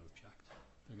 nobody's going to object.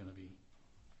 They're going to be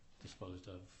disposed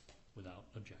of without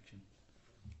objection.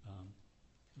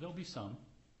 There'll be some,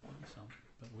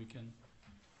 but we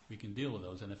can deal with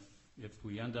those. And if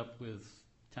we end up with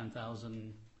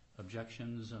 10,000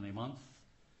 objections in a month,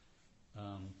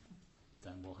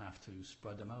 then we'll have to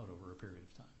spread them out over a period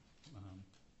of time.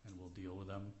 And we'll deal with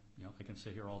them. You know, I can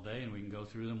sit here all day and we can go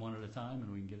through them one at a time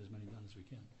and we can get as many done as we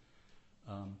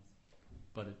can.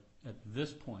 But at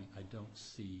this point, I don't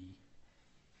see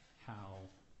how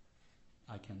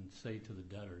I can say to the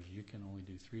debtors, you can only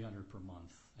do 300 per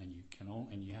month, and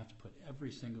you have to put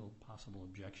every single possible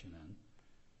objection in,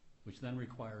 which then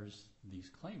requires these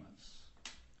claimants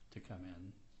to come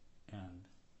in and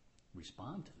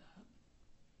respond to that,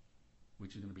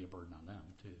 which is going to be a burden on them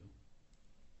too.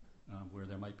 Where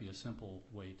there might be a simple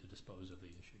way to dispose of the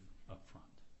issue up front.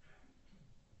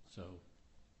 So,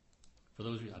 for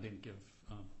those of you, I didn't give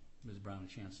Ms. Brown a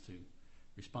chance to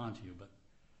respond to you, but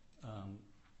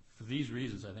for these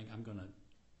reasons, I think I'm going to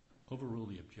overrule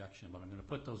the objection, but I'm going to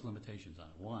put those limitations on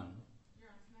it. One.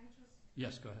 Your Honor, can I just?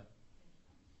 Yes, go ahead.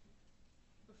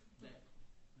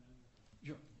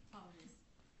 Sure. Apologies.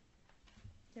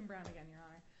 Kim Brown again, Your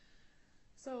Honor.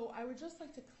 So I would just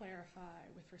like to clarify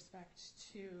with respect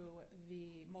to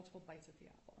the multiple bites at the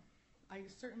apple. I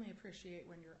certainly appreciate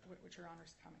what Your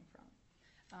Honor's coming from.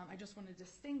 I just want to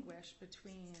distinguish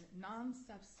between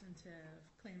non-substantive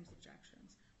claims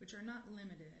objections, which are not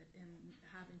limited in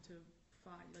having to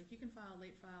file. Like you can file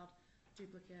late filed,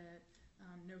 duplicate,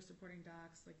 no supporting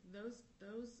docs. Like those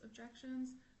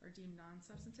objections are deemed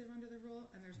non-substantive under the rule,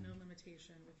 and there's no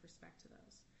limitation with respect to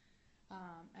those.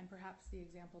 And perhaps the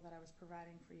example that I was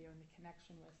providing for you in the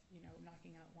connection with,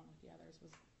 knocking out one of the others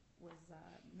was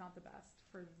not the best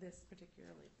for this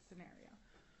particular scenario.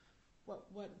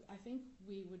 What I think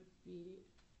we would be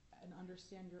and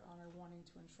understand, Your Honor, wanting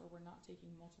to ensure we're not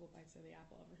taking multiple bites of the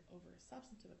apple over a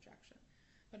substantive objection.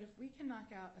 But if we can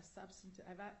knock out a substantive,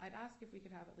 I'd ask if we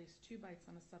could have at least 2 bites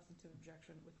on a substantive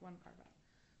objection with one carve-out.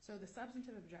 So the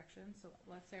substantive objection, so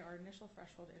let's say our initial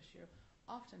threshold issue,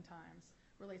 oftentimes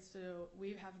relates to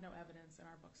we have no evidence in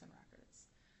our books and records.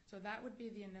 So that would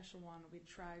be the initial one we'd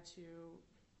try to,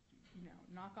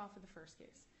 knock off of the first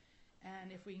case.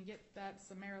 And if we can get that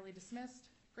summarily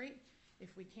dismissed, great.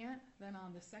 If we can't, then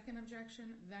on the second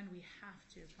objection, then we have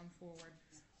to come forward.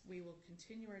 We will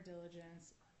continue our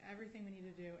diligence, everything we need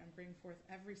to do, and bring forth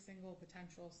every single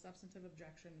potential substantive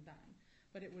objection then.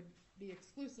 But it would be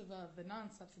exclusive of the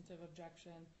non-substantive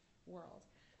objection world.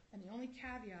 And the only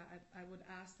caveat I would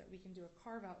ask that we can do a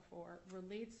carve-out for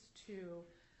relates to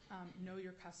know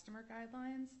your customer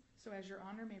guidelines. So as Your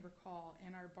Honor may recall,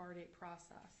 in our bar date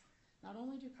process, not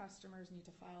only do customers need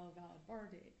to file a valid bar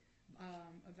date,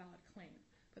 a valid claim,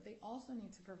 but they also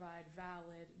need to provide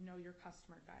valid know your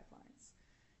customer guidelines.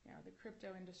 The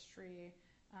crypto industry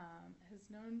is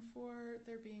known for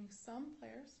there being some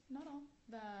players, not all,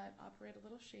 that operate a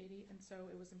little shady, and so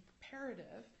it was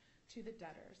imperative to the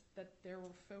debtors that there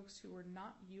were folks who were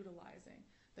not utilizing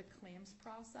the claims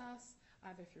process,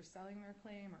 either through selling their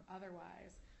claim or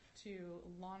otherwise, to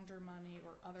launder money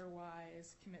or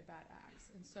otherwise commit bad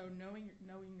acts. And so knowing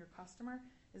your customer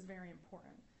is very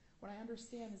important. What I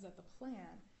understand is that the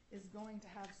plan is going to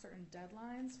have certain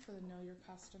deadlines for the know your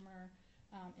customer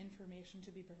information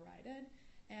to be provided.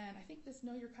 And I think this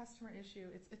know your customer issue,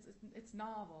 it's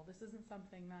novel. This isn't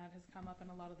something that has come up in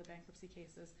a lot of the bankruptcy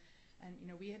cases. And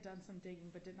we had done some digging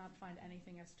but did not find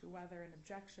anything as to whether an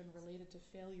objection related to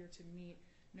failure to meet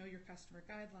know your customer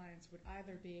guidelines would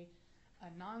either be a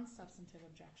non-substantive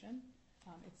objection.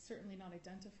 It's certainly not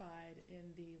identified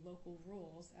in the local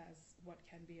rules as what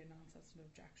can be a non-substantive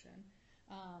objection.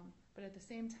 But at the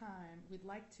same time, we'd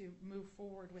like to move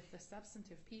forward with the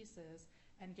substantive pieces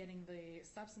and getting the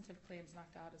substantive claims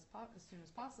knocked out as soon as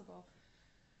possible.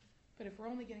 But if we're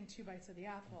only getting 2 bites of the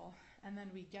apple, and then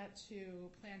we get to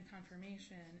plan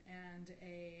confirmation and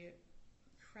a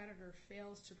creditor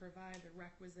fails to provide the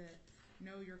requisite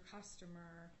know your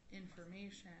customer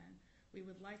information, we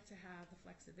would like to have the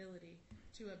flexibility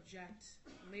to object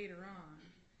later on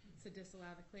to disallow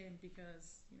the claim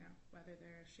because, whether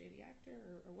they're a shady actor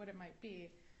or what it might be,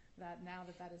 that now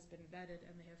that has been vetted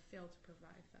and they have failed to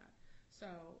provide that. So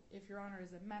if Your Honor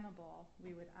is amenable,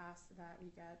 we would ask that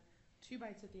we get 2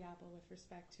 bites at the apple with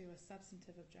respect to a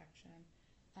substantive objection,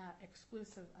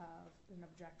 exclusive of an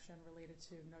objection related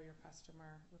to know your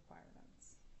customer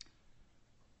requirements.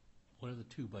 What are the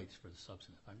 2 bites for the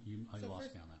substantive? I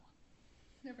lost me on that one.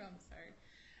 No problem, sorry.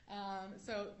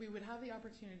 So we would have the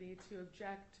opportunity to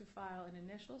object to file an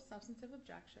initial substantive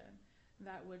objection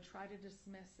that would try to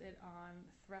dismiss it on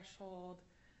threshold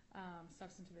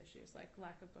substantive issues like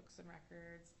lack of books and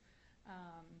records,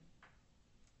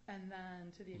 and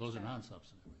then to the extent... Those are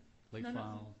non-substantive. Late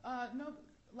file? No,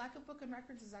 lack of book and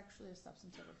records is actually a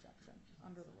substantive objection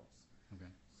under the rules. Okay.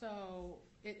 So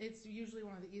it's usually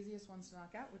one of the easiest ones to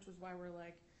knock out, which is why we're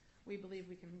like, we believe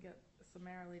we can get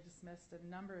summarily dismissed a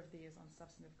number of these on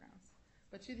substantive grounds.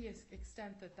 But to the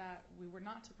extent that we were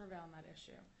not to prevail on that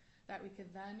issue, that we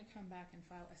could then come back and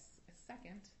file a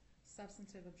second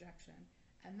substantive objection,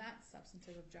 and that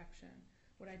substantive objection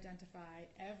would identify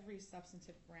every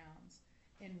substantive grounds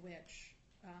in which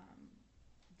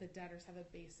the debtors have a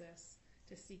basis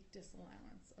to seek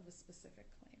disallowance of a specific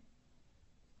claim.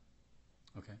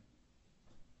 Okay.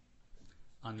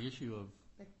 On the issue of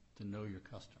to know your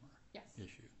customer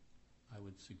issue, I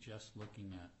would suggest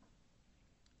looking at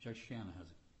Judge Shanna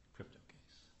has a crypto case.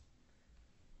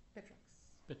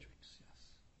 Bitrix, yes.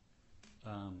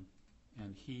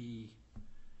 And he,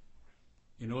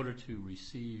 in order to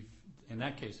receive, in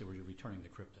that case they were returning the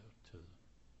crypto to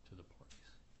the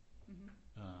parties.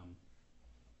 Mm-hmm.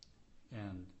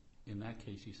 And in that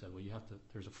case he said, well,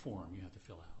 there's a form you have to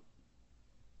fill out,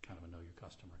 kind of a know your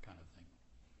customer kind of thing.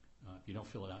 If you don't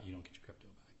fill it out, you don't get your crypto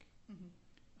back. Mm-hmm.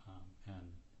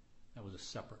 And that was a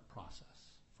separate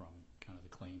process from kind of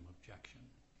the claim objection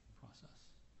process,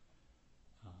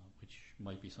 which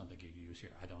might be something you use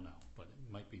here. I don't know, but it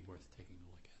might be worth taking a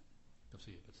look at to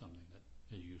see if it's something that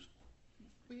is useful.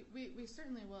 We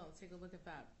certainly will take a look at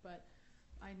that, but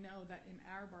I know that in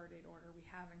our bar date order we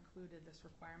have included this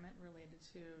requirement related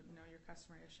to know your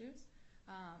customer issues,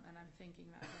 and I'm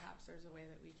thinking that perhaps there's a way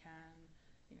that we can,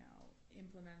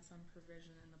 implement some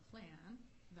provision in the plan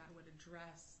that would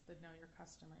address the know your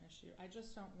customer issue. I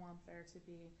just don't want there to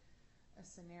be a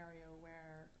scenario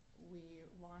where we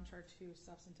launch our 2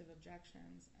 substantive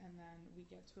objections and then we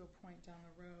get to a point down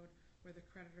the road where the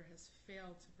creditor has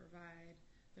failed to provide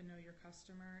the know your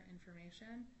customer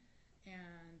information,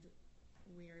 and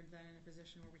we are then in a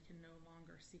position where we can no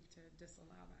longer seek to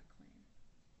disallow that claim.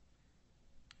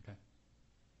 Okay.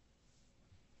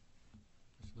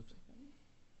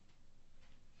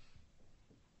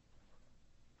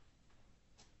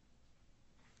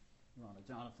 Your Honor,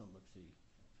 Jonathan Lipsey,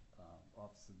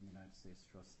 Office of the United States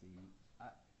Trustee.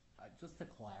 Just to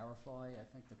clarify, I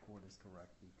think the court is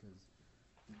correct because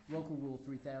Local Rule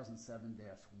 3007-1,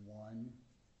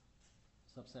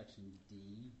 subsection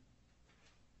D,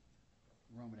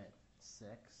 Romanet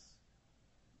 6,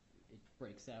 it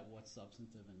breaks out what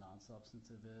substantive and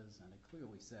non-substantive is, and it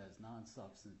clearly says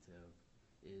non-substantive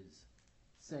is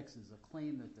 6 is a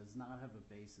claim that does not have a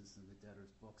basis in the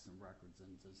debtor's books and records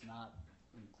and does not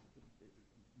include,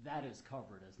 that is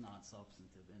covered as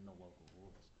non-substantive in the local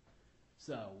rules.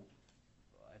 So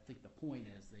I think the point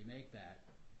is they make that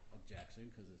objection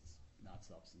because it's not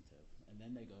substantive, and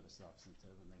then they go to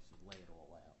substantive and they should lay it all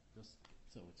out. Just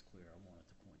so it's clear, I wanted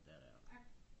to point that out. Sorry,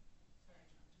 John,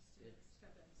 just to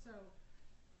step in. So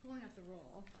pulling up the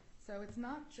rule, so it's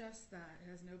not just that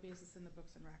it has no basis in the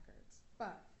books and records,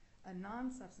 but a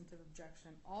non-substantive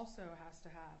objection also has to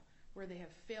have where they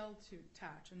have failed to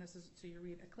attach, and this is, so you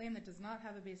read, a claim that does not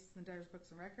have a basis in the debtor's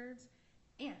books and records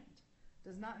and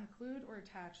does not include or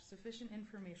attach sufficient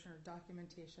information or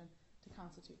documentation to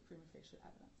constitute prima facie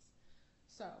evidence.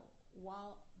 So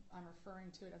while I'm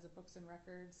referring to it as a books and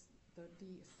records,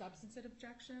 the substantive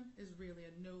objection is really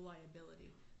a no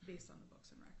liability based on the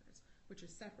books and records, which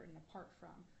is separate and apart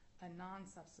from a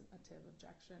non-substantive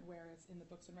objection where it's in the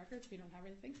books and records, we don't have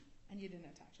anything, and you didn't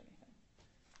attach anything.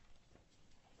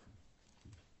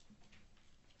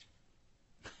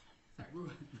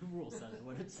 The rule says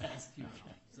what it says.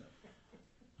 So.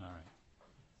 All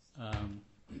right.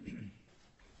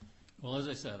 Well, as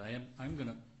I said, I'm going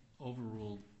to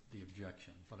overrule the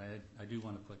objection, but I do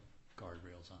want to put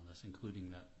guardrails on this,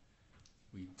 including that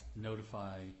we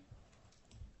notify,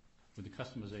 with the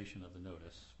customization of the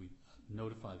notice, we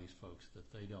notify these folks that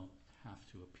they don't have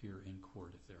to appear in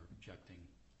court if they're objecting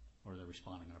or they're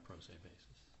responding on a pro se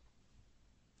basis,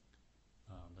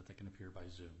 that they can appear by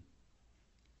Zoom.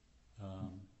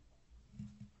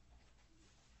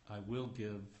 I will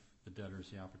give the debtors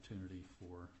the opportunity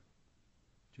for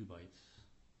 2 bites.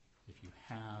 If you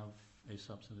have a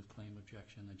substantive claim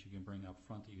objection that you can bring up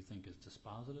front that you think is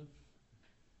dispositive,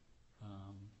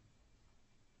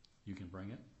 you can bring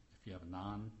it. If you have a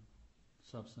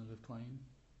non-substantive claim,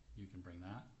 you can bring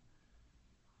that.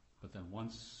 But then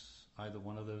once either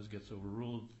one of those gets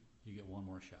overruled, you get one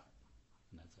more shot,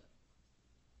 and that's it.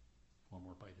 One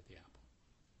more bite at the apple.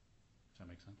 Does that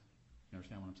make sense? You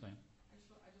understand what I'm saying?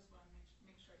 I just want to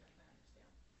make sure that I understand.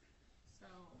 So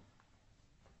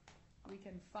we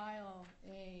can file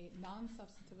a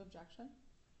non-substantive objection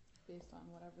based on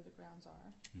whatever the grounds are.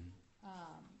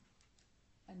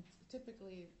 And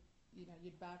typically,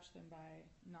 you'd batch them by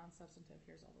non-substantive.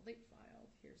 Here's all the late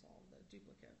filed. Here's all the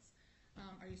duplicates.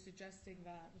 Are you suggesting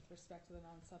that with respect to the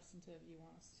non-substantive, you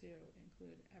want us to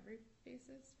include every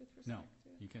basis with respect to?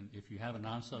 No. You can, if you have a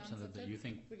non-substantive that you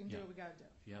think... We can do what we got to do.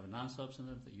 If you have a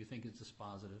non-substantive that you think is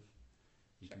dispositive,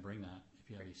 you can bring that.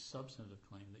 If you have a substantive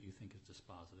claim that you think is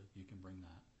dispositive, you can bring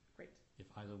that. Great.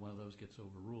 If either one of those gets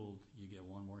overruled, you get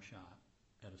one more shot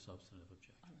at a substantive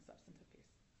objection. On a substantive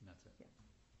piece. And that's it. Yes.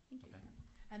 Thank you. Okay.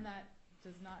 And that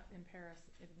does not impair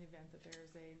us in the event that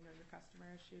there's a know your customer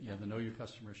issue? Yeah, the know your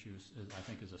customer issue I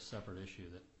think is a separate issue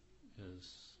that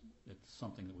it's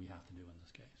something that we have to do in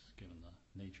this case, given the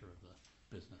nature of the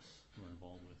business we're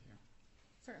involved with here.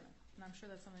 Certainly. And I'm sure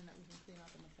that's something that we can clean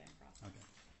up in the same process. Okay.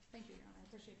 Thank you, Your Honor. I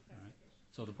appreciate the clarification.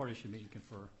 Right. So the parties should meet and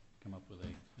confer, come up with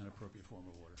an appropriate form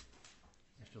of order.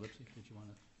 Mr. Lipsy, did you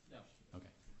want to? No. Okay.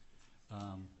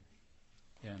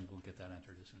 And we'll get that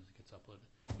entered as soon as it gets uploaded.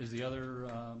 Is the other,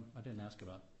 I didn't ask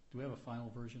about, do we have a final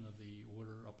version of the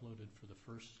order uploaded for the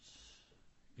first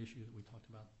issue that we talked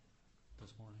about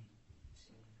this morning?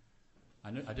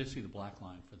 I did see the black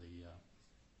line for the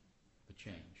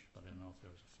change, but I didn't know if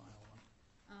there was a final one.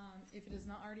 If it has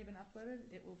not already been uploaded,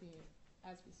 it will be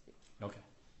as we speak. Okay.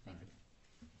 Thank you.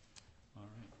 All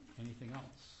right. Anything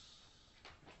else?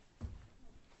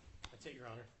 That's it, Your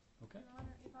Honor. Okay. Your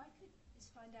Honor, if I could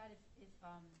just find out if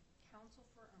counsel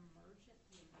for the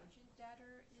emergent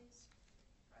debtor is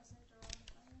present or on the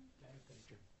phone?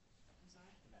 I'm sorry?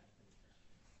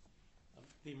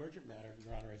 The emergent matter,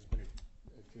 Your Honor, has been...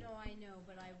 No, I know,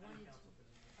 but I wanted to...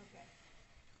 Okay.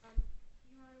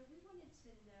 Your Honor, we wanted to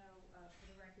know, for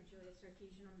the record, Julia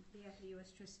Sarkeesian, on behalf of the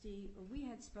U.S. trustee, we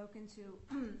had spoken to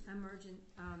emergent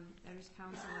debtors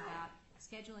counsel about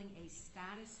scheduling a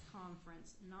status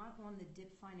conference, not on the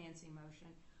DIP financing motion,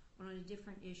 but on a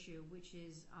different issue, which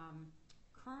is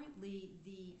currently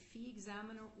the fee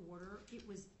examiner order. It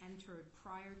was entered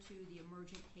prior to the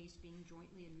emergent case being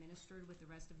jointly administered with the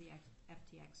rest of the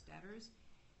FTX debtors.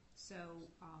 So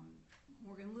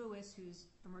Morgan Lewis, who's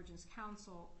emergence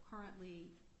counsel,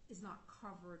 currently is not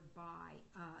covered by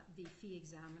the fee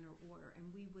examiner order, and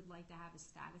we would like to have a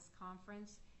status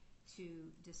conference to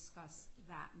discuss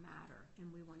that matter, and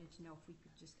we wanted to know if we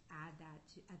could just add that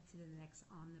to the next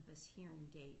omnibus hearing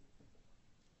date.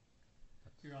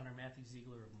 Your Honor, Matthew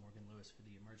Ziegler of Morgan Lewis for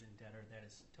the emergent debtor. That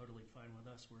is totally fine with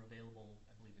us. We're available,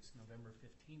 I believe it's November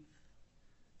 15th,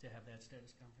 to have that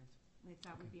status conference. If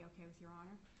that would be okay with Your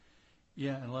Honor?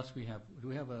 Yeah, unless we have,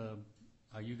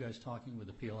 are you guys talking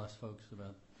with the PLS folks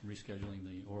about rescheduling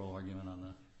the oral argument on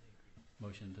the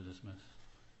motion to dismiss?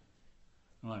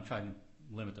 I want to try and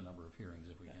limit the number of hearings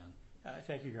if we can.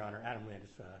 Thank you, Your Honor. Adam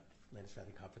Landis,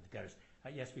 Rathing Cobb for the debtors.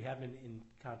 Yes, we have been in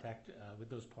contact with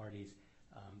those parties.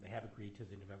 They have agreed to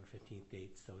the November 15th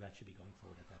date, so that should be going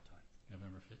forward at that time.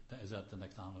 November 15th. Is that the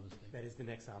next omnibus date? That is the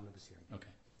next omnibus hearing.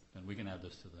 Okay. Then we can add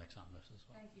this to the next omnibus as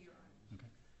well. Thank you, Your Honor.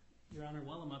 Okay. Your Honor,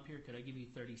 while I'm up here, could I give you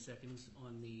 30 seconds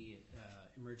on the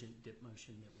emergent DIP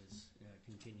motion that was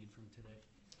continued from today?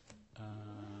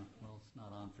 Well, it's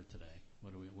not on for today.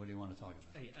 What do you want to talk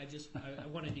about? I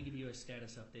wanted to give you a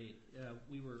status update.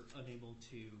 We were unable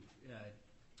to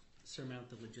surmount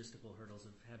the logistical hurdles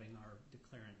of having our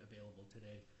declarant available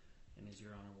today. And as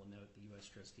Your Honor will note, the U.S.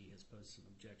 trustee has posed some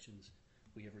objections.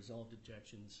 We have resolved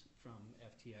objections from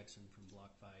FTX and from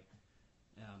BlockFi.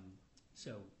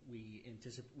 So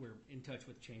we're in touch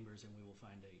with Chambers, and we will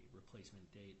find a replacement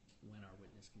date when our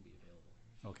witness can be available.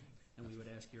 Okay. And we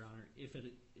would ask, Your Honor, if it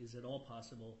is at all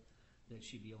possible that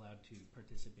she be allowed to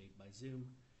participate by Zoom,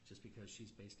 just because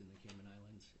she's based in the Cayman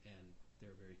Islands, and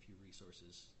there are very few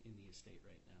resources in the estate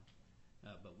right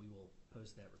now. But we will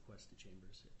post that request to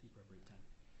Chambers at the appropriate time.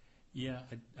 Yeah,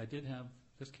 I did have,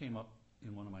 this came up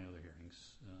in one of my other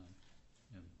hearings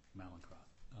in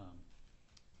Malincroft.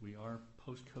 We are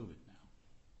post-COVID now,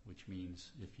 which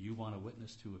means if you want a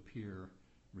witness to appear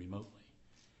remotely,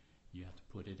 you have to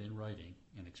put it in writing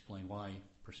and explain why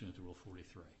pursuant to Rule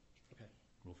 43. Okay.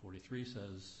 Rule 43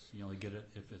 says you only get it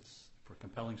if it's for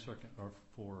compelling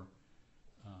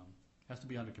has to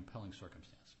be under compelling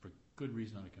circumstances, for good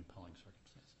reason under compelling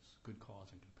circumstances, good cause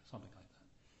and something like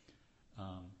that.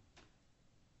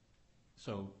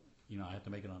 So I have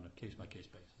to make it on a case-by-case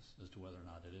basis as to whether or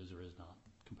not it is or is not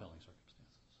compelling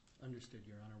circumstances. Understood,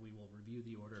 Your Honor. We will review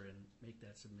the order and make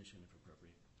that submission if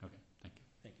appropriate. Okay, thank you.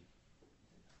 Thank you.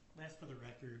 Last for the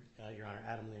record, Your Honor,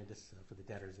 Adam Landis for the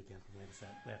debtors again from Landis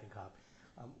Laughing Cobb.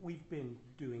 We've been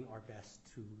doing our best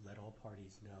to let all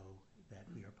parties know that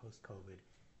we are post-COVID,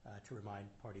 to remind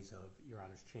parties of Your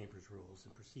Honor's Chamber's rules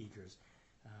and procedures,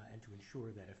 and to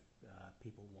ensure that if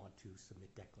people want to submit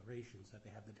declarations, that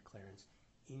they have the declarants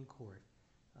in court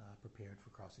prepared for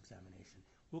cross-examination.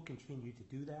 We'll continue to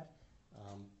do that,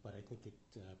 but I think it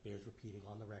bears repeating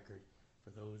on the record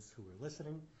for those who are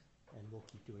listening, and we'll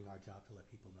keep doing our job to let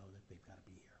people know that they've got to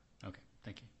be here. Okay,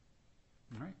 thank you.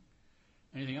 All right.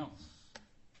 Anything else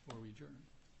before we adjourn?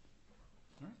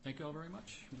 All right, thank you all very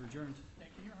much. We're adjourned.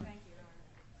 Thank you, Your Honor. Thank you.